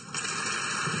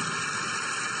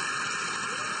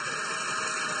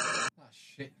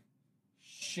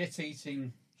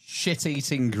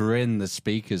 Shit-eating grin the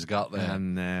speaker's got there. I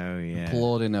know, yeah.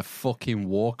 Applauding a fucking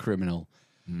war criminal.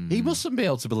 He mustn't be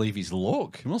able to believe his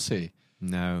luck, must he?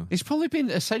 No. He's probably been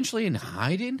essentially in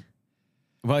hiding.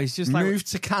 Well, he's just moved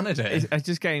to Canada. I was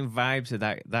just getting vibes of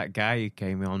that guy who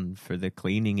came on for the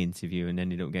cleaning interview and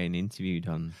ended up getting interviewed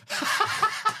on.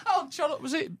 Oh, John,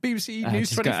 was it BBC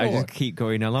News 24? I just keep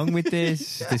going along with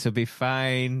this. This will be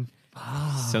fine.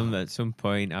 At some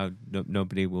point,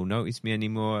 nobody will notice me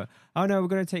anymore. Oh no, we're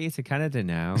going to take you to Canada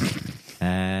now.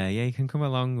 Yeah, you can come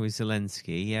along with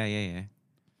Zelensky. Yeah.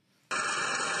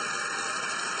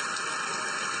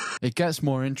 It gets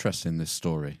more interesting, this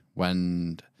story,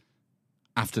 when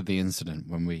after the incident,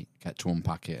 when we get to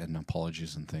unpack it and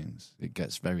apologies and things, it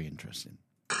gets very interesting.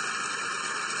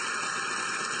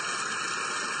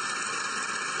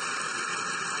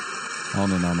 On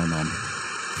and on and on.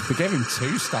 We gave him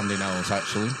 2 standing O's,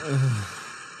 actually.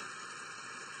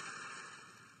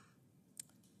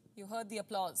 You heard the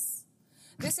applause.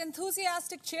 This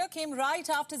enthusiastic cheer came right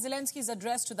after Zelensky's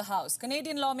address to the House.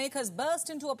 Canadian lawmakers burst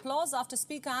into applause after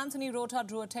Speaker Anthony Rota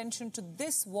drew attention to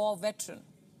this war veteran.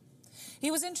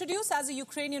 He was introduced as a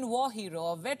Ukrainian war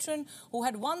hero, a veteran who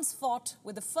had once fought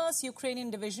with the 1st Ukrainian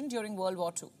Division during World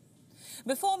War II,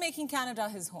 before making Canada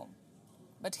his home.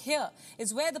 But here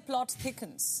is where the plot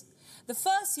thickens. The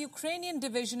 1st Ukrainian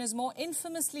Division is more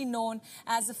infamously known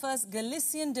as the 1st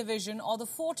Galician Division or the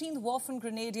 14th Waffen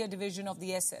Grenadier Division of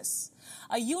the SS,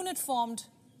 a unit formed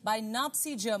by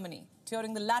Nazi Germany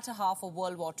during the latter half of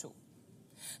World War II.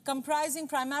 Comprising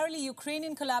primarily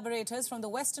Ukrainian collaborators from the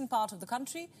western part of the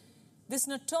country, this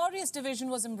notorious division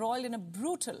was embroiled in a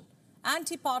brutal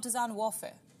anti-partisan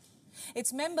warfare.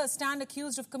 Its members stand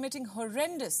accused of committing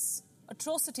horrendous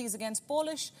atrocities against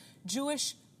Polish,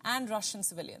 Jewish, and Russian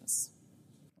civilians.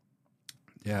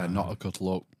 Yeah, not a good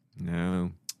look.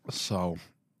 No. So,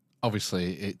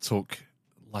 obviously, it took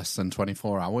less than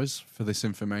 24 hours for this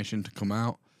information to come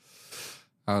out.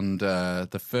 And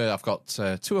I've got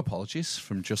 2 apologies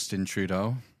from Justin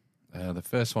Trudeau. The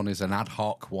first one is an ad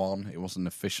hoc one. It wasn't an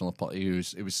official apology.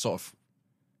 It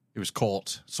was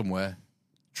caught somewhere,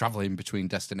 travelling between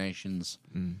destinations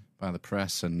by the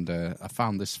press. And I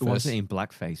found this first. Wasn't in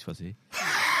blackface, was he?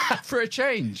 For a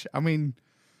change. I mean,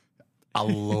 I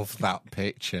love that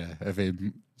picture of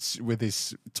him with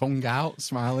his tongue out,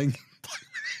 smiling.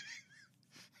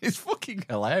 It's fucking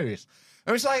hilarious.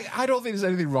 I was like, I don't think there's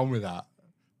anything wrong with that,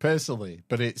 personally,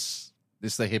 but it's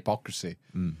the hypocrisy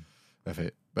of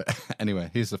it. But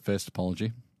anyway, here's the first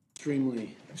apology.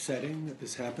 Extremely upsetting that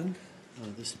this happened.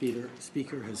 The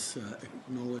speaker has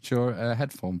acknowledged... Sure,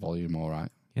 headphone volume all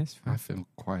right? Yes, fine. I feel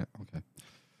quiet. Okay.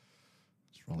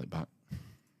 Let's roll it back.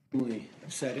 Extremely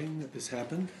upsetting that this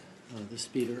happened. The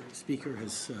speaker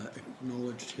has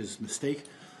acknowledged his mistake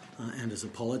and has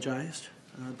apologized.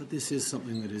 But this is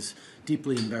something that is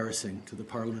deeply embarrassing to the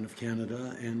Parliament of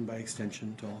Canada and, by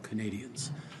extension, to all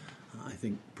Canadians. I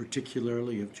think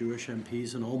particularly of Jewish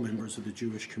MPs and all members of the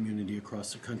Jewish community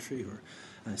across the country who are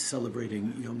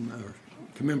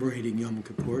commemorating Yom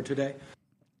Kippur today.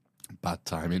 Bad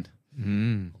timing.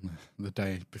 The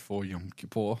day before Yom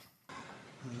Kippur.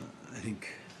 I think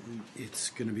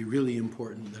it's going to be really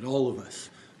important that all of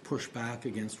us push back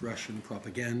against Russian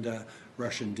propaganda,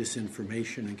 Russian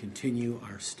disinformation, and continue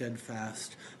our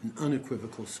steadfast and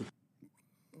unequivocal support.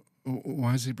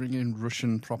 Why is he bringing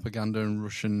Russian propaganda and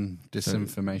Russian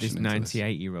disinformation This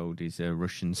 98-year-old is a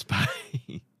Russian spy.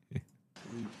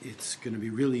 It's going to be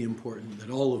really important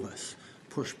that all of us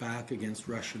push back against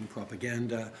Russian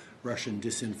propaganda, Russian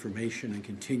disinformation, and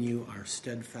continue our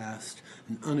steadfast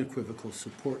and unequivocal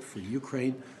support for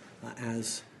Ukraine,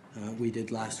 as we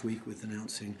did last week with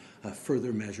announcing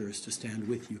further measures to stand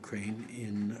with Ukraine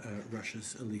in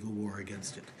Russia's illegal war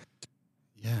against it.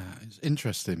 Yeah, it's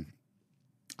interesting.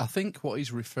 I think what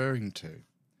he's referring to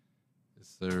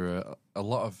is there a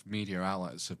lot of media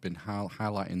outlets have been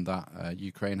highlighting that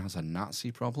Ukraine has a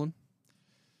Nazi problem.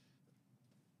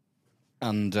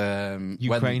 And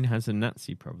Ukraine has a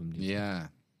Nazi problem. Yeah.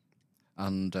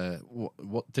 And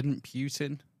what didn't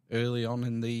Putin early on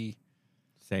in the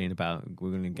saying about we're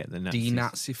going to get the Nazis.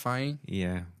 Denazifying.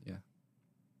 Yeah. Yeah.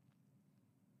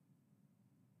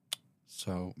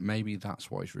 So maybe that's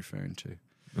what he's referring to.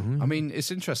 Mm-hmm. I mean, it's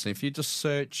interesting. If you just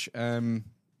search,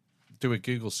 do a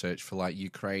Google search for like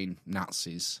Ukraine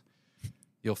Nazis,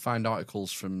 you'll find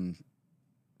articles from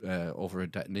over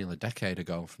nearly a decade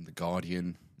ago from The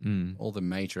Guardian, all the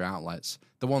major outlets.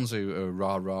 The ones who are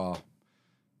rah-rah.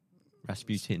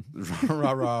 Rasputin.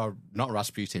 Rah-rah, not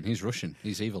Rasputin. He's Russian.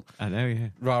 He's evil. I know, yeah.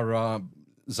 Rah-rah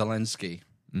Zelensky.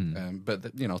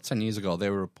 But, 10 years ago,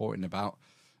 they were reporting about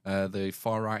the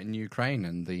far right in Ukraine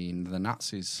and the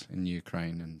Nazis in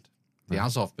Ukraine and the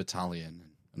Azov battalion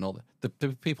and all the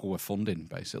people were funding,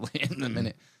 basically, in the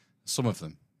minute. Some of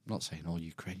them. I'm not saying all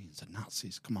Ukrainians are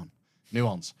Nazis. Come on.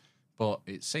 Nuance. But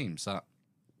it seems that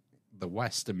the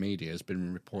Western media has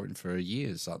been reporting for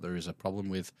years that there is a problem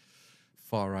with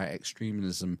far-right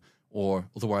extremism, or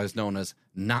otherwise known as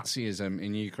Nazism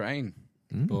in Ukraine.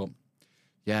 But,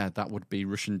 yeah, that would be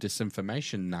Russian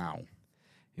disinformation now.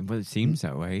 Well, it seems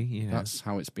that way. Yeah, that's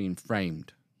how it's being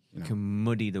framed. You can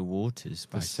muddy the waters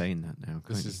by saying that now.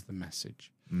 This is the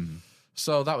message.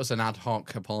 So that was an ad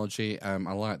hoc apology. I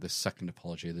like this second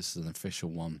apology. This is an official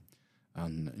one,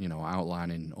 and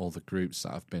outlining all the groups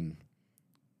that have been,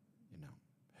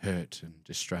 hurt and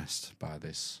distressed by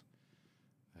this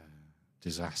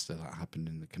disaster that happened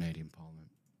in the Canadian Parliament.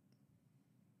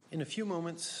 In a few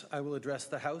moments, I will address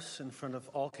the House in front of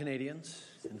all Canadians,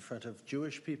 in front of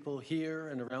Jewish people here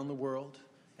and around the world,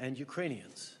 and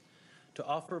Ukrainians, to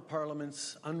offer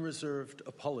Parliament's unreserved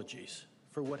apologies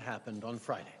for what happened on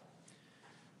Friday.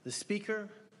 The Speaker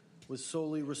was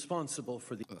solely responsible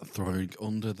for the... Throwing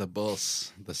under the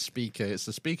bus the Speaker. It's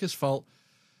the Speaker's fault.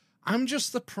 I'm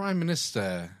just the Prime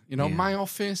Minister. My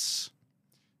office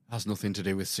has nothing to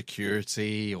do with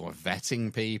security or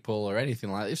vetting people or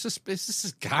anything like that. It's just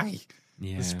this guy,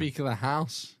 the Speaker of the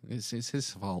House. It's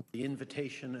his fault. The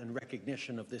invitation and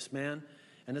recognition of this man,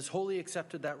 and has wholly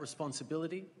accepted that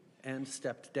responsibility and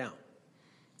stepped down.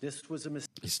 This was a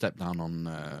mistake. He stepped down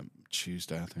on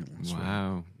Tuesday, I think.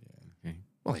 Wow. Yeah. Okay.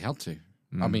 Well, he had to.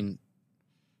 I mean,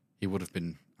 he would have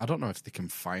been... I don't know if they can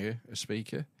fire a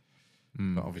Speaker,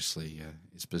 but obviously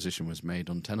his position was made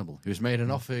untenable. He was made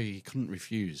an offer he couldn't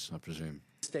refuse, I presume.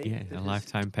 Yeah, a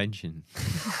lifetime pension.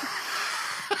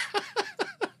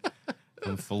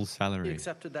 And full salary. He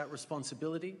accepted that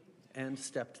responsibility and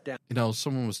stepped down.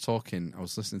 Someone was talking, I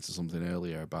was listening to something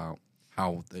earlier about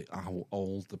how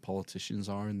old the politicians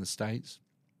are in the States.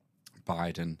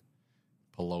 Biden,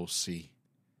 Pelosi,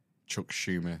 Chuck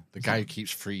Schumer, the guy who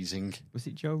keeps freezing. Was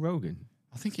it Joe Rogan?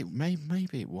 I think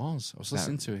maybe it was. I was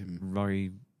listening to him.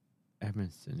 Roy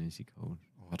Emerson, is he called?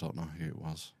 Oh, I don't know who it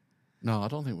was. No, I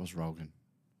don't think it was Rogan.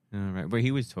 Oh, right. Well,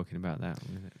 he was talking about that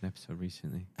in an episode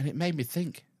recently. And it made me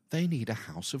think, they need a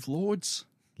House of Lords.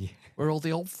 Yeah. Where all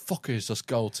the old fuckers just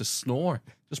go to snore.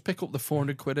 Just pick up the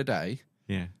 400 quid a day.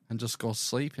 Yeah. And just go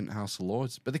sleep in the House of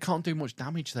Lords. But they can't do much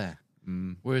damage there.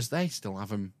 Whereas they still have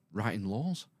them writing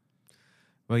laws.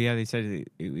 Well, yeah, they said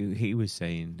he was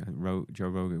saying, Joe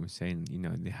Rogan was saying,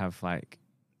 they have that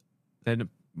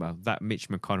Mitch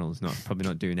McConnell's probably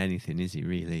not doing anything, is he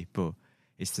really? But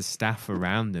it's the staff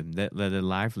around them that their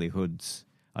livelihoods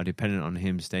are dependent on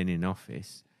him staying in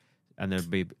office, and they'll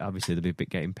be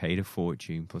getting paid a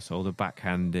fortune, plus all the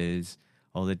backhanders,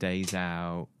 all the days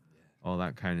out, all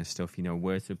that kind of stuff.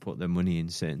 Where to put their money in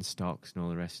certain stocks and all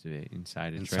the rest of it,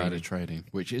 insider trading,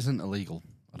 which isn't illegal.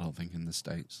 I don't think in the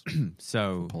States.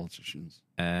 So politicians,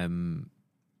 that's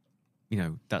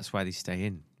why they stay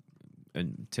in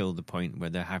until the point where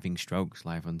they're having strokes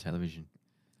live on television.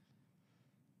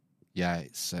 Yeah,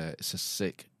 it's a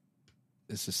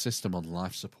system on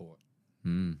life support.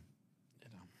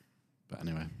 But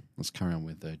anyway, let's carry on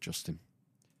with Justin.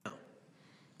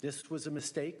 This was a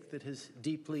mistake that has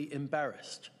deeply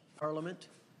embarrassed Parliament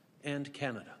and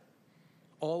Canada.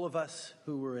 All of us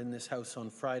who were in this House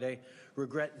on Friday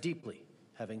regret deeply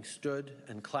having stood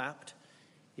and clapped,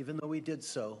 even though we did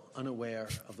so unaware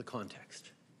of the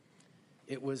context.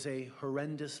 It was a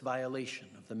horrendous violation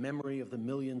of the memory of the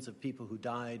millions of people who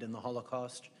died in the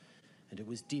Holocaust, and it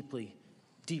was deeply,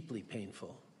 deeply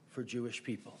painful for Jewish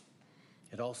people.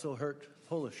 It also hurt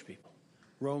Polish people,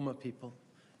 Roma people,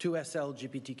 2S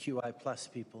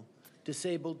LGBTQI+ people,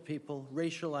 disabled people,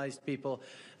 racialized people,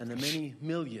 and the many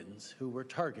millions who were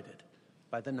targeted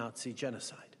by the Nazi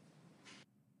genocide.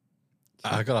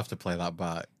 I'm going to have to play that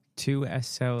back.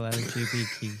 2SL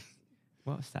LGBT.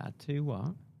 What's that? 2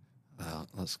 what?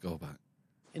 Let's go back.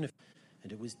 And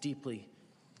it was deeply,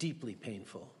 deeply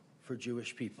painful for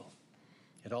Jewish people.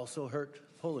 It also hurt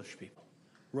Polish people,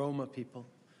 Roma people,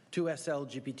 2S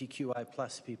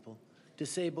LGBTQI+ people,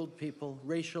 disabled people,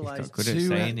 racialized good at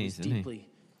saying these, isn't he? deeply.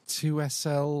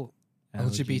 2SL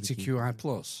LGBTQI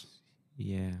plus.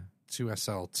 Yeah.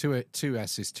 2SL.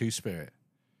 2S is Two-Spirit,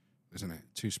 isn't it?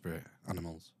 Two-Spirit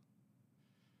animals.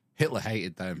 Hitler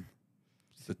hated them.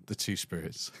 The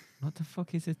Two-Spirits. What the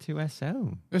fuck is a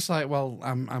 2SL? It's like, well,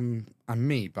 I'm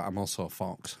me, but I'm also a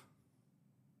fox.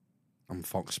 I'm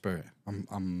fox spirit. I'm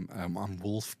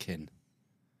wolfkin.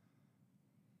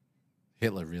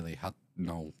 Hitler really had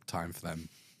no time for them.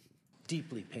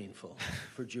 Deeply painful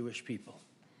for Jewish people.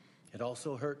 It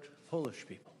also hurt Polish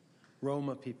people,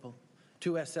 Roma people,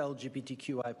 2S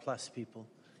LGBTQI plus people,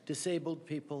 disabled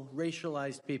people,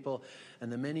 racialized people,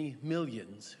 and the many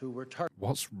millions who were targeted.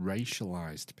 What's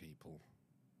racialized people?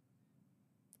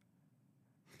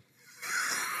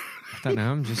 I don't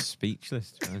know. I'm just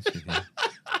speechless, to be honest with you.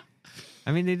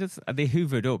 I mean, they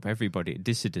hoovered up everybody,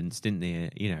 dissidents, didn't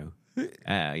they?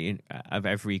 Of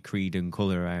every creed and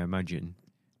colour, I imagine.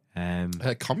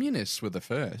 Communists were the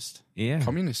first. Yeah.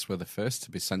 Communists were the first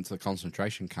to be sent to the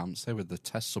concentration camps. They were the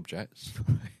test subjects.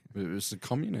 It was the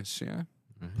communists, yeah.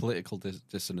 Mm-hmm. Political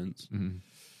dissidents. Mm-hmm.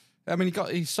 I mean,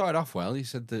 he started off well. He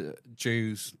said the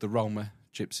Jews, the Roma,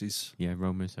 gypsies. Yeah,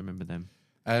 Romans, I remember them.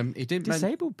 He didn't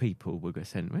disabled people were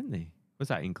sent, weren't they? Was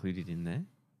that included in there?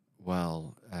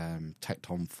 Well,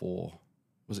 Tecton 4.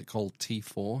 Was it called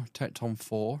T4? Tecton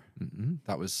 4. Mm-hmm.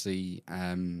 That was the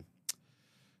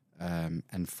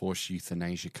enforced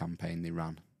euthanasia campaign they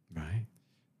ran. Right.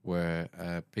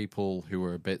 Where people who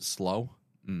were a bit slow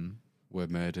were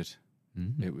murdered.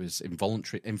 Mm. It was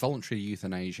involuntary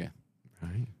euthanasia.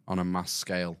 Right. On a mass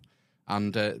scale.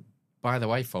 And by the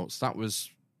way, folks, that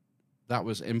was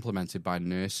implemented by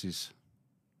nurses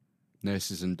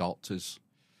and doctors.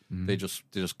 Mm. They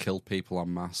just killed people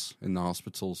en masse in the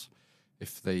hospitals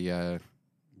if they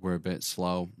were a bit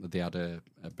slow. They had a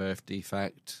birth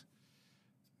defect.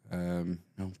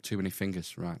 Too many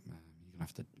fingers. Right, you're gonna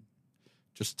have to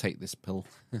just take this pill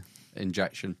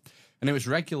injection. And it was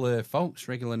regular folks,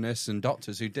 regular nurses and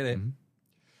doctors who did it. Mm.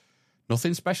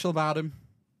 Nothing special about him.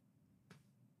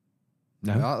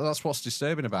 No, that's what's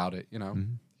disturbing about it,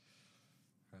 Mm.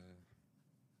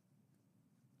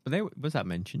 But was that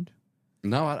mentioned?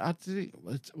 No, I did.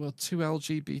 Well, 2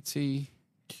 LGBTQI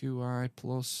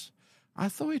plus. I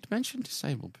thought he'd mentioned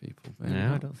disabled people.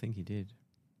 No, I don't think he did.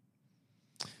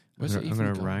 I'm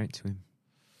going to write to him.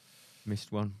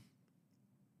 Missed one.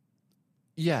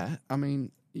 Yeah, I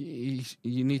mean, you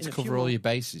need to cover all your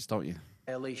bases, don't you?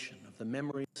 Violation of the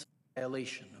memories,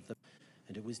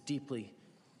 and it was deeply.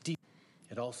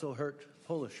 It also hurt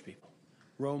Polish people,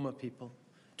 Roma people,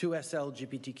 2S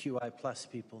LGBTQI plus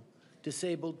people,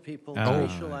 disabled people,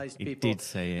 racialized people, did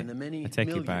say it. And the many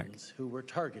millions who were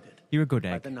targeted You're a good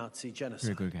egg. by the Nazi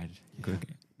genocide. You're a good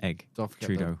egg. Don't forget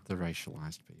Trudeau. The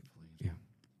racialized people. Yeah.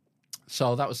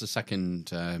 So that was the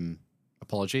second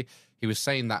apology. He was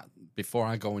saying that before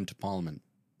I go into Parliament.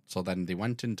 So then they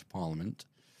went into Parliament,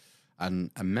 and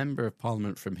a member of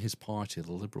Parliament from his party,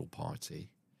 the Liberal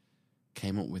Party,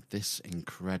 came up with this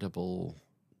incredible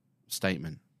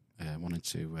statement. Wanted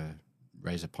to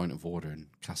raise a point of order and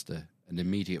cast an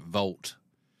immediate vote.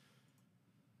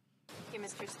 Thank you,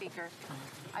 Mr. Speaker.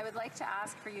 I would like to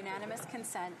ask for unanimous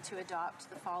consent to adopt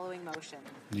the following motion.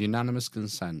 Unanimous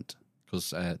consent,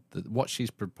 because what she's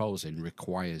proposing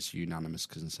requires unanimous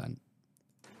consent.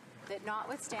 That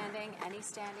notwithstanding any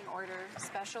standing order,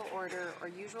 special order, or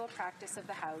usual practice of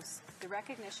the House, the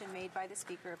recognition made by the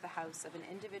Speaker of the House of an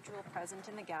individual present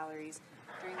in the galleries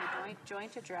during the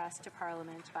joint address to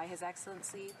Parliament by His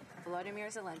Excellency Volodymyr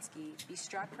Zelensky be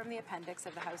struck from the appendix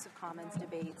of the House of Commons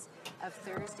debates of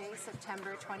Thursday,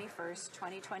 September 21st,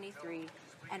 2023,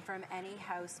 and from any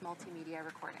House multimedia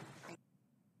recording.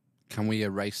 Can we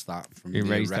erase that from the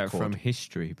record? Erase that from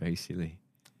history, basically.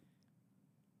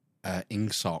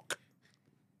 Ingsoc.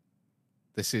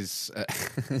 This is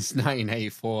it's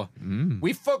 1984.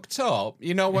 We fucked up.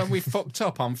 You know when we fucked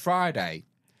up on Friday.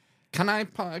 Can I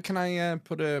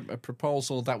put a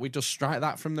proposal that we just strike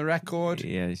that from the record?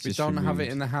 Yeah, it's we just don't have it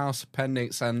removed. in the House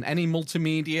appendix, and any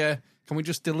multimedia. Can we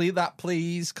just delete that,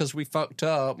 please? Because we fucked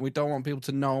up. We don't want people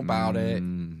to know about it.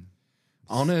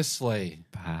 Honestly,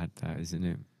 Bad, that, isn't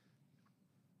it?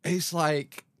 it's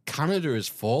like Canada has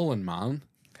fallen, man.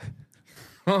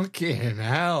 Fucking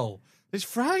hell. It's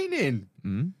frightening.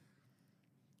 Mm?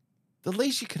 The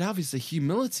least you could have is the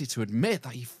humility to admit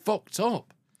that you fucked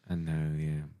up. I know,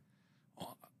 yeah.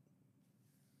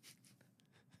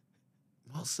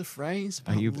 What's the phrase?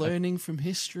 Are About you learning from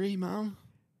history, man?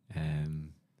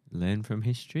 Learn from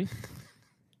history?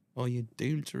 Or you're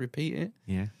doomed to repeat it?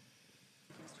 Yeah.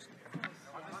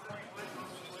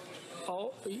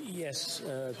 Oh, yes,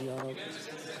 the Honourable.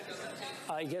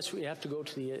 I guess we have to go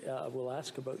to the, we'll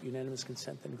ask about unanimous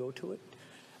consent, then go to it.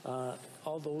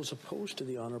 All those opposed to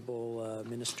the Honourable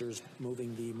Ministers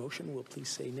moving the motion will please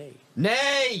say nay.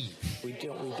 Nay! We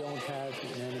don't have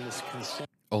unanimous consent.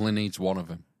 Only needs one of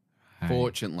them.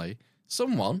 Fortunately,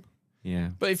 someone. Yeah.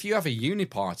 But if you have a uni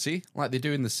party, like they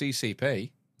do in the CCP,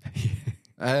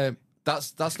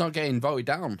 that's not getting voted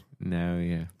down. No,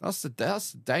 yeah. That's the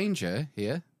danger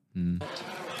here. Mm.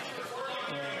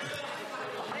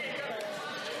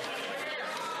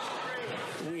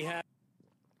 We have...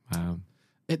 Wow.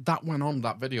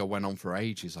 That video went on for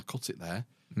ages. I cut it there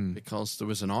because there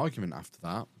was an argument after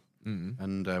that.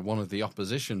 And one of the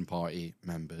opposition party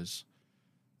members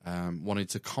wanted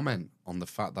to comment on the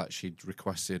fact that she'd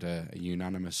requested a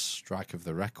unanimous strike of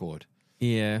the record.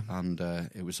 Yeah. And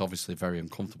it was obviously very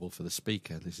uncomfortable for the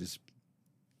speaker. He's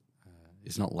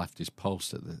not left his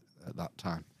post at that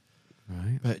time.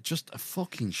 Right. But just a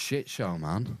fucking shit show,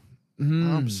 man.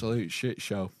 Absolute shit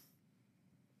show.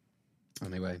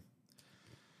 Anyway,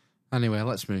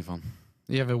 let's move on.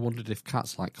 You ever wondered if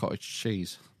cats like cottage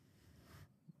cheese?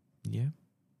 Yeah.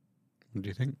 What do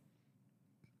you think?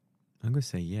 I'm going to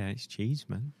say, yeah, it's cheese,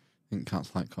 man. I think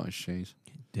cats like cottage cheese.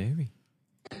 Dairy.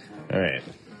 All right.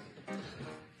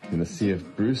 I'm going to see if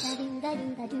Bruce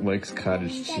likes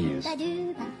cottage cheese.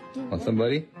 Want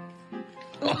somebody?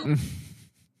 Oh.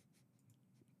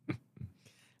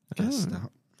 Guess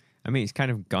not. I mean, it's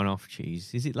kind of gone off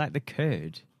cheese. Is it like the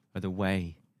curd or the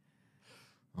whey?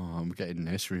 Oh, I'm getting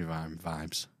nursery rhyme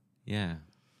vibes. Yeah.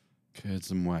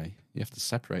 Curds and whey. You have to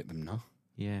separate them now.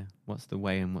 Yeah. What's the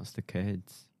whey and what's the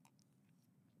curds?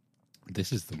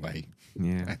 This is the whey.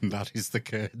 Yeah. And that is the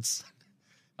curds.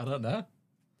 I don't know.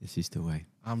 This is the way.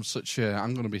 I'm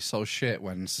going to be so shit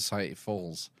when society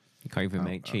falls. You can't even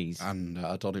make cheese. And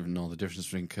I don't even know the difference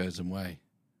between curds and whey.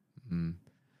 Mm.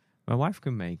 My wife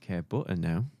can make butter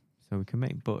now, so we can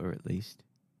make butter at least.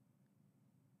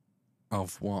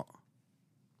 Of what?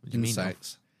 What do you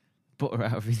Insects. Mean butter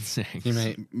out of insects. You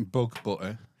make bug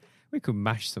butter. We could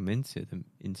mash some into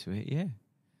it, yeah.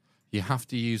 You have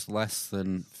to use less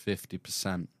than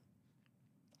 50%.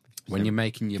 When you're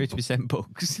making your 50%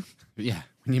 bugs. Yeah,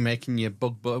 when you're making your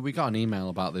bug butter. We got an email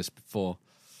about this before.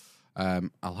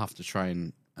 I'll have to try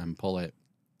and pull it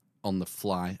on the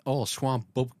fly. Oh, Schwab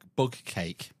bug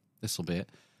cake. This will be it.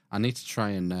 I need to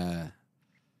try and...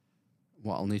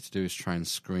 what I'll need to do is try and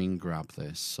screen grab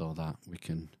this so that we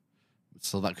can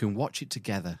watch it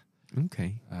together.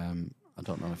 Okay. I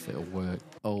don't know if it'll work.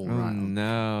 Oh, right. right.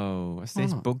 No. What's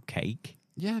this? Bug cake?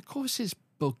 Yeah, of course it's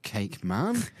bug cake,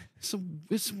 man.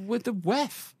 It's with the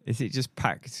wef. Is it just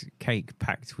cake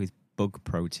packed with bug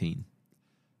protein?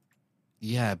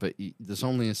 Yeah, but there's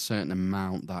only a certain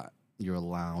amount that you're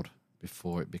allowed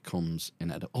before it becomes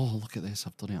inedible. Oh, look at this.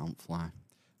 I've done it on fly.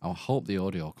 I hope the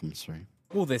audio comes through.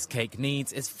 All this cake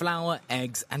needs is flour,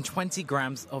 eggs, and 20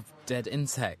 grams of dead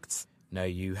insects. No,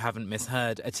 you haven't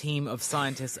misheard. A team of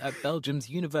scientists at Belgium's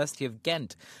University of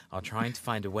Ghent are trying to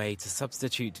find a way to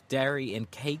substitute dairy in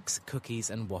cakes, cookies,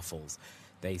 and waffles.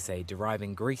 They say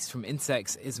deriving grease from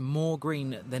insects is more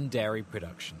green than dairy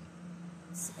production.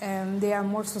 They are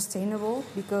more sustainable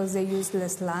because they use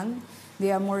less land.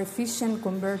 They are more efficient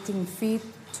converting feed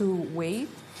to weight.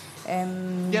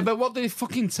 Yeah, but what do they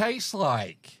fucking taste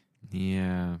like?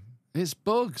 Yeah. It's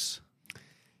bugs.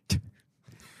 Do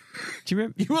you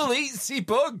remember? You will see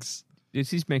bugs.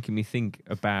 This is making me think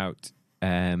about... do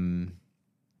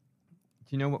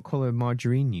you know what colour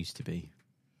margarine used to be?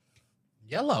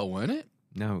 Yellow, weren't it?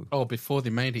 No. Oh, before they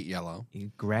made it yellow.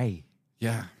 Grey.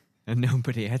 Yeah. And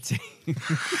nobody had it.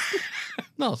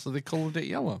 No, so they coloured it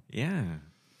yellow. Yeah.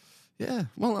 Yeah.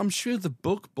 Well, I'm sure the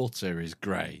bug butter is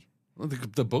grey. Well,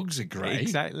 the bugs are grey.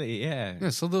 Exactly, yeah. Yeah,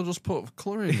 so they'll just put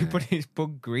colour in it. But it's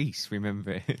bug grease,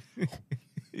 remember?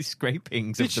 It's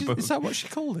scrapings of the bug. Is that what she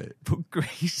called it? Bug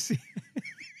grease.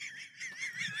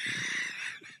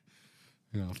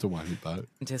 You'll have to wind it back.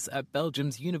 Scientists at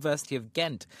Belgium's University of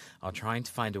Ghent are trying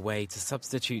to find a way to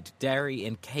substitute dairy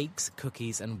in cakes,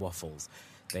 cookies, and waffles.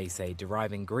 They say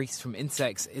deriving grease from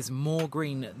insects is more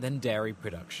green than dairy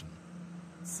production.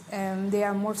 They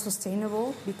are more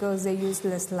sustainable because they use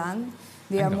less land.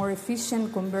 They are more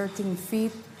efficient converting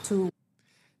feed to...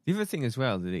 The other thing as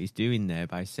well that he's doing there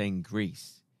by saying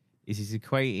grease is he's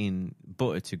equating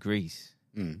butter to grease.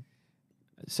 Mm.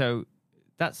 So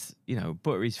that's,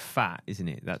 butter is fat, isn't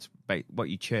it? That's what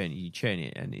you churn. You churn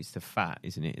it and it's the fat,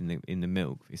 isn't it, in the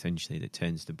milk, essentially, that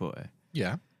turns to butter.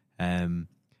 Yeah.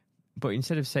 But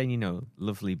instead of saying,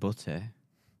 lovely butter...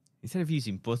 Instead of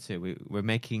using butter, we're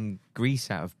making grease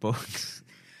out of bugs.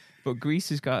 But grease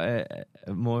has got a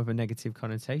more of a negative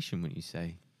connotation, wouldn't you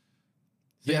say?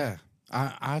 Yeah.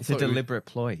 I It's a thought deliberate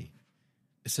ploy.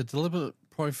 It's a deliberate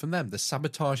ploy from them. They're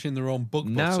sabotaging their own bug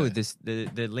No, butter.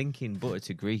 they're linking butter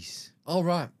to grease. Oh,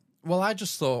 right. Well, I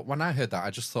just thought, when I heard that,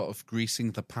 I just thought of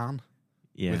greasing the pan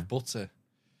with butter.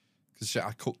 Because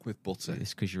I cook with butter.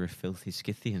 It's because you're a filthy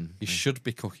Scythian. You should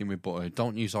be cooking with butter.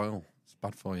 Don't use oil. It's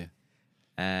bad for you.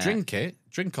 Drink it.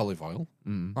 Drink olive oil,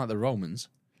 like the Romans.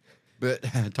 But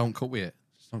don't cook with it.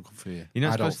 It's not good for you. You're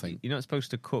not supposed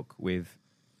to cook with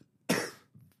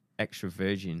extra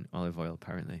virgin olive oil,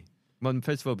 apparently. Well,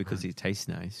 first of all, because it tastes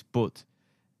nice. But,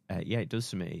 it does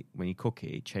something. When you cook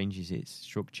it, it changes its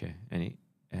structure and it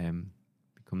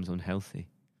becomes unhealthy,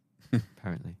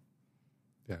 apparently.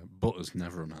 Yeah, butter's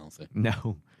never unhealthy.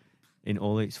 No, in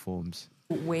all its forms.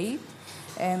 Weight.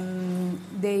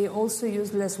 They also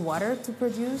use less water to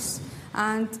produce,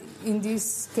 and in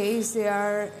this case,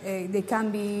 they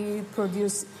can be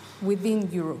produced within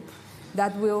Europe.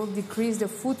 That will decrease the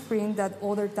footprint that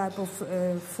other type of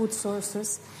food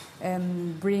sources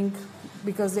bring,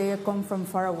 because they come from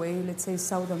far away, let's say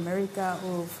South America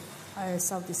or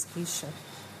Southeast Asia.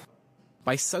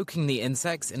 By soaking the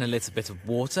insects in a little bit of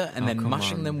water and then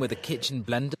mushing them with a kitchen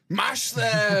blender. Mash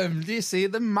them! Do you see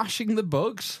them mashing the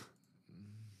bugs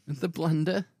with the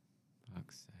blender?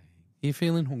 Fuck's sake. Are you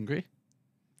feeling hungry?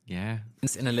 Yeah.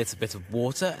 In a little bit of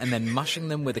water and then mushing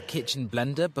them with a kitchen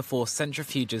blender before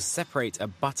centrifuges separate a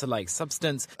butter-like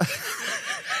substance.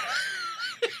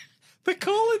 They're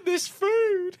calling this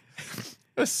food.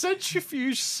 A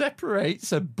centrifuge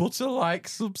separates a butter-like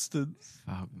substance.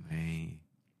 Fuck me.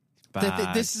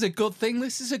 This is a good thing.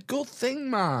 This is a good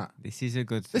thing, Matt. This is a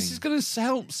good thing. This is going to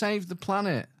help save the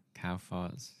planet. Cow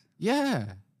farts.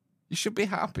 Yeah. You should be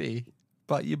happy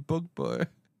about your bug butter,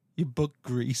 your bug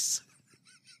grease.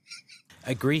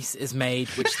 A grease is made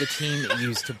which the team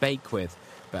used to bake with.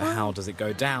 But how does it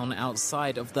go down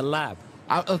outside of the lab?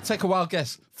 I'll take a wild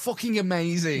guess. Fucking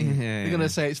amazing. Yeah. You're going to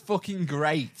say it's fucking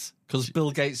great because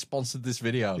Bill Gates sponsored this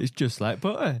video. It's just like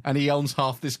butter. And he owns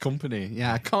half this company.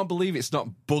 Yeah, I can't believe it's not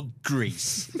bug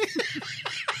grease.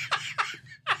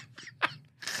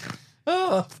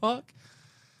 Oh, fuck.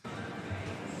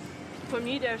 For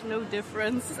me, there's no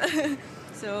difference.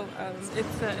 So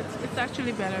it's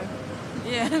actually better.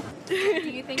 Yeah. Do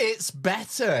you think It's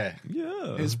better.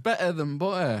 Yeah. It's better than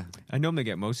butter. I normally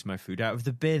get most of my food out of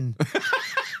the bin.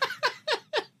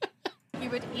 you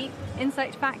would eat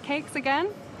insect fat cakes again?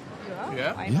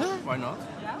 Yeah. Why not? Why not?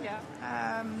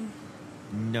 Yeah.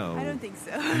 No. I don't think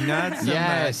so. Not so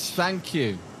Yes, thank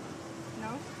you.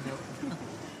 No.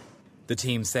 The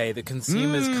team say that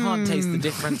consumers can't taste the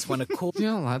difference when a Do you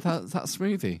not like that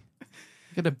smoothie?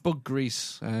 Get a bug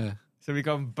grease. So we've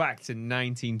gone back to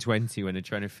 1920 when they're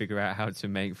trying to figure out how to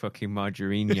make fucking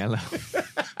margarine yellow.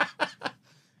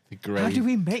 How do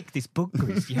we make this bug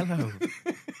grease yellow?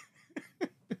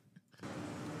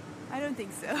 I don't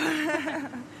think so.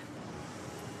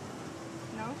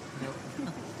 No?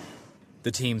 The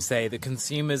team say that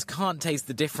consumers can't taste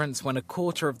the difference when a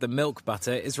quarter of the milk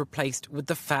butter is replaced with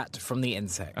the fat from the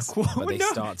insects. But they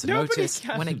start to notice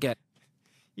when it gets...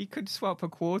 You could swap a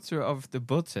quarter of the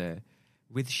butter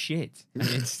with shit and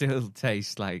it still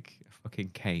tastes like a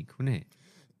fucking cake, wouldn't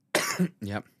it?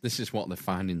 Yep, this is what the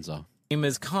findings are.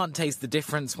 Consumers can't taste the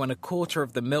difference when a quarter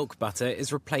of the milk butter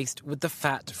is replaced with the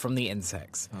fat from the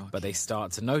insects. But they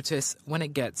start to notice when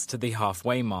it gets to the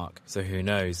halfway mark. So who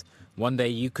knows? One day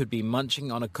you could be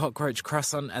munching on a cockroach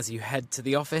croissant as you head to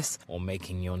the office, or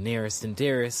making your nearest and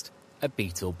dearest a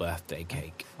beetle birthday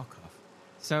cake. Fuck off.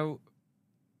 So,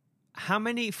 how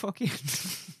many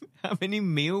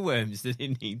mealworms does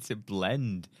it need to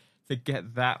blend to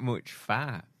get that much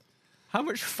fat? How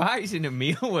much fat is in a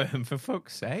mealworm, for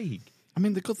fuck's sake? I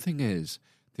mean, the good thing is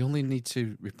they only need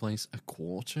to replace a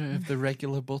quarter of the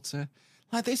regular butter.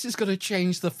 Like, this is going to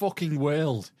change the fucking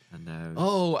world. I know.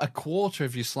 Oh, a quarter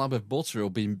of your slab of butter will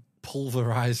be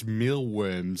pulverized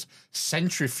mealworms,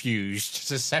 centrifuged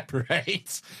to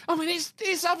separate. I mean,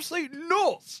 it's absolute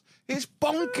nuts. It's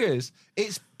bonkers.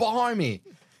 It's barmy.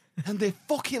 And they're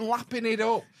fucking lapping it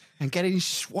up and getting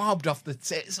swabbed off the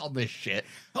tits on this shit.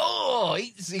 Oh,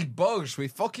 eat these bugs. We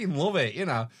fucking love it, you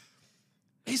know.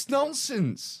 It's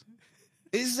nonsense.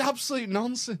 It's absolute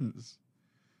nonsense.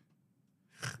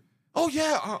 Oh,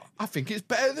 yeah, I think it's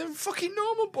better than fucking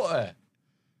normal butter.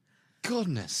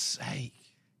 Goodness sake.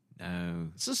 No.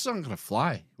 It's just not going to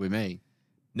fly with me.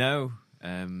 No.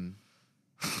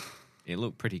 It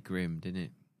looked pretty grim, didn't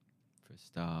it? For a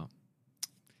start.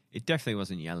 It definitely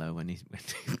wasn't yellow when he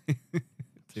went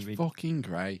It's fucking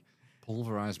grey.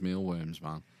 Pulverised mealworms,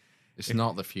 man. It's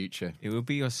not the future. It will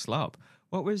be your slop.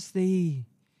 What was the...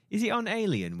 Is it on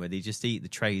Alien where they just eat the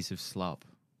trays of slop?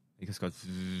 It just goes...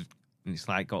 and it's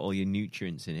like got all your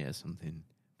nutrients in it or something.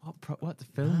 What the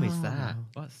film is that?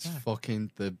 What's It's that?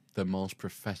 fucking the most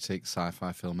prophetic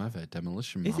sci-fi film ever,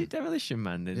 Demolition Man. Is it Demolition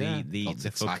Man? Yeah. The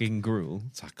fucking gruel.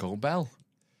 Taco Bell.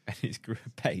 And it's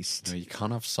paste. No, you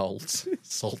can't have salt.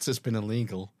 Salt has been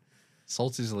illegal.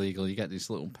 Salt is illegal. You get these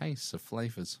little pastes of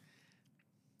flavours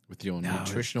with your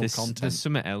nutritional content. There's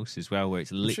something else as well where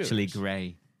it's literally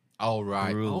grey. Oh,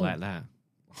 right. Gruel like that.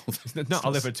 Not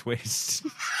Oliver Twist.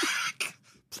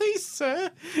 Please,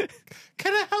 sir,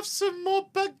 can I have some more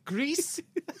bug grease?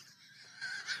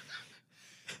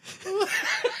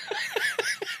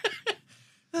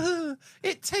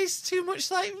 It tastes too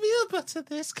much like real butter,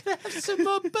 this. Can I have some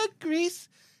more bug grease?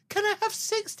 Can I have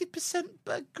 60%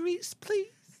 bug grease, please?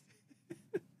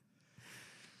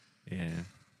 Yeah.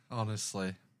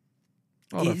 Honestly.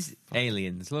 It's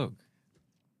Aliens, look.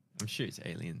 I'm sure it's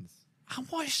Aliens. I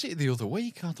watched it the other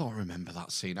week. I don't remember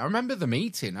that scene. I remember them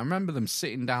eating. I remember them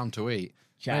sitting down to eat.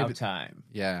 Chow time.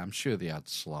 Yeah, I'm sure they had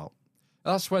slop.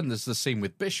 That's when there's the scene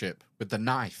with Bishop with the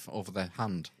knife over their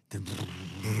hand. Does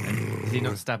he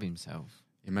not stab himself?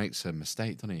 He makes a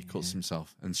mistake, doesn't he? He cuts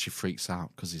himself, and she freaks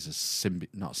out because he's a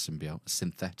a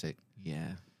synthetic.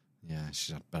 Yeah. Yeah,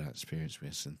 she's had bad experience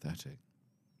with a synthetic.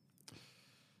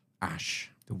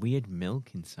 Ash. The weird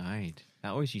milk inside. That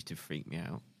always used to freak me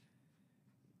out.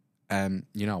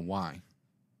 You know why?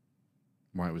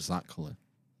 Why it was that colour?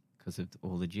 Because of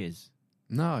all the jizz?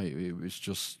 No, it was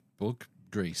just bug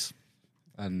grease.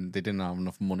 And they didn't have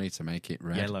enough money to make it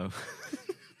red. Yellow.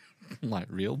 Like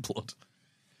real blood.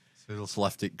 So they just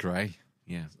left it grey.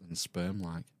 Yeah. And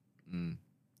sperm-like.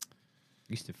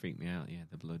 Used to freak me out, yeah,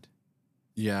 the blood.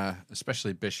 Yeah,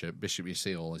 especially Bishop. Bishop, you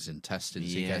see all his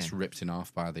intestines. He gets ripped in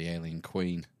half by the alien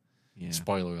queen. Yeah.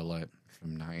 Spoiler alert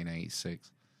from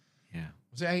 1986. Yeah.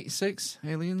 Was it 86,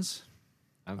 Aliens?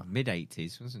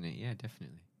 Mid-80s, wasn't it? Yeah,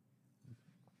 definitely.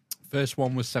 First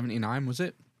one was 79, was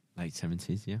it? Late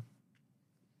 70s, yeah.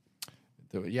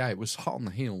 Yeah, it was hot on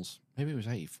the heels. Maybe it was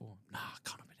 84. Nah, it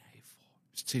can't have been 84.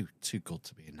 It's too good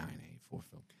to be a 1984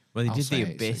 film. Well, he I'll did say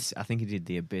The 86. Abyss. I think he did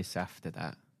The Abyss after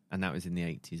that. And that was in the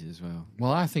 80s as well.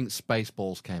 Well, I think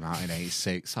Spaceballs came out in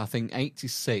 86. I think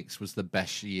 86 was the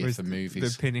best year for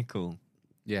movies. The pinnacle.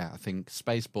 Yeah, I think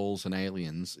Spaceballs and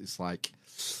Aliens, it's like,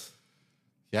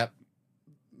 yep,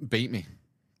 beat me.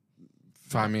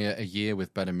 Find me a year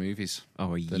with better movies.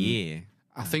 Oh, a year?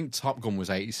 I think Top Gun was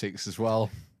 86 as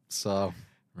well. So,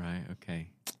 right, okay.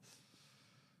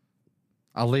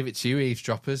 I'll leave it to you,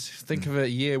 eavesdroppers. Think of a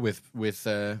year with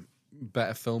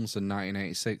better films than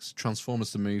 1986.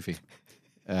 Transformers the movie,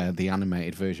 the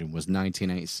animated version, was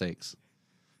 1986.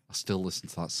 I still listen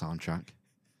to that soundtrack.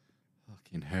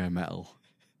 Fucking hair metal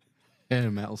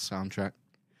soundtrack.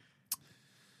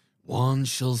 One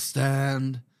shall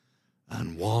stand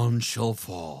and one shall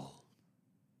fall.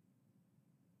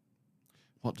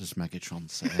 What does Megatron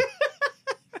say?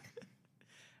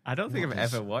 I don't think I've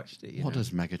ever watched it. What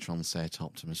does Megatron say to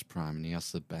Optimus Prime? And he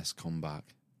has the best comeback.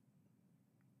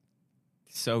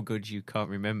 So good you can't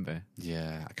remember.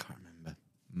 Yeah, I can't remember.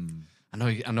 I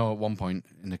know. At one point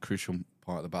in a crucial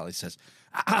part of the battle, he says,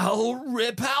 "I'll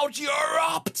rip out your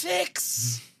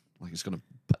optics." Like he's going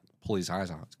to pull his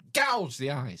eyes out, gouge the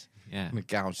eyes. Yeah, going to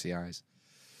gouge the eyes.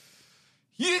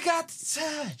 You got the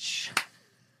touch.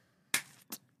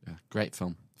 Yeah, great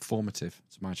film, formative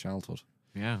to my childhood.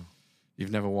 Yeah.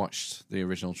 You've never watched the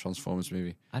original Transformers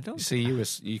movie? I don't. You see,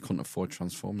 you couldn't afford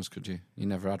Transformers, could you? You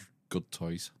never had good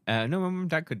toys. No, my mum and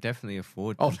dad could definitely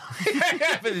afford them. Oh,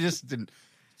 yeah, but they just didn't.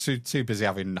 Too busy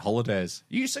having holidays.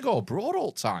 You used to go abroad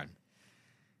all the time.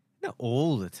 Not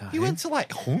all the time. You went to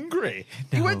like Hungary.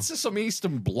 No. You went to some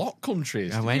Eastern Bloc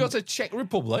countries. You go to Czech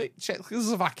Republic,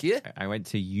 Czechoslovakia. I went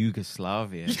to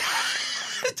Yugoslavia.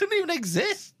 It didn't even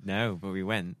exist. No, but we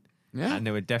went. Yeah. And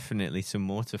there were definitely some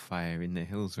mortar fire in the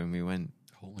hills when we went.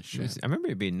 Holy shit. I remember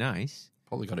it being nice.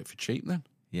 Probably got it for cheap then.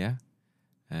 Yeah.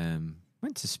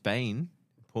 Went to Spain,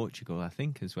 Portugal, I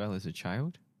think, as well as a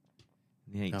child.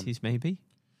 In the 80s, maybe.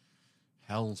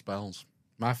 Hell's bells.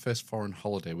 My first foreign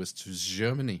holiday was to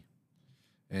Germany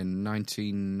in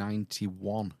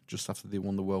 1991, just after they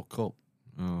won the World Cup.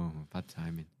 Oh, bad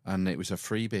timing. And it was a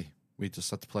freebie. We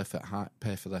just had to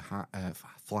pay for the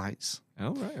flights.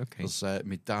 Oh, right, okay. Because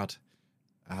my dad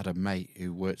had a mate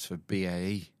who worked for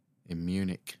BAE in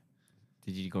Munich.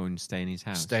 Did you go and stay in his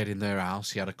house? Stayed in their house.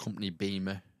 He had a company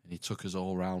beamer, and he took us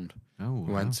all round. Oh, wow.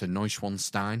 We went to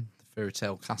Neuschwanstein, the fairy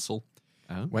tale castle.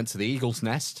 Oh. Went to the Eagle's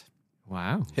Nest.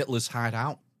 Wow. Hitler's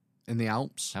hideout in the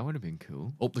Alps. That would have been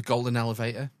cool. Up the Golden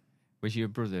Elevator. Was your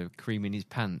brother creaming his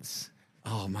pants?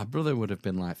 Oh, my brother would have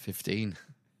been like 15.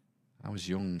 I was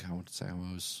young. I would say I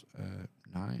was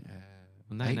 9.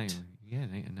 9. Yeah,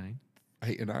 8 or 9.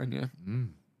 8 or 9, yeah.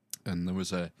 And there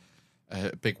was a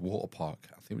big water park.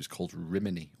 I think it was called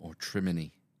Rimini or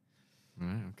Trimini.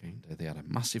 Right, okay. And they had a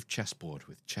massive chessboard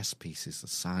with chess pieces the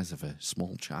size of a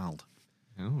small child.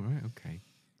 Oh, right, okay.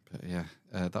 But yeah,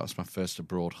 that was my first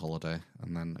abroad holiday.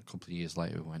 And then a couple of years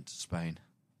later, we went to Spain.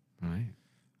 Right.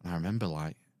 And I remember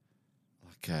like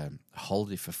a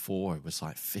holiday for 4 was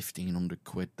like 1,500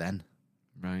 quid then.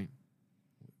 Right.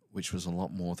 Which was a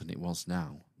lot more than it was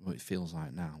now. What it feels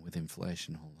like now with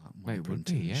inflation and all that. Well, it would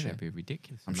be, yeah, that'd be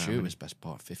ridiculous. I'm sure it was best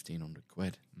part 1,500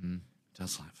 quid.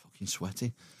 That's like fucking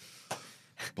sweaty.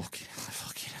 Fucking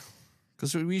hell.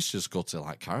 Because we used to just go to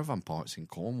like caravan parks in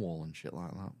Cornwall and shit like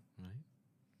that.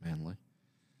 Right. Mainly.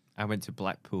 I went to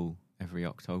Blackpool every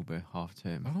October half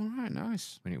term. Oh, right,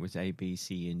 nice. When it was A, B,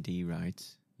 C, and D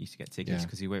rides. Used to get tickets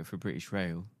because he worked for British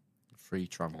Rail. Free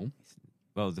travel.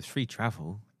 Well, the free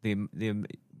travel. I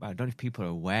don't know if people are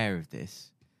aware of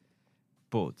this,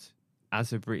 but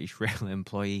as a British Rail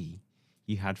employee,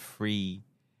 you had free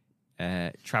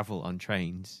travel on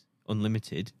trains,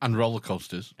 unlimited, and roller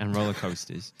coasters,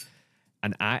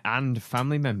 and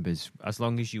family members, as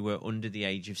long as you were under the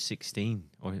age of 16,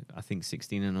 or I think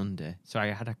 16 and under. So I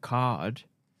had a card,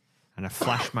 and I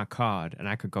flashed my card, and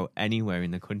I could go anywhere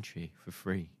in the country for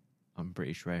free on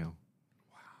British Rail.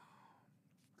 Wow,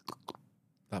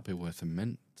 that'd be worth a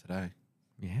mint today.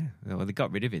 Yeah, well, they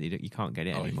got rid of it. You can't get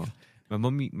it anymore. My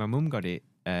mum got it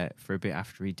for a bit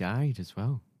after he died as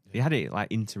well. Yeah. He had it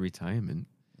like into retirement,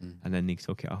 and then they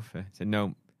took it off her. Said,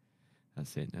 no,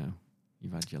 that's it now.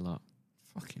 You've had your lot.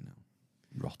 Fucking hell.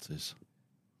 Rotters.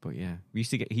 But yeah, he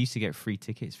used to get free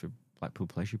tickets for Blackpool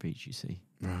Pleasure Beach, you see.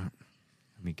 Right.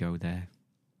 And we go there.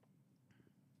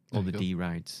 All the D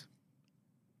rides.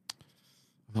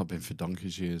 I've not been for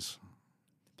donkey's years.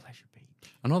 Pleasure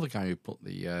Beach. I know the guy who put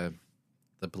the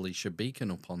Belisha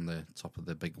beacon up on the top of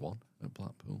the big one at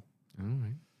Blackpool. All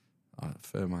right. A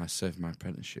firm I served my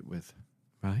apprenticeship with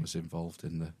was involved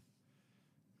in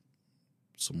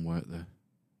some work there.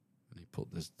 And he put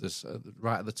this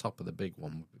right at the top of the big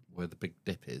one where the big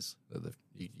dip is.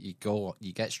 You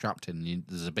get strapped in.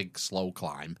 There's a big slow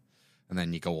climb, and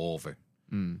then you go over.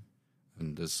 And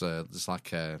there's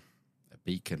like a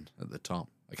beacon at the top.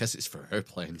 I guess it's for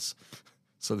airplanes,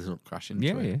 so they don't crash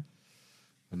into it. Yeah.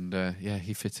 And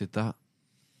he fitted that.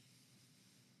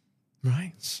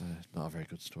 Right. It's not a very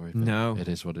good story. But no, it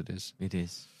is what it is. It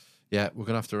is. Yeah, we're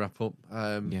gonna have to wrap up.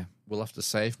 We'll have to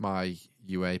save my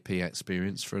UAP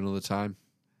experience for another time.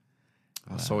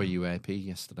 I saw a UAP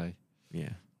yesterday. Yeah,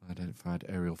 identified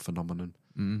aerial phenomenon.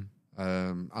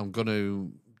 I'm going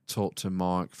to talk to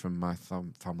Mark from My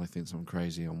Family Thinks I'm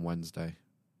Crazy on Wednesday.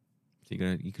 So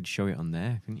you could show it on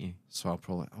there, couldn't you? So I'll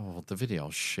probably the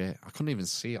video's shit. I couldn't even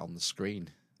see it on the screen.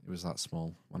 It was that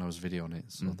small when I was videoing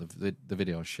it. So the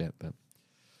video's shit, but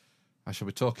I shall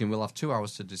be talking. We'll have 2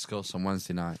 hours to discuss on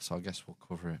Wednesday night, so I guess we'll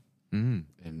cover it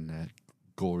in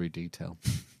gory detail.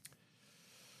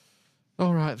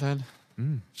 All right then.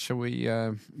 Shall we?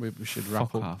 We should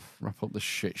wrap up the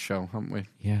shit show, haven't we?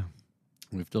 Yeah.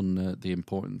 We've done the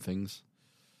important things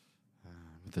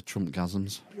with the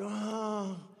Trump-gasms.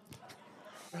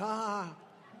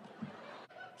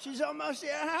 She's almost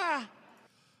here.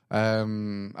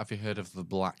 Have you heard of the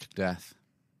Black Death?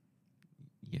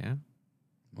 Yeah.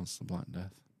 What's the Black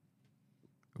Death?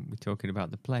 Are we talking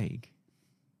about the plague?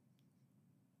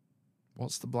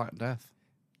 What's the Black Death?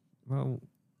 Well,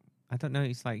 I don't know.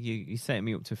 It's like you're setting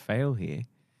me up to fail here.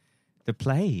 The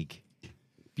plague.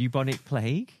 Bubonic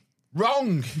plague?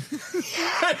 Wrong!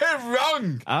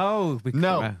 Wrong! Oh.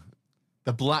 No.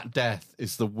 The Black Death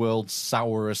is the world's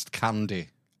sourest candy.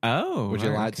 Oh. Would you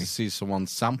like to see someone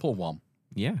sample one?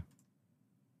 Yeah.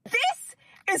 This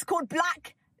is called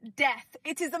Black Death.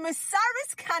 It is the most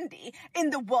sourest candy in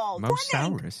the world. Most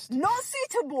sourest? Not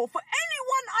suitable for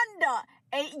anyone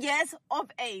under 8 years of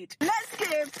age. Let's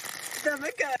give them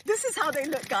a go. This is how they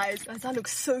look, guys. That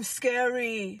looks so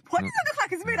scary. What does it look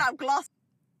like? It's made out of glass.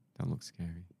 That looks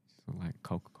scary. It's like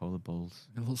Coca-Cola balls.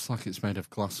 It looks like it's made of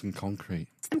glass and concrete.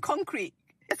 Some concrete.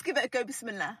 Let's give it a go,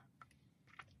 bismillah.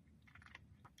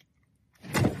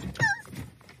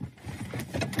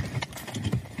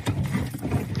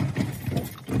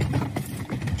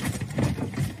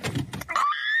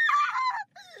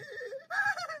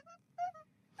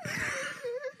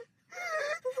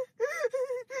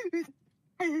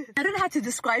 I don't know how to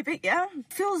describe it, yeah?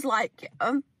 Feels like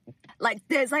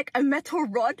there's like a metal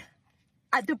rod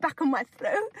at the back of my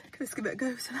throat. Let's give it a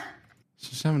go.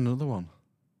 Just have another one.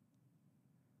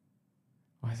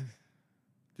 Why is it?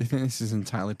 Do you think this is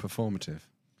entirely performative?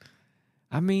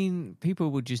 I mean, people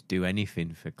will just do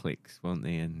anything for clicks, won't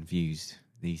they, and views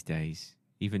these days.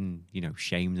 even,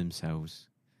 shame themselves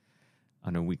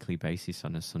on a weekly basis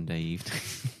on a Sunday evening.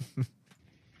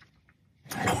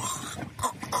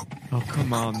 Oh,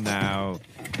 come on now.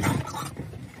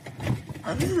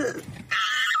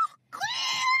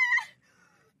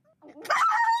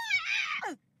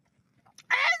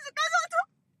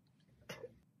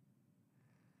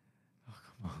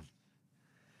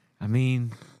 I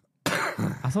mean,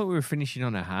 I thought we were finishing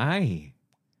on a high.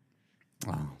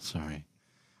 Oh, sorry.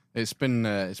 It's been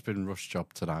rush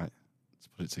job tonight. Let's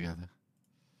put it together.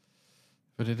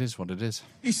 But it is what it is.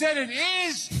 He said it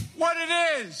is what it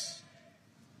is.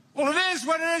 Well, it is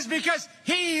what it is because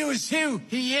he is who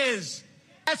he is.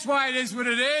 That's why it is what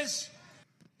it is.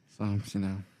 So, what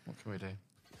can we do?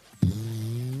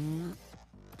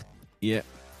 Yeah.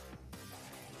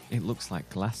 It looks like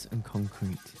glass and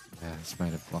concrete. Yeah, it's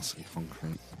made of glass and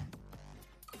concrete.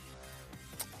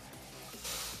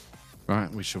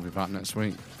 Right, we shall be back next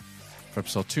week for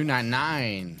episode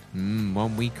 299.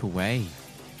 1 week away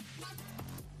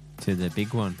to the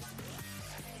big one.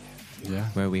 Yeah.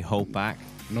 Where we hold back.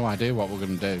 No idea what we're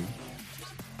going to do.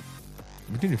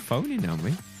 We're doing a phone in, aren't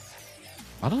we?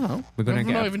 I don't know. We've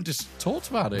not even just talked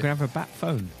about it. We're going to have a bat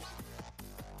phone.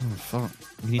 Oh, fuck.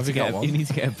 You need to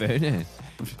get a burner.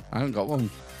 I haven't got one.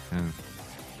 Oh.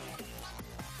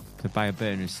 So buy a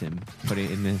burner sim, put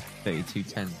it in the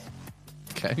 3210.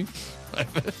 Okay.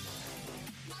 Whatever.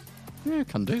 Yeah,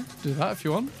 can do. Do that if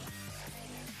you want.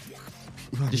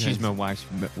 Just use my wife's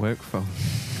work phone.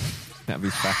 That'd be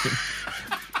fine.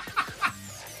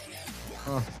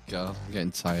 Oh, God. I'm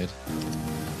getting tired.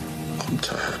 I'm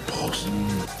tired, boss.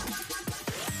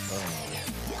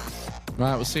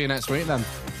 Right, we'll see you next week then.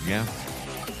 Yeah.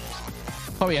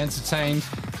 Probably entertained.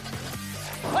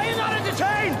 Are you not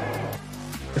entertained?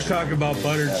 Let's talk about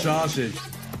buttered sausage.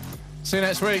 See you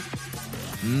next week.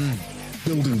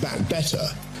 Building back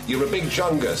better. You're a big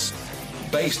chungus.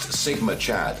 Based Sigma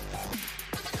Chad.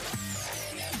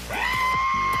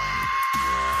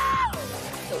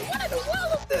 What in the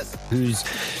world is this? Who's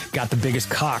got the biggest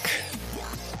cock?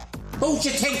 Who you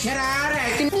think you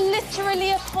are? Literally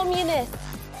a communist.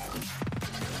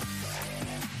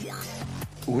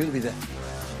 We'll be there.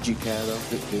 Chicago,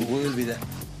 we'll be there.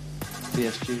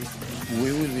 PSG,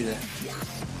 we will be there.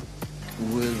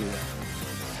 We'll be there.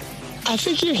 I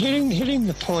think you're hitting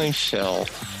the point, Phil,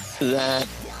 that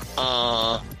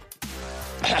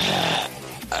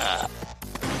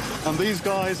and these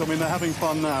guys, they're having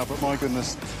fun now, but my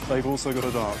goodness, they've also got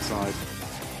a dark side.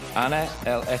 Ana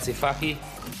El Etifaki,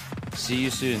 see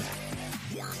you soon.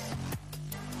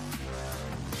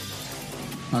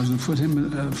 That's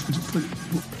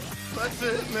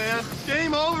it, man.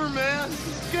 Game over, man.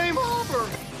 It's game over.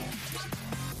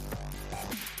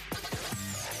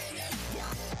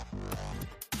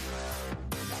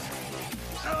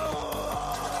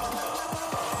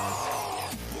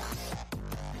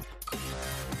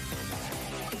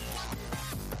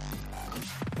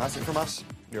 That's it from us.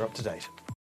 You're up to date.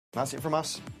 That's it from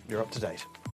us. You're up to date.